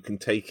control. You can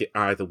take it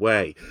either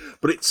way,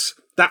 but it's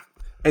that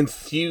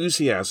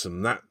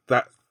enthusiasm,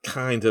 that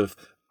kind of,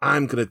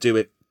 I'm going to do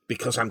it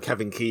because I'm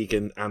Kevin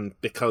Keegan and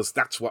because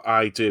that's what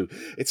I do.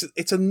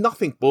 It's a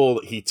nothing ball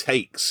that he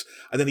takes,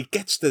 and then he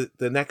gets the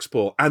next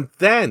ball, and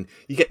then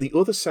you get the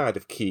other side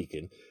of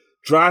Keegan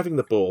driving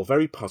the ball,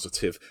 very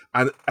positive,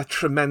 and a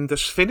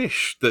tremendous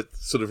finish that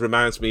sort of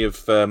reminds me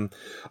of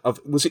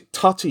was it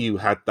Totti who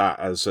had that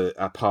as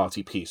a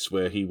party piece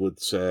where he would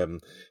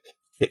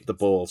hit the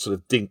ball, sort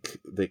of dink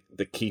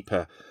the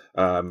keeper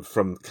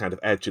from kind of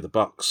edge of the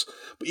box.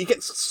 But you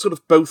get sort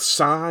of both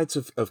sides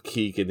of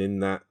Keegan in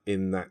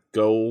that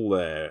goal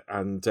there,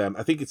 and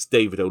I think it's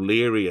David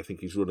O'Leary. I think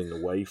he's running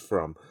away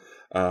from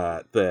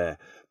there,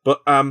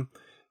 but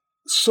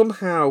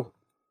somehow,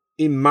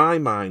 in my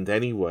mind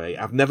anyway,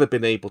 I've never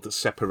been able to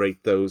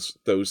separate those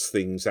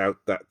things out.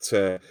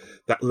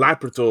 That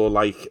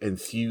Labrador-like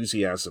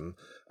enthusiasm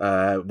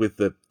with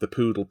the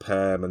poodle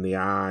perm and the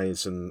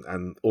eyes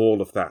and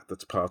all of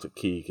that's part of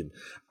Keegan,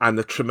 and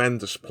the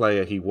tremendous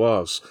player he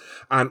was.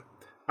 And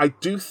I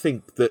do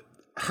think that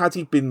had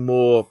he been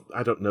more,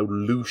 I don't know,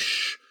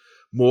 louche,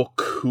 more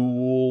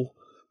cool,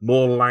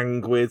 more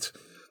languid,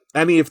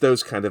 any of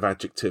those kind of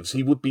adjectives,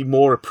 he would be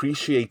more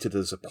appreciated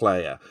as a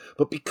player.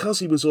 But because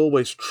he was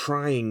always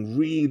trying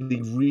really,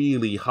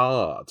 really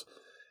hard,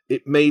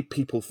 it made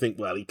people think,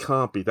 well, he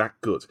can't be that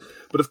good.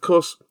 But of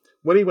course,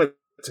 when he went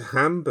to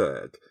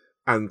Hamburg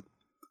and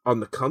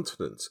on the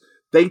continent,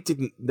 they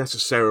didn't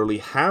necessarily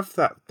have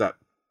that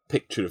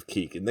picture of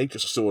Keegan. They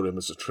just saw him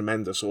as a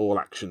tremendous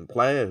all-action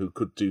player who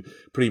could do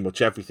pretty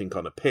much everything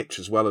on a pitch,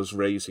 as well as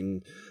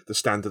raising the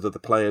standard of the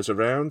players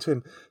around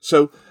him.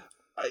 So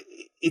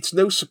it's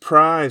no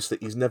surprise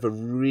that he's never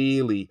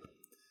really...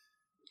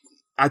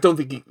 I don't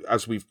think,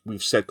 as we've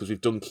said, because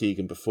we've done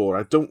Keegan before,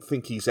 I don't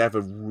think he's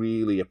ever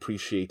really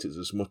appreciated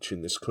as much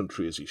in this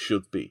country as he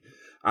should be.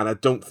 And I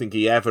don't think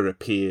he ever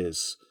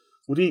appears...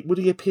 Would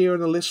he appear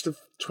on a list of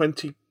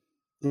 20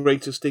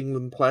 greatest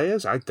England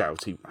players? I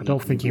doubt he... I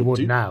don't think he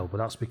would now, but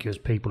that's because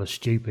people are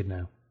stupid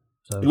now.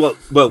 So.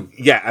 Well,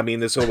 yeah, I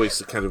mean, there's always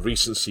the kind of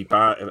recency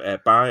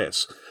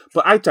bias.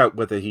 But I doubt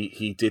whether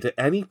he did at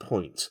any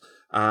point...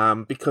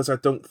 because I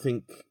don't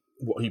think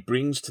what he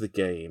brings to the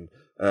game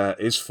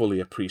is fully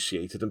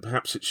appreciated, and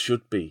perhaps it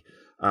should be.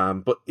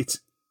 But it's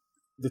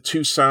the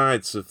two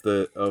sides of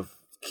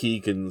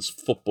Keegan's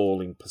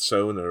footballing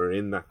persona are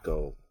in that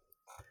goal.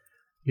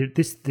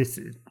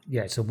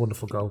 It's a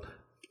wonderful goal.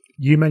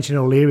 You mentioned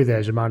O'Leary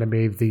there, reminded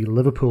me of the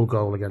Liverpool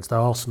goal against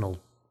Arsenal.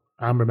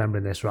 I'm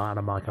remembering this right,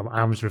 and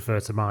I'm just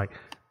referring to Mike.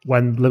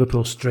 When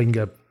Liverpool string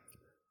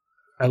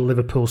a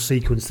Liverpool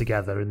sequence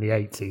together in the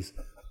 80s.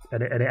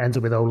 And it ends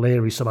up with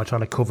O'Leary somehow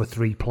trying to cover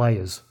three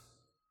players.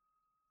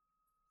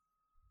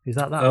 Is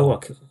that? Oh,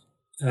 okay.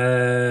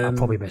 I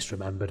probably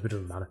misremembered, but it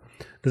doesn't matter.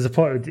 There's a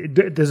point.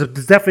 There's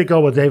definitely a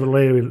goal where David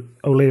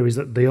O'Leary's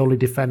the only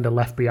defender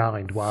left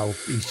behind while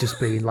he's just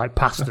being like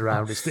passed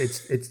around.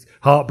 It's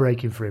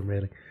heartbreaking for him,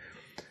 really.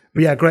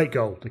 But yeah, great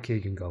goal, the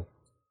Keegan goal.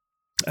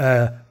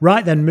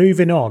 Right then,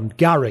 moving on,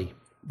 Gary.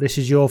 This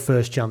is your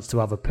first chance to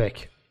have a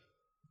pick.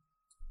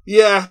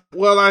 Yeah,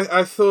 well,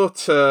 I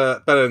thought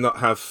better not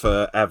have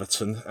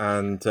Everton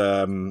and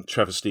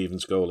Trevor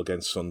Stevens' goal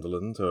against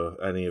Sunderland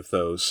or any of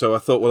those. So I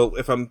thought, well,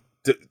 if I'm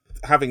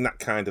having that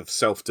kind of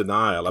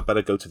self-denial, I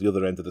better go to the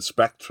other end of the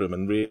spectrum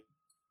and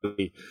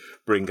really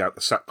bring out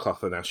the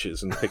sackcloth and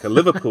ashes and pick a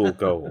Liverpool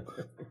goal.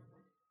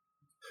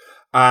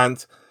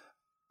 And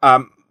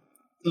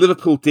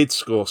Liverpool did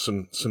score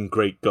some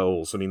great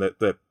goals. I mean,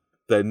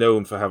 they're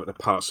known for having a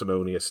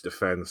parsimonious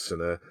defence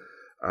and a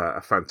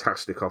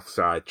fantastic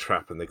offside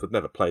trap, and they could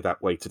never play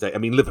that way today. I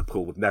mean,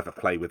 Liverpool would never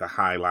play with a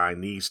high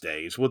line these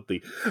days, would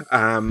they?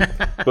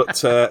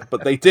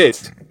 But they did.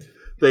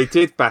 They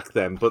did back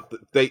then. But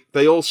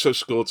they also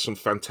scored some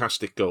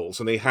fantastic goals,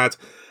 and they had,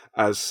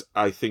 as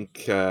I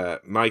think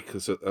Mike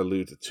has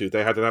alluded to,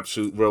 they had an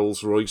absolute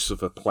Rolls Royce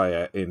of a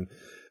player in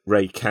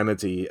Ray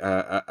Kennedy,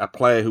 a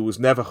player who was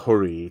never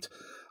hurried.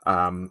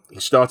 He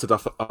started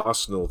off at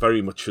Arsenal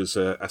very much as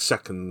a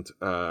second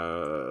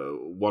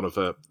one of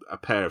a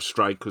pair of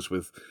strikers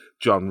with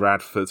John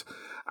Radford,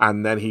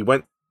 and then he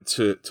went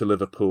to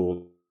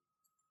Liverpool.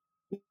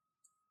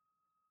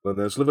 And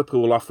as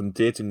Liverpool often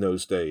did in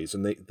those days,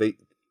 and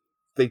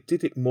they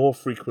did it more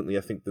frequently,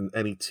 I think, than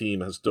any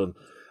team has done,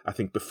 I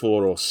think,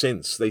 before or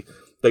since. They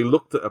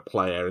looked at a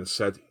player and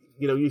said,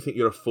 you think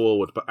you're a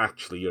forward, but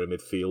actually you're a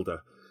midfielder.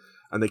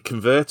 And they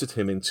converted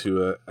him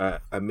into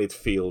a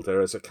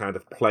midfielder as a kind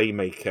of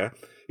playmaker.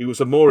 He was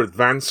a more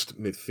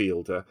advanced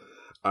midfielder,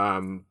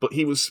 but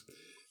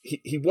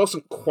he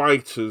wasn't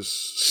quite as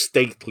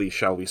stately,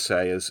 shall we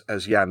say, as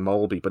Jan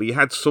Molby. But he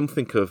had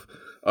something of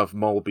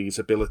Molby's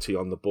ability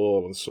on the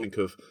ball and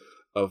something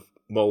of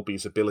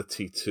Molby's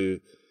ability to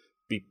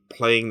be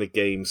playing the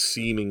game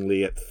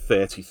seemingly at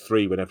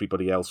 33 when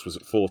everybody else was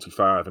at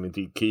 45, and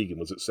indeed Keegan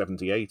was at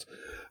 78.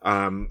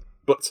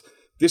 But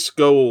this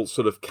goal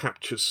sort of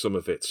captures some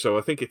of it. So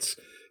I think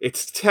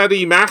it's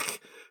Terry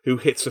Mack who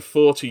hits a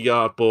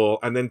 40-yard ball,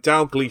 and then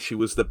Dalglish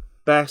was the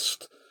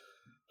best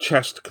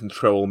chest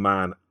control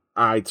man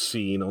I'd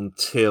seen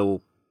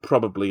until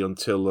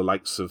the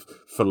likes of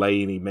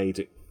Fellaini made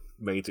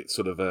it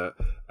sort of a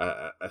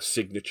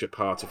signature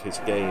part of his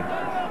game.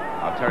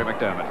 Terry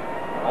McDermott.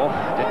 Oh,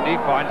 didn't he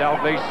find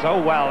Dalglish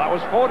so well? That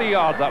was 40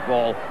 yards, that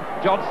ball.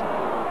 Johnson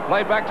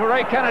played back to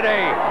Ray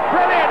Kennedy.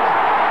 Brilliant!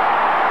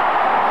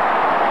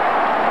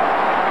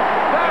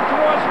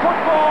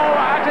 football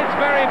at its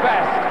very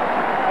best.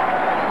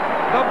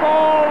 The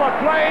ball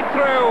played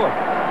through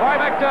by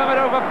McDermott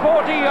over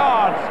 40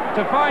 yards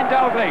to find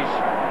Dalglish.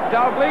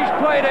 Dalglish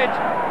played it.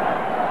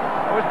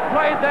 It was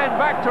played then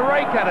back to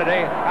Ray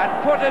Kennedy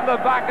and put in the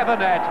back of the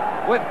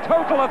net with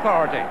total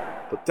authority.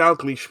 But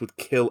Dalglish would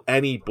kill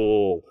any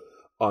ball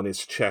on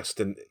his chest,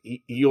 and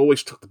he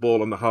always took the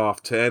ball on the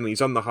half turn.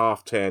 He's on the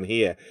half turn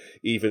here,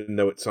 even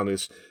though it's on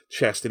his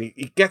chest, and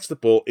he gets the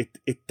ball,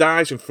 it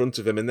dies in front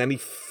of him, and then he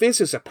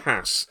fizzes a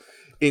pass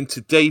into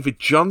David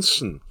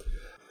Johnson.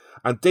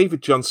 And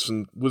David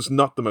Johnson was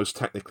not the most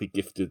technically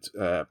gifted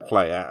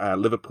player.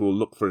 Liverpool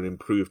looked for an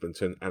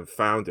improvement and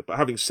found it. But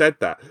having said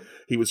that,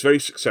 he was very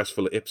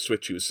successful at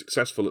Ipswich. He was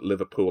successful at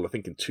Liverpool, I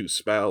think, in 2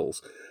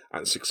 spells,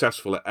 and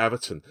successful at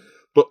Everton.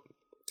 But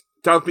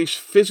Dalglish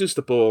fizzes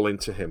the ball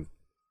into him,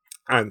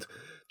 and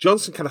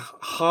Johnson kind of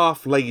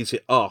half lays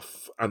it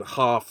off and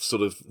half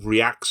sort of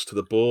reacts to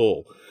the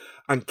ball.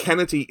 And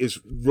Kennedy is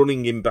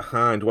running in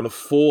behind, one of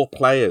 4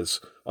 players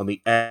on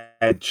the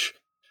edge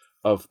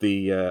of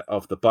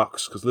the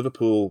box, because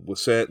Liverpool were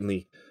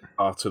certainly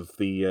part of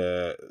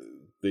the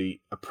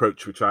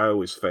approach which I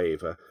always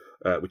favour,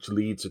 which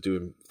Leeds are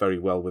doing very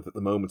well with at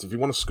the moment. If you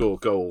want to score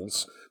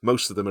goals,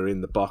 most of them are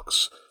in the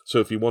box. So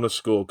if you want to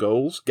score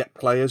goals, get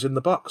players in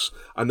the box.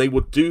 And they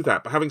would do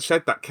that. But having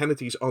said that,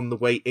 Kennedy's on the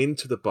way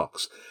into the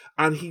box,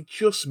 and he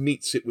just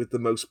meets it with the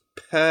most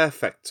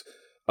perfect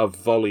of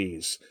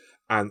volleys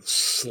and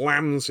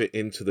slams it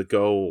into the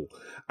goal.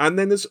 And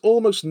then there's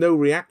almost no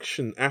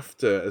reaction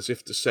after, as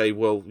if to say,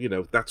 well, you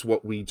know, that's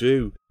what we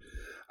do.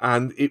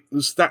 And it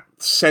was that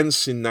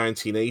sense in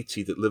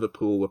 1980 that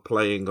Liverpool were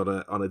playing on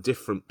a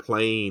different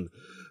plane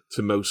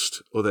to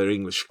most other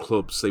English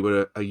clubs. They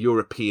were a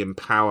European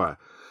power.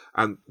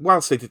 And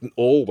whilst they didn't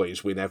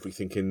always win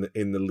everything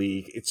in the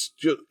league,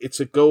 it's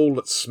a goal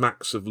that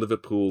smacks of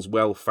Liverpool's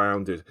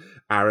well-founded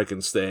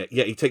arrogance there.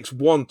 Yet he takes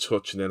one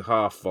touch and then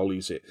half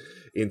volleys it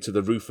into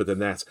the roof of the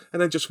net, and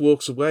then just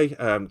walks away,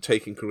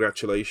 taking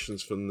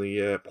congratulations from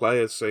the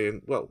players,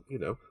 saying, well, you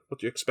know, what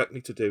do you expect me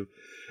to do?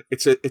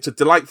 It's a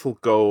delightful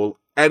goal.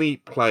 Any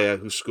player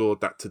who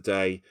scored that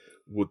today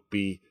would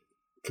be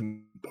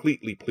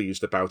completely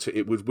pleased about it.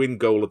 It would win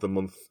goal of the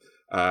month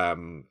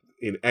in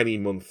any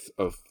month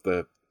of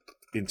the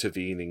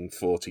intervening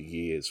 40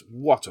 years.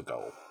 What a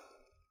goal!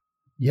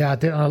 Yeah, I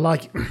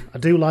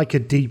do like a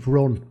deep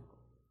run,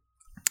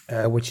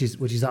 which is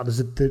that. There's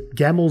the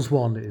Gemmels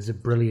one is a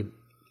brilliant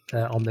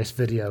on this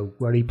video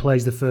where he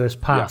plays the first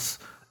pass.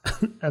 Yeah.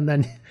 and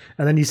then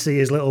you see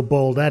his little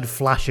bald head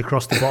flash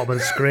across the bottom of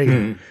the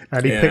screen,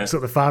 and he picks up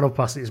the final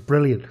pass. It's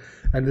brilliant,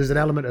 and there's an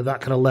element of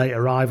that kind of late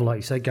arrival, like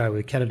you said, Gary,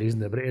 with Kennedy, isn't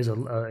there? But it is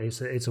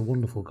it's a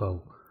wonderful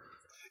goal.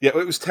 Yeah,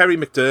 it was Terry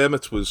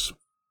McDermott was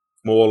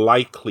more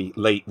likely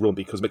late run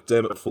because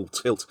McDermott full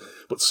tilt,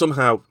 but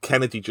somehow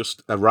Kennedy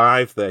just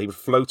arrived there. He would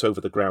float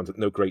over the ground at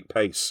no great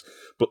pace,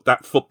 but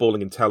that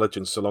footballing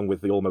intelligence, along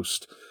with the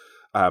almost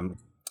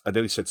I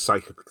nearly said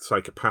psychic. That's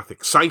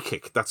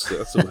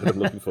the word I'm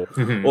looking for.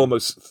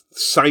 Almost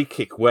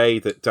psychic way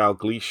that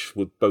Dalglish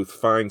would both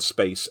find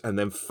space and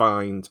then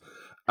find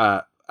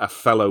a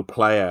fellow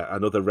player,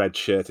 another red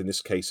shirt. In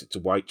this case, it's a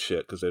white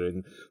shirt because they're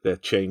in their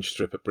change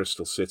strip at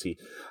Bristol City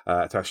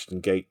at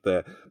Ashton Gate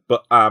there.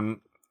 But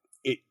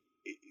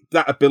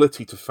that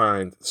ability to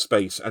find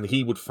space, and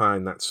he would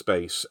find that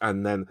space,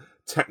 and then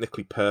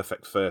technically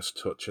perfect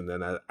first touch, and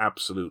then an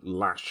absolute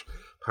lash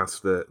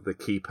past the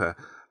keeper.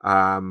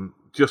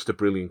 Just a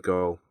brilliant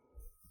goal.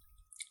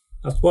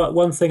 That's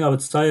one thing I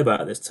would say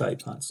about this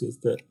tape, actually, is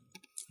that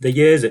the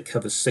years it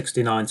covers,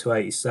 69 to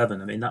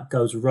 87, I mean, that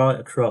goes right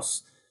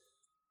across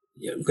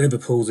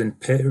Liverpool's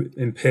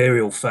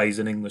imperial phase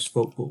in English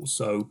football.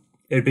 So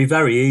it'd be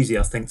very easy,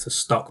 I think, to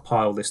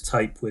stockpile this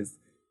tape with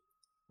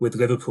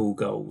Liverpool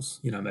goals,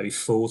 maybe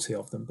 40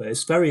 of them. But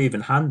it's very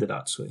even-handed,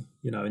 actually,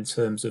 in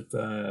terms of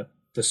the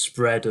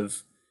spread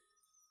of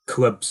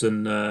clubs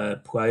and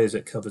players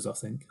it covers, I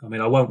think. I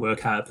mean, I won't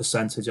work out a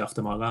percentage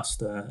after my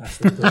last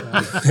effort, but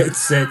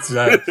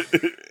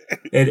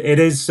it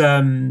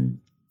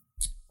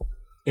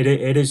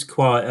is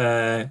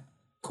quite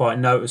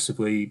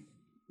noticeably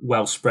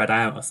well spread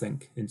out, I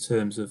think, in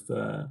terms of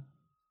what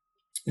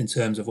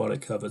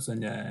it covers.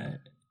 And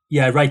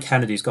Ray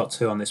Kennedy's got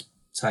 2 on this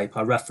tape.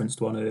 I referenced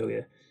one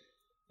earlier,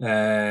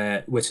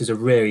 which is a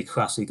really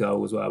classy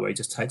goal as well, where he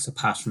just takes a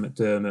pass from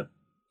McDermott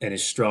in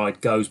his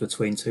stride, goes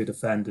between 2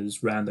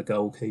 defenders, round the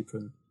goalkeeper,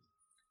 and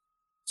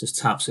just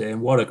taps it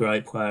in. What a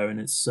great player! And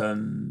it's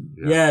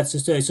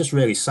it's just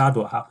really sad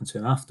what happened to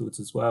him afterwards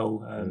as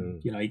well.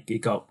 He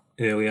got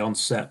early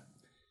onset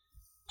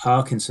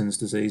Parkinson's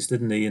disease,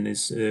 didn't he, in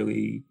his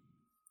early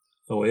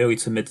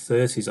to mid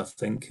 30s, I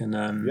think. And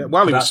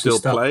while he was still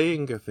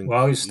playing, I think.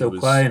 While he was still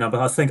playing, but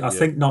I think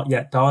not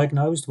yet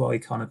diagnosed. While he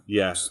kind of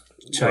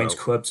changed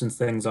clubs and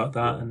things like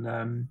that,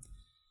 and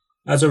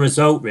as a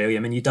result, really,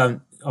 I mean, you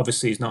don't.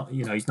 Obviously, he's not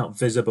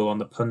visible on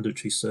the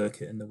punditry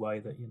circuit in the way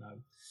that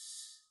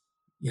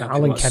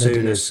Alan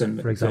Kennedy is,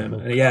 for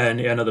example.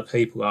 And other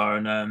people are,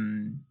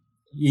 and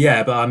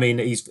but I mean,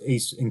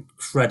 he's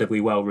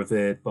incredibly well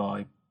revered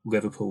by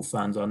Liverpool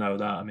fans. I know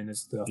that. I mean, I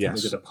think Yes.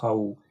 we did a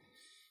poll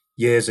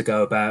years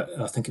ago about,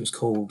 I think it was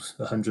called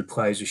 100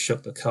 Players Who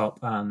Shook the Cup,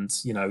 and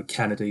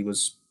Kennedy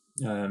was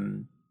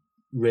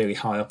really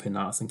high up in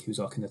that. I think he was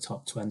like in the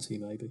top 20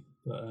 maybe.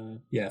 But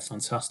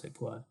fantastic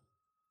player.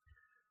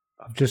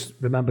 I've just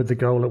remembered the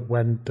goal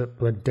when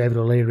David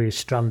O'Leary is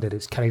stranded.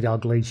 It's Kenny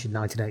Dalglish in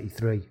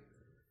 1983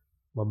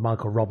 when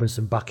Michael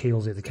Robinson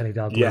backheels it to Kenny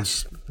Dalglish.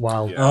 Yes.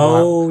 While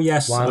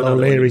while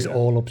O'Leary's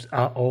all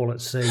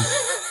at sea.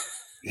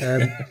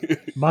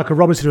 Michael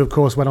Robinson, who of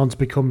course went on to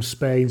become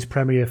Spain's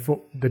premier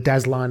the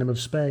Des Lynam of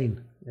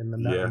Spain in the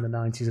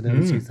 90s and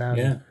early 2000s.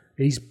 Yeah.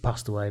 He's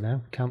passed away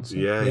now, cancer.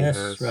 Yeah,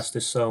 yes, rest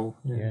his soul.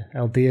 Yeah,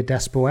 El Dia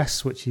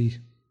Después, which he.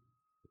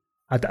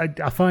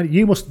 I find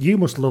you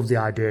must love the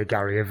idea,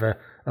 Gary, of a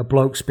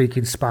bloke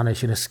speaking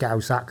Spanish in a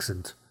Scouse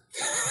accent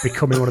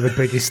becoming one of the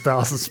biggest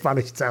stars of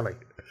Spanish telly.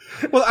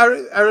 Well,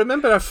 I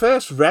remember I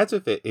first read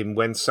of it in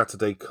When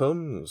Saturday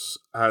Comes,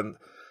 and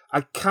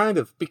I kind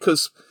of,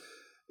 because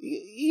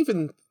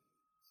even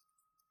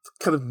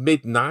kind of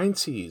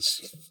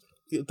mid-90s,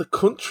 the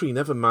country,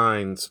 never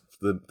mind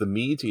the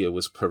media,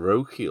 was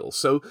parochial.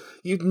 So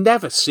you'd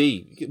never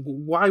see,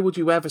 why would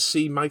you ever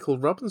see Michael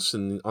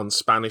Robinson on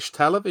Spanish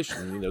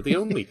television? The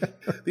only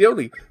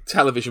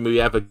television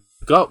we ever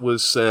got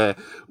was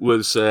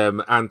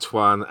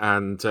Antoine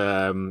and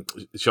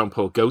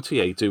Jean-Paul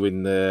Gaultier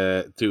doing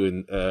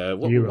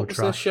what was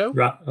their show?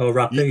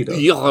 Rapido.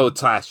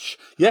 Eurotrash.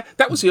 Yeah,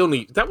 that was the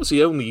only.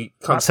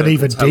 That's an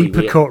even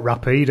deeper cut,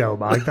 Rapido,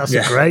 Mike. That's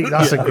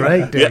a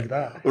great dig.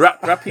 That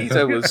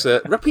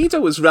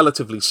Rapido was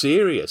relatively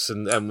serious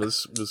and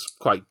was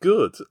quite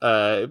good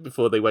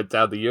before they went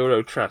down the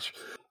Eurotrash.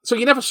 So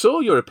you never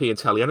saw European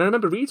telly, and I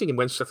remember reading in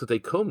When Saturday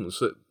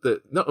Comes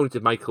that not only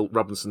did Michael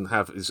Robinson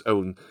have his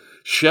own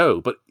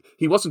show, but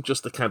he wasn't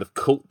just the kind of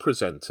cult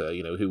presenter,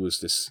 who was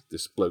this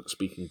bloke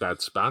speaking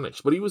bad Spanish,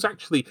 but he was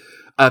actually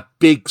a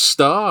big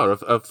star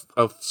of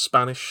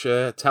Spanish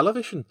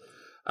television.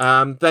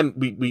 Then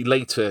we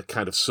later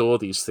kind of saw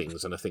these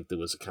things, and I think there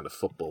was a kind of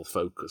Football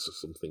Focus or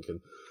something,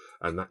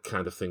 and that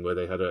kind of thing where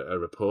they had a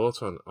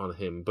report on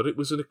him. But it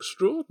was an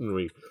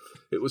extraordinary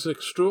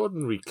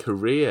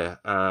career,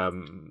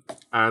 and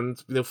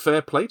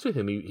fair play to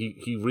him.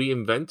 He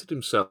reinvented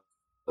himself,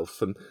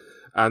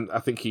 and I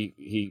think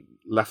he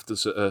left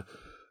us at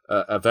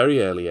a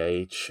very early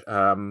age.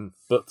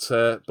 But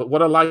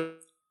what a life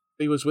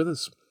he was with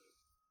us.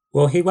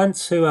 Well, he went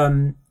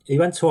to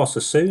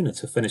Osasuna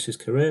to finish his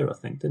career, I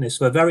think, didn't he?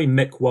 So a very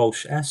Mick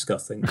Walsh-esque, I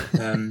think.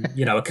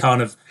 A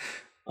kind of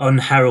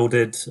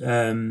unheralded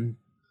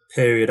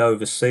period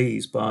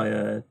overseas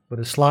by but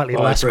a slightly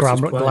less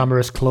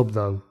glamorous club,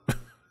 though.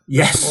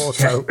 Yes.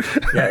 Also.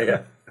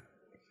 Yeah.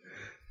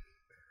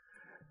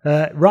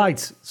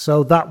 Right,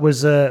 so that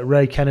was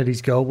Ray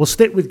Kennedy's goal. We'll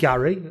stick with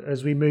Gary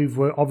as we move,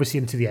 we're obviously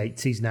into the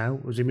 80s now,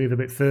 as we move a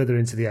bit further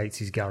into the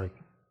 80s, Gary.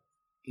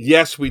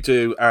 Yes, we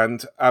do.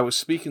 And I was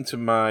speaking to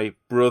my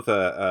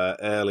brother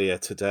earlier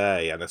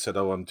today, and I said,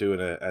 I'm doing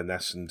an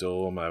Essen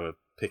Dormer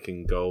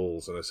picking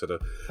goals. And I said,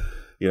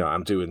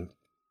 I'm doing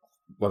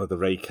one of the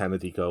Ray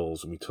Kennedy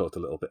goals. And we talked a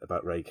little bit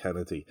about Ray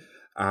Kennedy.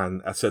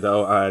 And I said,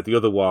 the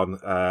other one,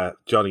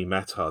 Johnny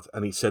Method.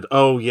 And he said,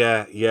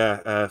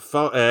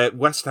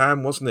 West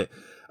Ham, wasn't it?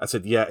 I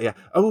said, yeah,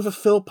 over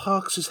Phil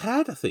Parkes'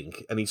 head, I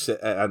think. And he said,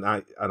 and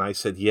I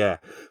said, yeah.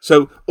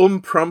 So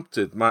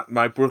unprompted,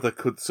 my brother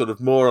could sort of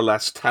more or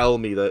less tell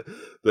me the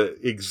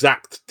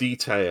exact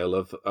detail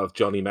of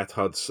Johnny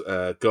Method's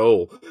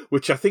goal,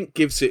 which I think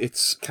gives it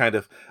its kind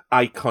of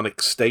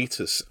iconic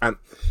status. And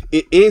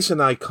it is an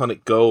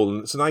iconic goal,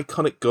 and it's an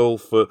iconic goal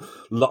for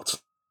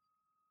lots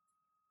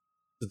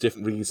of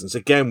different reasons.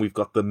 Again, we've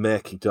got the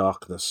murky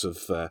darkness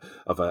of a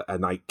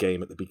night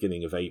game at the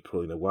beginning of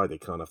April. Why they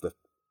can't have the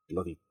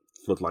bloody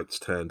floodlights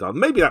turned on.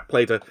 Maybe that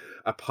played a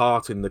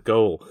part in the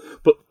goal.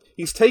 But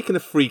he's taken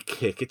a free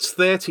kick. It's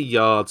 30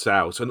 yards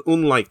out, and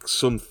unlike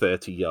some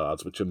 30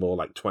 yards, which are more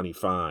like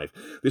 25,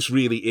 this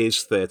really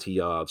is 30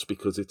 yards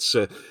because it's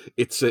a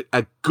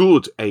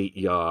good 8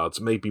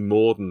 yards, maybe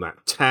more than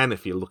that, 10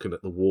 if you're looking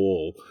at the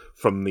wall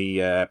from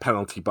the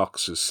penalty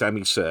box's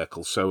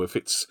semicircle. So if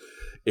it's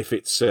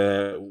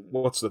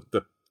what's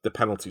the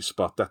penalty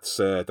spot, that's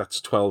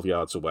 12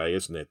 yards away,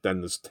 isn't it?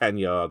 Then there's 10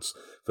 yards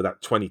for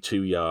that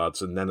 22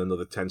 yards, and then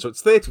another 10. So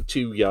it's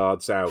 32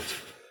 yards out.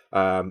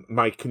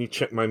 Mike, can you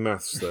check my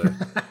maths there?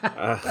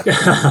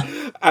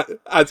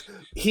 And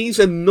he's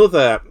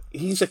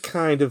a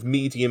kind of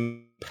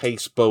medium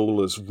pace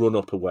bowler's run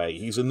up away.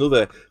 He's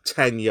another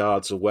 10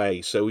 yards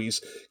away. So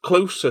he's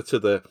closer to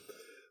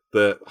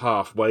the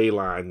halfway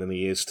line than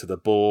he is to the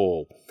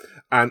ball.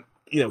 And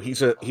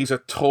he's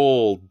a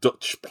tall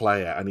Dutch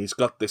player, and he's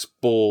got this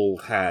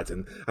bald head,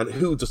 and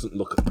who doesn't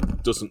look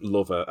doesn't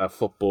love a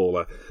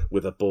footballer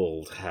with a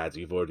bald head?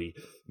 You've already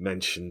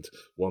mentioned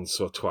once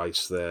or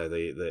twice there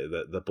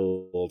the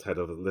bald head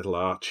of little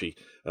Archie,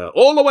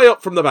 all the way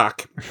up from the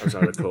back, as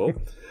I recall.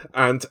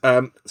 And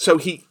so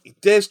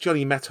there's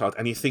Johnny Method,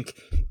 and you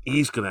think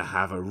he's going to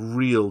have a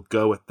real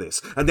go at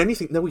this. And then you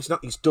think, no, he's not.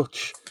 He's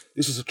Dutch.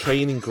 This is a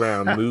training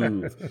ground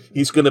move.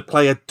 He's going to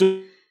play a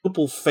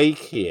double fake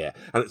here,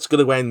 and it's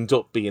going to end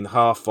up being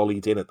half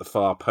volleyed in at the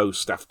far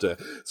post after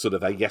sort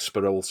of a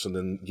Jesper Olsen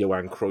and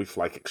Johan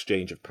Cruyff-like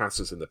exchange of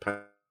passes in the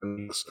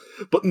pants.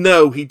 But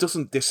no, he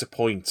doesn't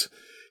disappoint.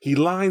 He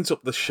lines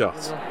up the shot.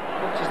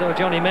 Looks as though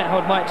Johnny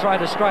Method might try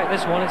to strike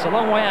this one. It's a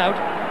long way out,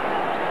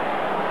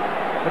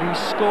 but he's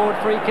scored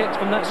free kicks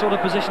from that sort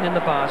of position in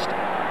the past.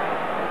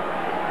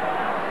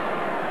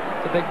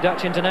 The big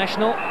Dutch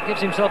international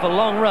gives himself a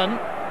long run.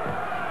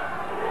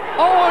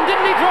 Oh, and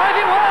didn't he drive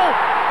it well?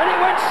 And it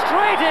went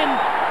straight in.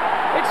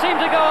 It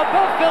seemed to go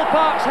above Phil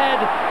Parkes' head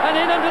and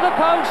in under the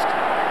post.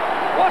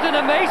 What an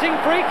amazing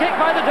free kick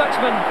by the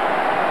Dutchman.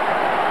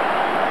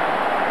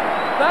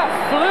 That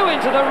flew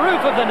into the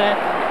roof of the net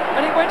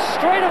and it went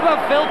straight above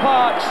Phil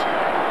Parkes.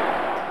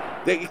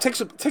 He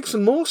takes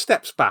some more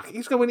steps back.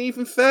 He's going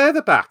even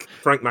further back.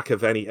 Frank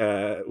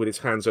McAvenny with his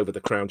hands over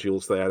the crown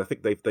jewels there. I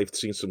think they've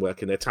seen some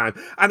work in their time.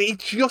 And he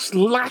just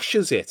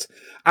lashes it.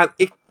 And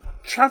it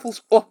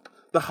travels up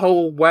the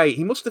whole way.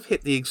 He must have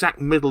hit the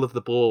exact middle of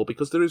the ball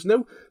because there is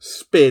no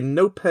spin,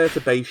 no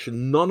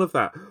perturbation, none of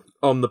that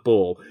on the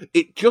ball.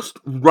 It just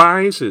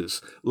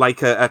rises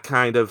like a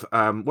kind of,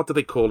 what do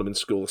they call them in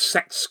school? A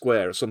set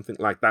square or something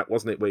like that,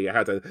 wasn't it? Where you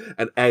had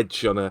an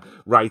edge on a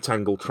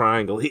right-angle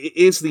triangle. It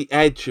is the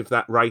edge of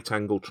that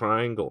right-angle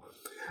triangle.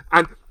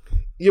 And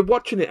you're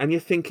watching it and you're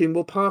thinking,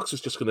 well, Parkes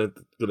is just going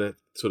to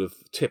sort of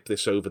tip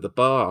this over the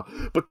bar.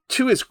 But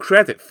to his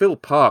credit, Phil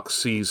Parkes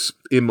sees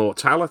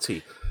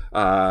immortality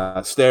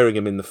staring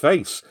him in the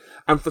face.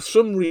 And for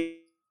some reason,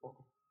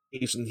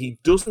 he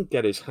doesn't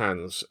get his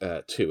hands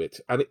to it.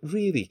 And it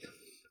really,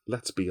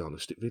 let's be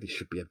honest, it really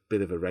should be a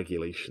bit of a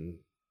regulation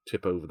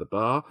tip over the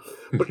bar.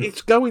 But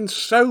it's going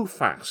so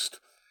fast,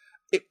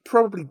 it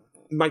probably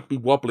might be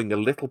wobbling a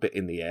little bit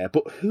in the air,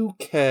 but who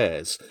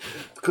cares?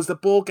 Because the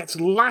ball gets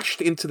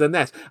lashed into the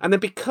net. And then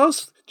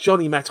because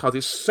Johnny Method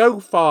is so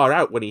far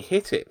out when he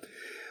hit it,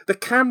 the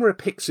camera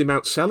picks him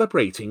out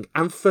celebrating,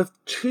 and for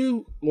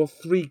 2 or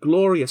 3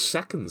 glorious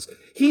seconds,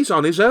 he's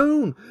on his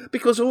own,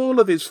 because all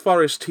of his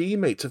Forest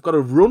teammates have got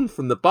to run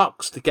from the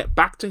box to get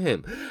back to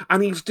him.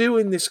 And he's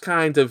doing this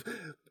kind of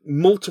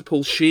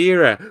multiple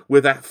Shearer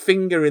with a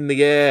finger in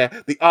the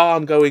air, the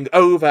arm going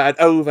over and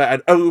over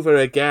and over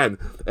again,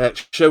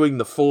 showing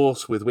the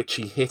force with which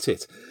he hit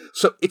it.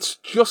 So it's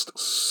just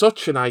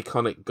such an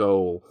iconic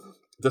goal.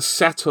 The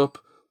setup,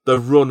 the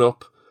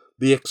run-up,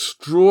 the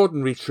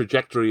extraordinary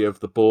trajectory of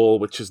the ball,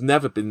 which has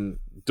never been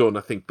done,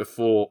 I think,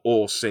 before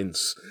or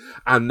since.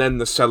 And then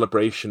the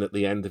celebration at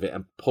the end of it,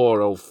 and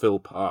poor old Phil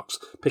Parkes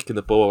picking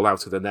the ball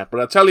out of the net.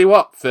 But I'll tell you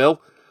what,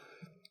 Phil,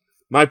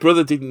 my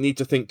brother didn't need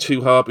to think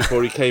too hard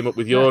before he came up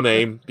with your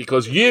name,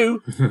 because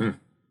you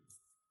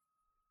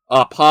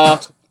are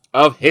part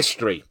of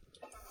history.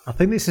 I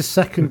think this is the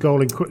second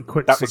goal in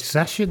quick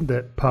succession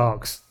that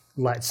Parkes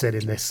lets in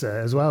this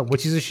as well,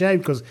 which is a shame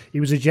because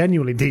he was a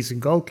genuinely decent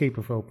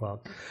goalkeeper, Phil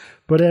Parkes.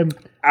 But and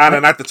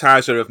an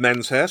advertiser of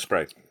men's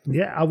hairspray.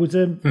 Yeah, I was.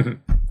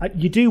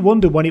 You do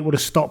wonder when it would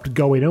have stopped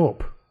going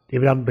up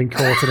if it hadn't been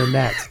caught in a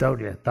net, don't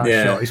you? That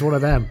shot, it's one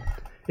of them.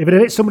 If it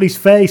had hit somebody's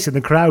face in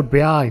the crowd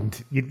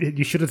behind,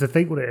 you should have to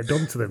think what it had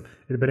done to them.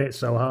 It had been hit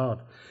so hard.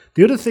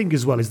 The other thing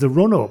as well is the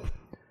run up.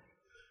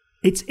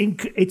 It's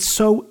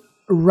so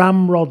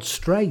ramrod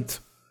straight.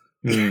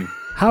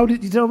 How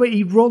did you know what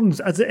he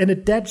runs as in a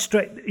dead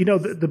straight? You know,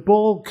 the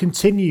ball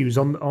continues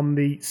on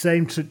the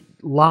same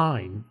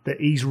line that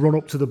he's run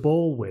up to the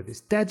ball with. It's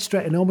dead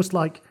straight and almost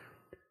like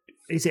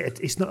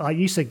it's not like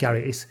you said,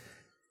 Gary.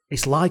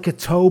 It's like a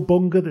toe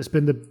bunger that's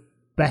been the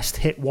best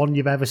hit one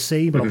you've ever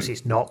seen, but obviously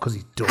it's not because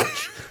he's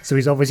Dutch. So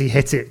he's obviously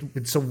hit it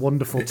with some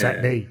wonderful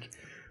technique.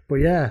 But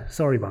yeah,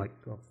 sorry, Mike.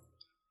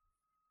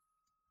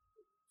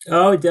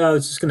 Oh, I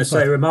was just going to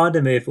say, it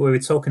reminded me of we were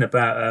talking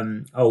about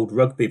old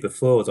rugby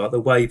before, like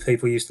the way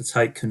people used to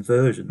take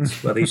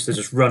conversions, where they used to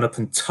just run up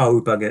and toe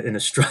bug it in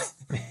a straight.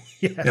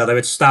 Yes. You know, they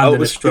would stand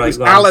in a straight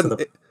line.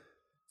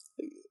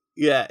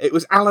 It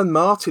was Alan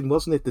Martin,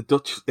 wasn't it?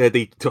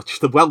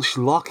 The Welsh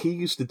lock. He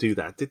used to do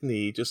that, didn't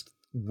he? He just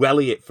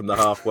welly it from the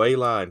halfway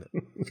line.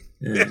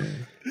 Yeah.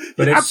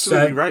 But it's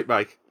absolutely right,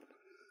 Mike.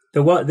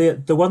 The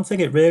one thing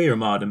it really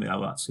reminded me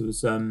of actually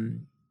was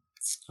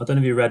I don't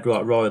know if you read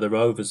Roy of the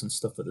Rovers and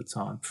stuff at the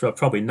time.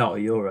 Probably not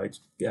at your age,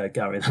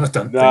 Gary.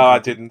 I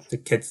didn't. The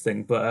kids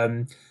thing, but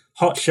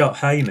Hot Shot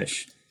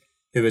Hamish,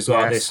 who was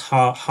like this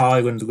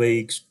Highland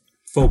Leagues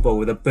football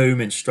with a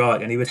booming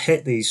strike, and he would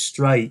hit these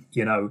straight,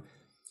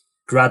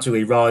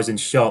 gradually rising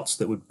shots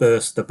that would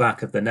burst the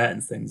back of the net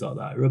and things like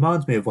that. It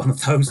reminds me of one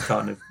of those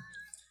kind of.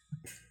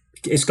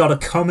 It's got a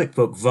comic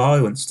book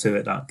violence to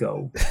it, that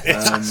goal.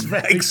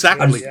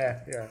 Exactly.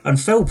 And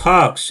Phil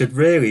Parkes should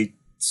really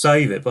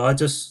save it, but I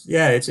just,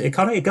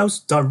 it goes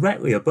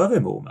directly above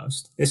him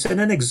almost. It's in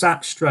an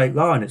exact straight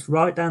line. It's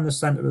right down the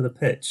centre of the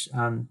pitch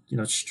and,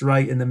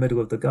 straight in the middle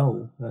of the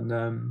goal.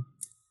 And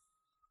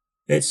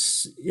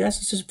it's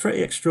just a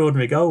pretty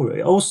extraordinary goal,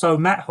 really. Also,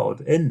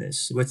 Method in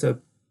this with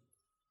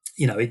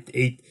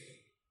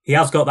he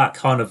has got that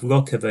kind of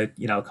look of a,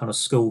 kind of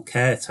school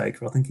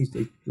caretaker. I think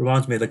he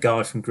reminds me of the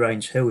guy from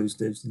Grange Hill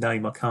whose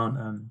name I can't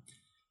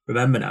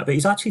remember now. But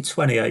he's actually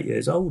 28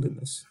 years old in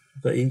this.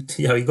 But he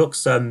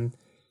looks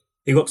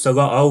a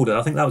lot older.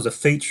 I think that was a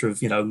feature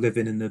of,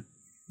 living in the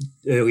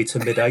early to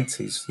mid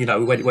 80s.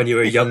 When you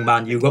were a young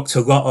man, you looked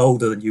a lot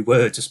older than you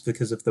were just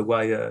because of the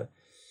way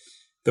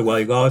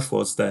life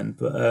was then.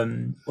 But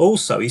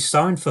also, he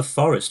signed for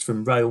Forest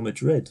from Real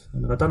Madrid.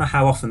 I don't know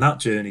how often that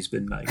journey's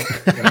been made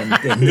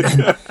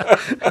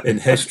in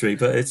history,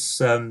 but it's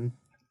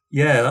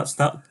that's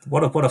that.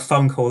 What a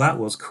phone call that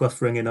was. Clough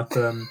ringing up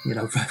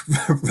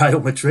Real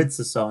Madrid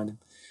to sign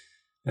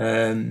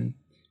him.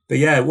 But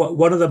yeah,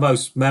 one of the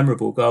most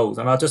memorable goals,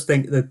 and I just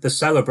think that the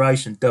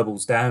celebration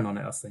doubles down on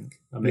it. I think.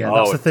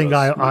 That's the thing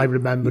I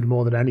remembered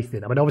more than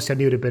anything. Obviously I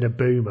knew it had been a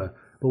boomer.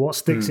 But what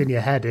sticks in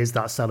your head is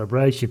that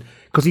celebration.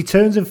 Because he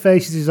turns and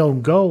faces his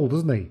own goal,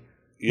 doesn't he?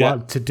 Yeah.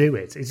 To do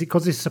it. Is it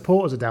because his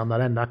supporters are down that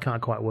end? I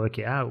can't quite work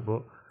it out.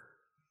 But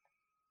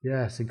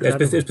yeah, it's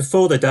incredible. It was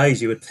before the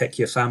days you would pick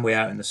your family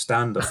out in the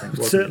stand, I think.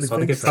 Wasn't it? So I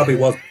think it probably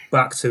was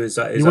back to his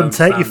You wouldn't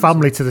take your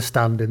family to the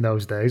stand in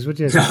those days, would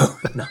you?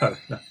 No.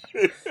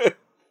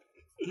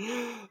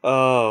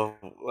 Oh,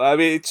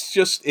 it's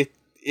just... It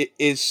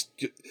is...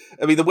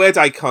 the word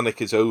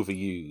iconic is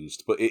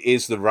overused, but it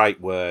is the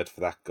right word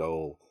for that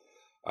goal.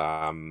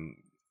 And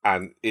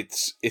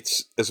it's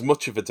as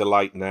much of a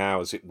delight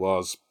now as it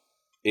was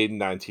in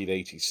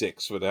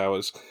 1986 when I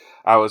was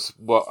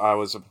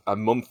a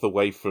month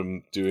away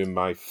from doing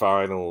my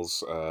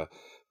finals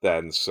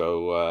then,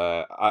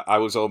 so I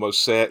was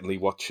almost certainly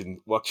watching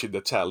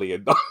the telly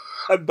and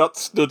not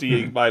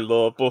studying my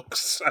law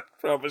books, I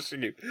promise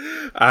you.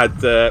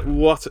 And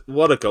what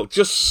a goal.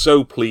 Just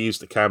so pleased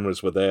the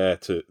cameras were there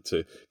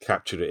to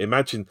capture it.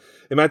 Imagine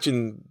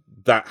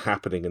that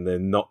happening and there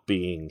not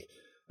being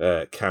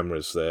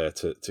cameras there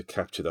to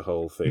capture the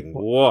whole thing.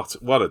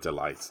 What a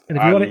delight! And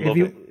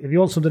if you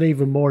want something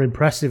even more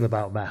impressive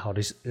about Method,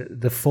 is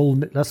the full.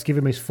 Let's give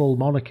him his full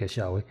moniker,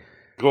 shall we?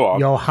 Go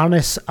on.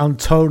 Johannes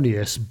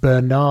Antonius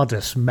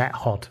Bernardus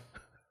Method.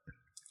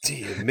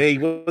 Dear me,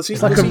 did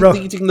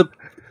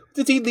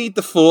he lead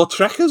the four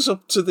trekkers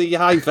up to the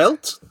high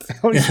veld?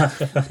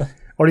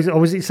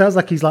 It sounds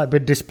like he's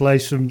been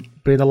displaced from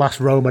being the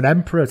last Roman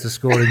emperor to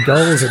scoring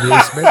goals in the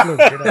East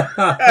Midlands.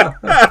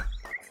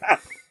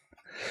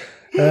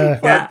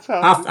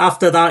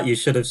 After that, you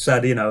should have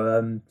said,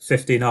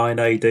 59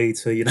 AD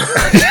to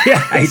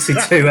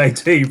 82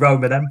 AD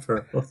Roman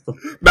Emperor.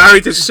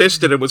 Married his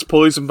sister and was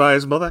poisoned by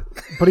his mother.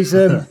 But he's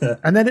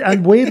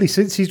and weirdly,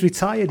 since he's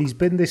retired, he's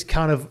been this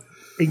kind of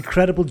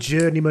incredible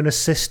journeyman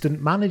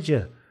assistant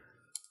manager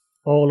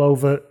all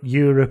over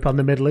Europe and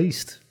the Middle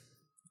East.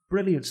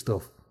 Brilliant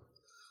stuff.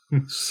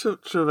 So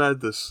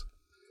tremendous.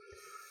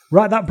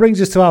 Right, that brings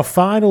us to our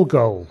final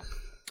goal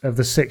of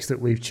the 6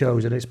 that we've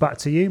chosen. It's back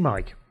to you,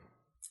 Mike.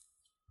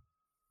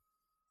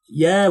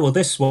 Yeah, well,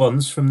 this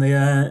one's from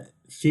the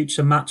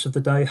future Match of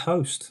the Day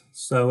host.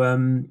 So,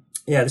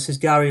 this is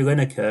Gary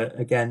Lineker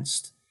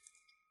against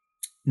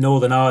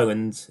Northern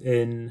Ireland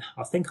in,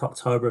 I think,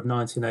 October of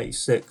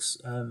 1986.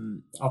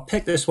 I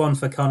picked this one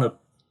for kind of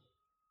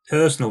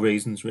personal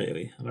reasons,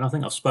 really. I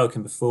think I've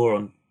spoken before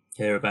on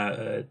here about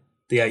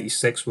the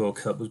 86 World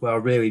Cup was where I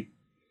really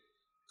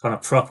kind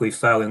of properly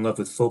fell in love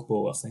with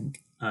football, I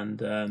think.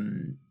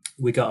 And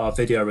we got our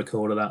video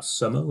recorder that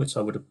summer, which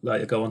I would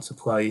later go on to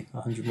play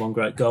 101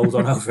 Great Goals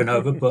on over and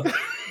over. But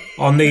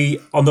on the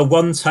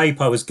one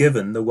tape I was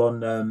given, the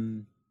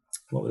one,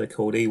 what were they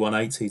called,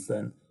 E180s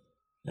then,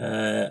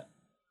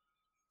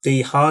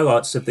 the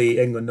highlights of the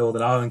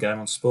England-Northern Ireland game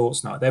on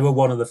Sports Night, they were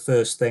one of the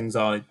first things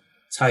I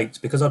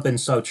taped because I've been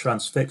so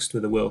transfixed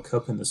with the World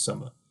Cup in the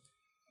summer.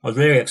 I was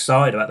really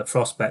excited about the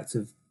prospect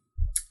of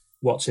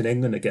watching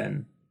England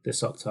again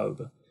this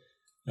October.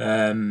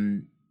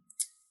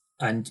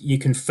 And you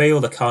can feel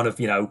the kind of,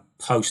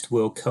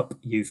 post-World Cup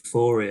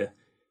euphoria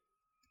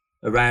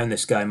around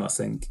this game, I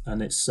think.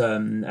 And it's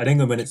and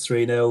England win it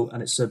 3-0,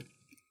 and it's a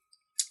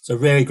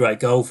really great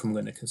goal from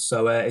Lineker.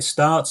 So it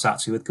starts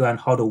actually with Glenn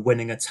Hoddle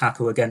winning a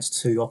tackle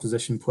against 2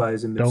 opposition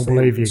players in midfield. Don't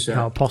believe you.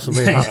 Can't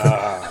possibly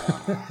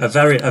happen. a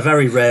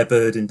very rare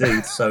bird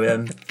indeed. So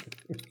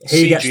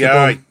he gets the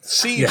ball.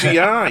 CGI.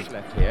 Yeah.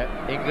 Left here.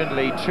 England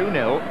lead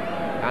 2-0,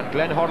 and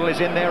Glenn Hoddle is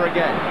in there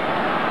again.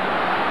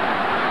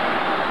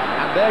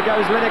 And there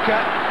goes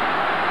Lineker.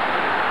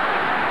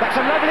 That's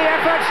a lovely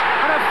effort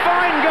and a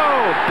fine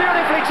goal,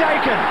 beautifully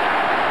taken.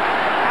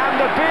 And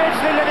the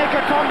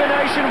Beardsley-Lineker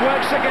combination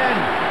works again.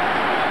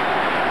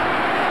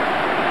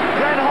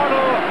 Glenn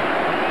Hoddle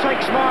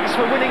takes marks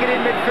for winning it in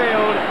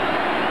midfield.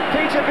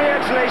 Peter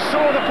Beardsley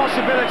saw the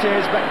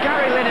possibilities, but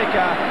Gary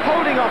Lineker,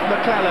 holding off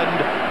McClelland,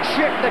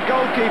 chipped the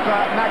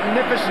goalkeeper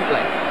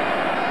magnificently.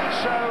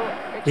 So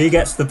He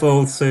gets the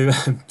ball to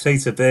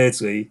Peter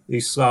Beardsley,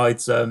 who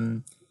slides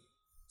a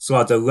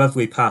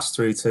lovely pass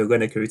through to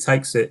Lineker, who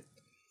takes it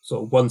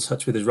sort of one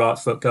touch with his right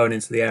foot going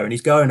into the air, and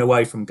he's going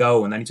away from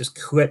goal, and then he just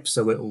clips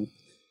a little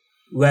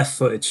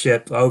left-footed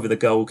chip over the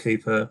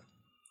goalkeeper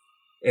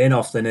in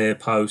off the near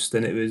post,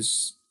 and it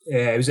was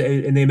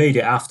in the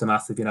immediate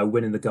aftermath of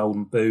winning the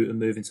Golden Boot and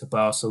moving to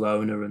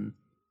Barcelona, and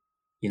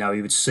he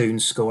would soon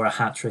score a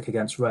hat-trick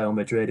against Real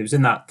Madrid. It was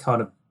in that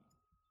kind of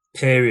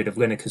period of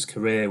Lineker's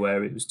career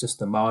where it was just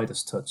the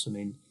Midas touch. I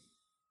mean,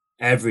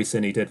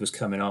 everything he did was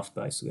coming off,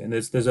 basically. And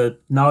there's a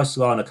nice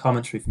line of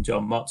commentary from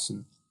John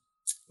Motson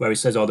where he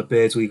says, the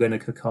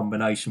Beardsley-Lineker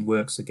combination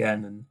works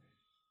again. And,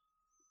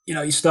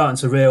 you're starting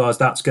to realise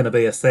that's going to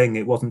be a thing.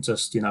 It wasn't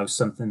just,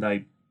 something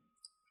they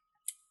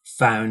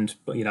found,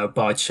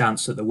 by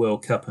chance at the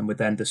World Cup and would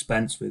then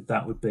dispense with.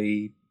 That would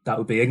be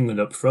England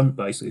up front,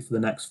 basically, for the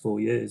next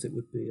 4 years. It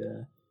would be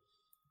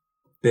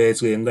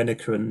Beardsley and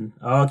Lineker, and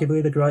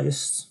arguably the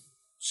greatest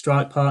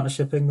strike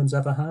partnership England's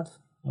ever had,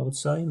 I would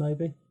say,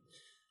 maybe.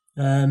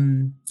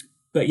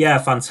 But yeah,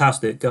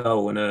 fantastic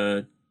goal,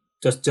 and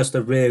just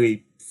a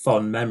really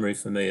fond memory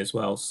for me as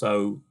well.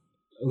 So,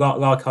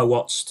 like I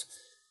watched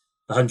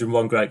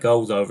 101 Great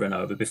Goals over and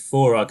over.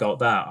 Before I got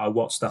that, I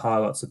watched the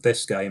highlights of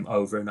this game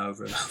over and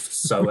over and over.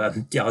 So,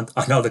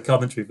 I know the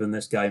commentary from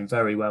this game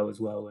very well as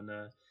well, and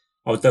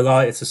I was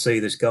delighted to see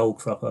this goal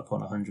crop up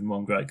on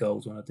 101 Great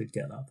Goals when I did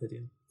get that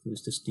video. It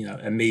was just,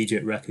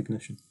 immediate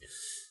recognition.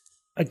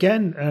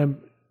 Again,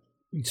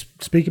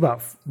 speak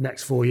about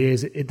next 4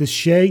 years. The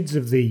shades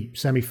of the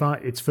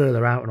semi-final, it's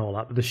further out and all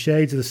that, but the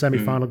shades of the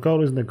semi-final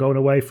goal, isn't there? Going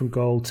away from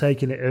goal,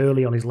 taking it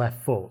early on his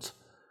left foot.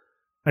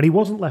 And he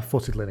wasn't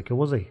left-footed, Lineker,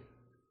 was he?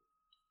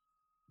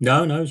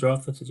 No, he was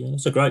right-footed, yeah.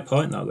 That's a great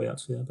point, that way,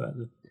 actually, about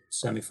the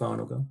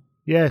semi-final goal.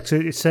 Yeah, it's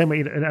the same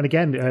way. And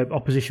again,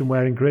 opposition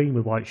wearing green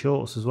with white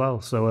shorts as well.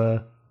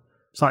 So,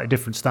 slightly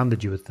different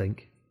standard, you would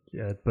think.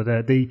 Yeah, but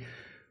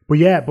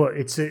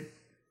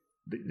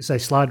it's a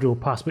slide rule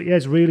pass. But yeah,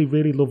 it's really,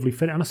 really lovely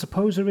fit. And I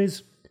suppose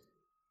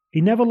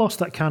he never lost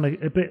that kind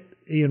of, a bit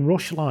Ian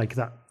Rush-like,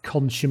 that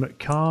consummate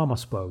calm, I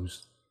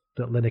suppose,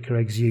 that Lineker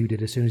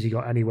exuded as soon as he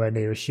got anywhere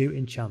near a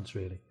shooting chance,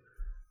 really.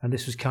 And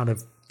this was kind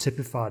of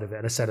typified of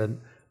it.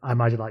 And I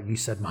imagine, like you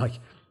said, Mike,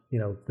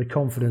 the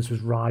confidence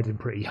was riding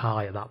pretty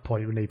high at that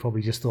point when he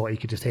probably just thought he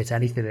could just hit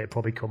anything and it'd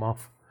probably come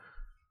off.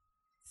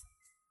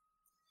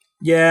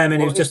 Yeah, I mean,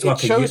 it was just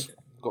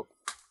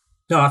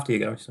No, after you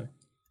go, sorry.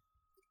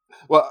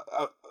 Well,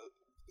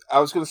 I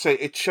was going to say,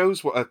 it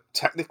shows what a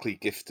technically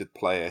gifted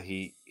player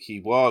he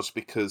was,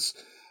 because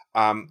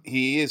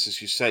he is,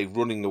 as you say,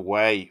 running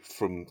away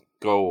from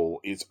goal.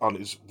 Is on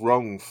his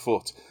wrong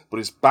foot, but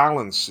his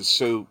balance is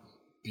so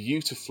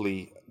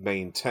beautifully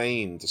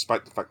maintained,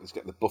 despite the fact that he's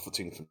getting the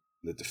buffeting from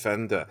the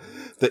defender,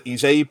 that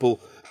he's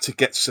able to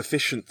get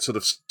sufficient sort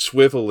of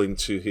swivel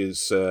into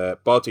his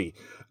body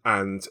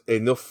and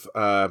enough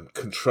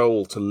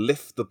control to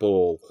lift the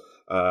ball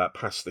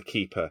past the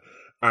keeper.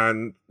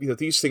 And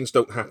these things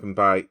don't happen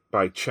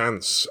by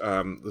chance.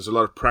 There's a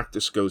lot of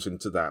practice goes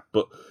into that.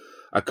 But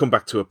I come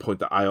back to a point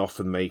that I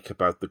often make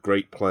about the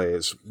great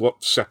players.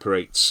 What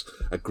separates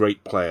a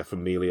great player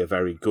from merely a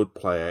very good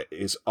player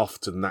is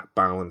often that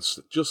balance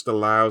that just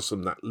allows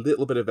them that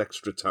little bit of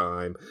extra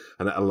time,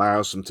 and it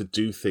allows them to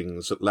do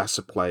things that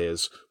lesser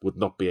players would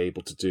not be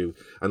able to do.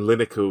 And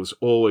Lineker was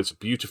always a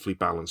beautifully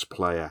balanced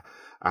player,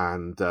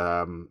 and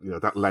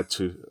that led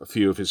to a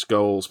few of his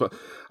goals. But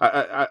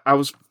I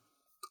was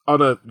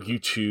on a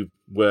YouTube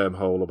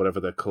wormhole or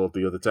whatever they're called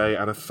the other day,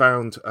 and I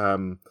found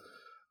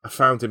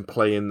him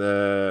playing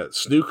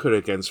snooker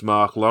against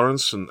Mark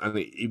Lawrence, and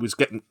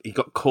he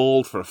got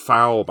called for a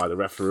foul by the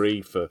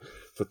referee for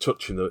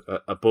touching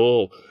a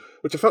ball,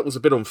 which I felt was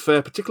a bit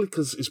unfair, particularly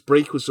because his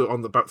break was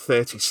on about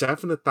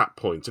 37 at that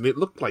point, and it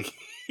looked like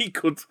he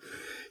could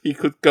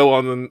go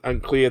on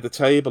and clear the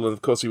table. And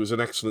of course, he was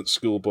an excellent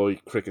schoolboy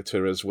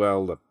cricketer as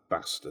well, the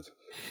bastard.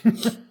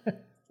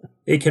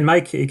 He can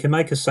make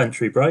a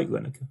century break,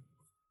 Lineker.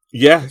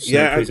 Yeah.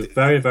 He's a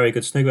very, very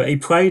good snooker. He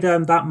played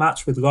that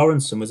match with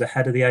Lawrence and was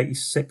ahead of the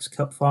 '86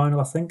 Cup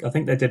final, I think. I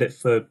think they did it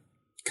for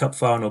Cup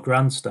final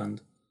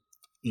grandstand.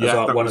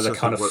 Yeah, one of the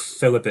kind of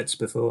filler bits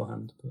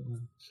beforehand.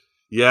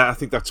 Yeah, I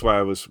think that's why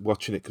I was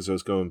watching it, because I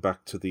was going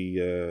back to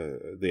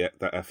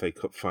that FA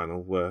Cup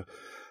final where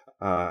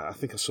I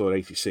think I saw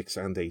 86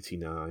 and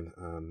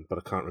 89, but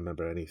I can't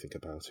remember anything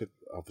about it,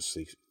 obvious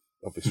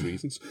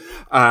reasons.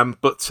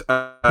 But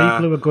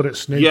people who are good at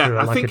snooker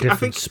are like a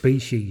different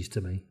species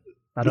to me.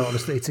 I don't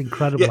understand. It's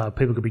incredible how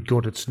people can be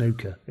good at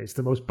snooker. It's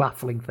the most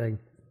baffling thing.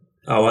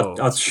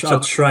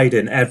 I'd trade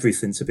in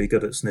everything to be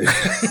good at snooker.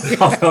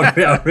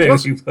 I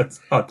really would.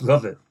 I'd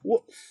love it.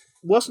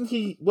 Wasn't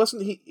he?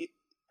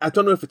 I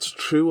don't know if it's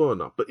true or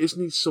not, but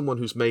isn't he someone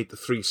who's made the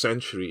 3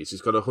 centuries?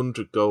 He's got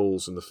 100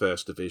 goals in the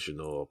first division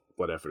or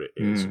whatever it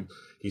is.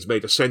 He's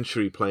made a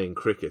century playing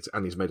cricket,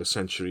 and he's made a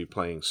century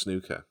playing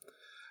snooker.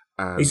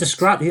 He's a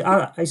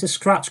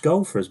scratch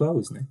golfer as well,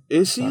 isn't he?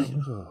 Is he?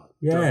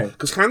 Yeah,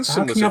 because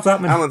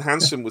Alan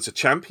Hansen was a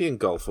champion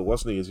golfer,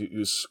 wasn't he? He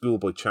was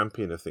schoolboy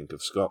champion, I think,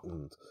 of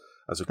Scotland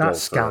as a that golfer.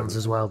 scans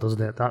as well,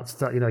 doesn't it? That's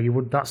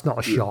that. That's not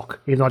a shock.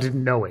 Even though I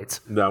didn't know it.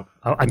 No,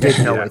 I did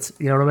know it.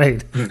 You know what I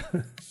mean?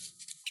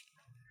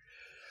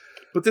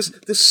 But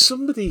there's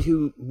somebody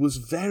who was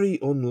very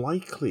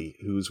unlikely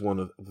who was one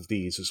of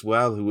these as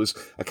well, who was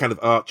a kind of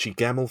Archie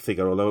Gemmill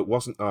figure, although it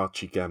wasn't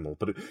Archie Gemmill,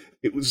 but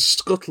it was a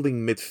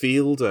scuttling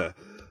midfielder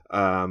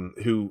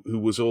who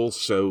was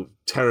also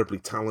terribly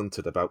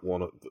talented about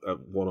one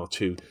or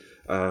two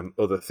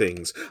other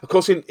things. Of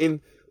course,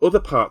 in other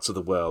parts of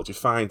the world, you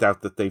find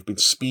out that they've been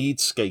speed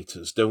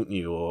skaters, don't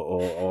you?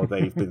 Or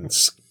they've been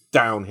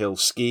downhill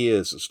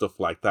skiers and stuff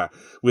like that.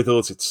 With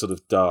us, it's sort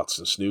of darts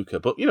and snooker.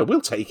 But, we'll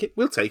take it.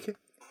 We'll take it.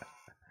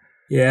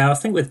 Yeah, I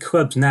think with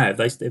clubs now,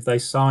 if they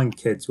sign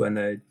kids when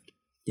they're,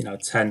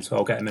 10,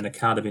 12, get them in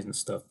academies and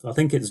stuff, I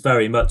think it's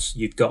very much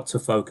you've got to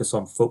focus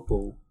on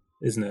football,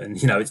 isn't it? And,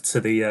 it's to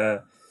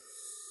the...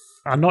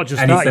 and not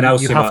just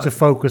that, you have to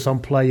focus on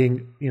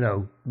playing,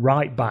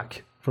 right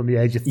back from the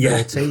age of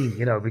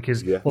 13,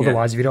 because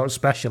otherwise if you don't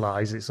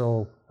specialise, it's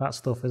all that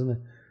stuff, isn't it?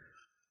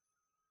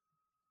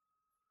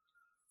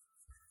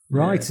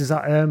 Right, is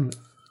that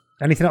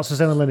anything else to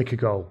say on the Lineker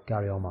goal,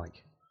 Gary or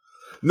Mike?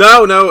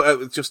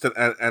 No, just an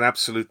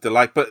absolute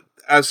delight. But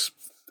as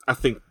I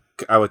think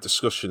our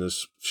discussion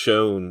has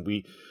shown,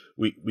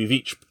 we've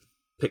each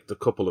picked a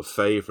couple of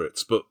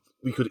favourites, but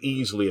we could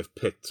easily have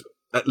picked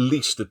at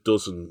least a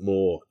dozen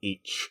more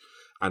each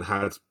and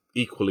had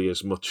equally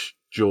as much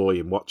joy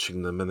in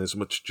watching them and as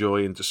much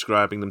joy in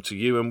describing them to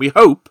you. And we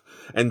hope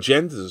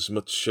engenders as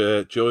much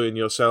joy in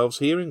yourselves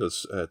hearing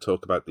us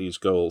talk about these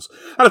goals.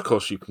 And of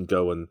course, you can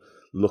go and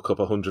look up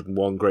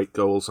 101 great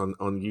goals on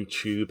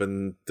YouTube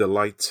and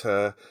delight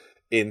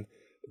in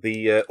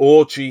the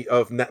orgy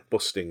of net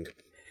busting.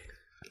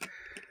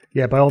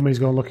 Yeah, by all means,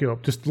 go and look it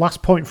up. Just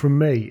last point from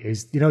me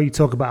is, you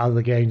talk about how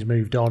the game's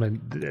moved on,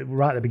 and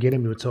right at the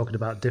beginning we were talking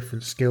about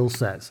different skill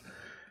sets.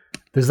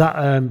 There's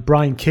that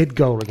Brian Kidd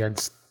goal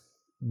against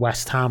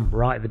West Ham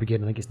right at the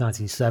beginning, I think it's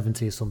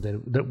 1970 or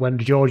something, that when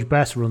George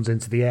Best runs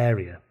into the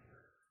area,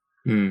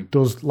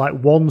 does like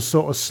one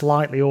sort of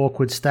slightly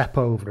awkward step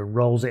over and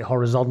rolls it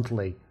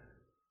horizontally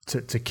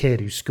to Kidd,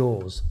 who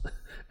scores.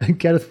 And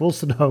Kenneth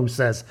Wolstenholme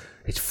says,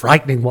 "It's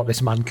frightening what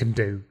this man can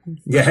do."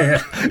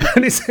 Yeah.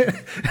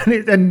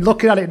 and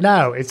looking at it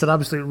now, it's an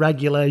absolute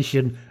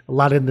regulation,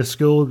 lad in the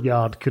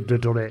schoolyard could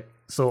have done it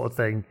sort of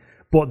thing.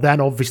 But then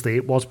obviously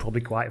it was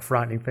probably quite a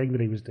frightening thing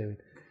that he was doing.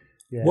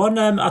 Yeah. One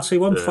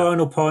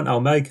final point I'll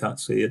make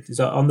is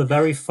that on the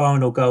very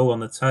final goal on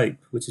the tape,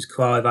 which is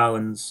Clive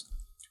Allen's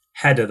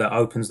header that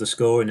opens the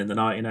scoring in the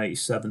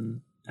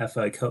 1987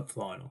 FA Cup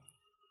final.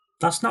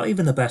 That's not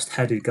even the best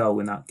headed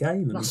goal in that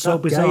game. That's so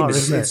bizarre,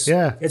 isn't it?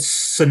 Yeah, it's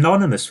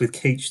synonymous with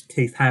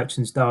Keith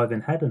Houchin's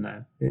diving header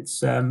now.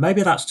 It's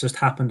maybe that's just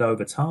happened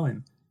over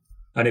time,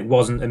 and it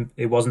wasn't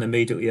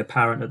immediately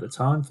apparent at the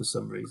time for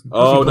some reason.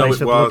 Oh no,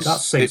 it was. That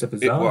seems a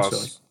bizarre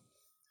choice.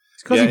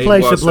 It's because he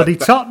plays for bloody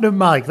Tottenham,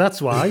 Mike.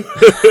 That's why.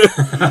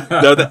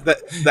 No,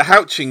 the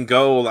Houchin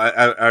goal.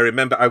 I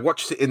remember. I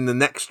watched it in the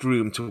next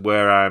room to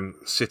where I'm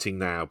sitting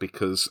now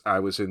because I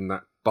was in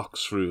that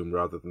box room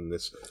rather than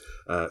this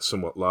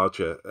somewhat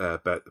larger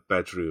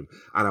bedroom,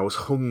 and I was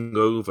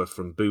hungover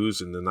from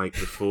boozing the night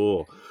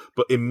before.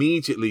 But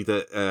immediately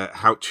that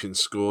Houchin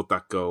scored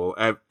that goal,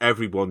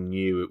 everyone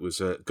knew it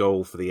was a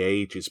goal for the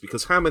ages,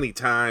 because how many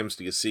times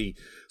do you see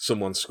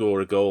someone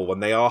score a goal when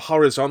they are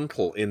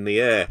horizontal in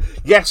the air?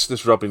 Yes,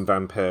 there's Robin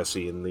van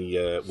Persie in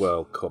the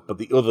World Cup, but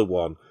the other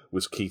one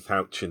was Keith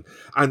Houchin.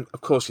 And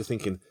of course you're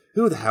thinking,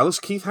 who the hell is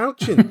Keith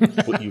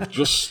Houchin? But you've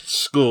just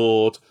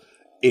scored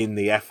in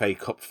the FA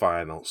Cup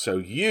final. So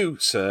you,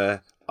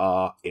 sir,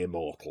 are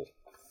immortal.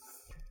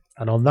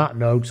 And on that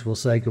note, we'll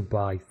say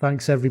goodbye.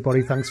 Thanks,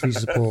 everybody. Thanks for your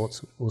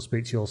support. We'll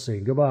speak to you all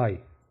soon. Goodbye.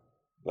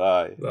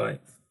 Bye. Bye.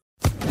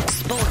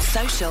 Sports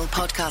Social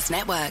Podcast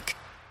Network.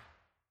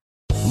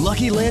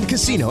 Lucky Land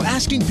Casino,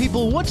 asking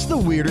people, what's the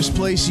weirdest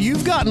place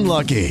you've gotten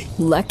lucky?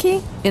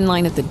 Lucky? In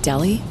line at the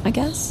deli, I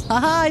guess?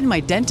 Aha, in my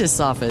dentist's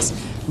office.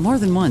 More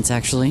than once,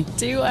 actually.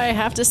 Do I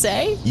have to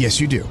say?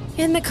 Yes, you do.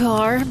 In the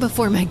car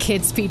before my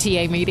kids'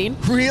 PTA meeting.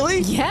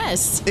 Really?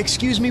 Yes.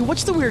 Excuse me,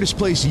 what's the weirdest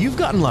place you've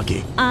gotten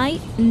lucky? I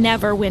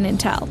never win and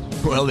tell.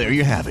 Well, there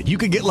you have it. You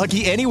can get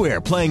lucky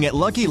anywhere, playing at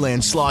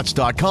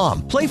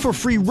LuckyLandSlots.com. Play for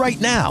free right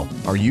now.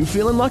 Are you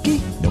feeling lucky?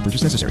 No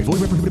purchase necessary.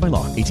 Void where prohibited by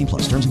law.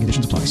 18+. Terms and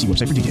conditions apply. See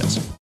website for details.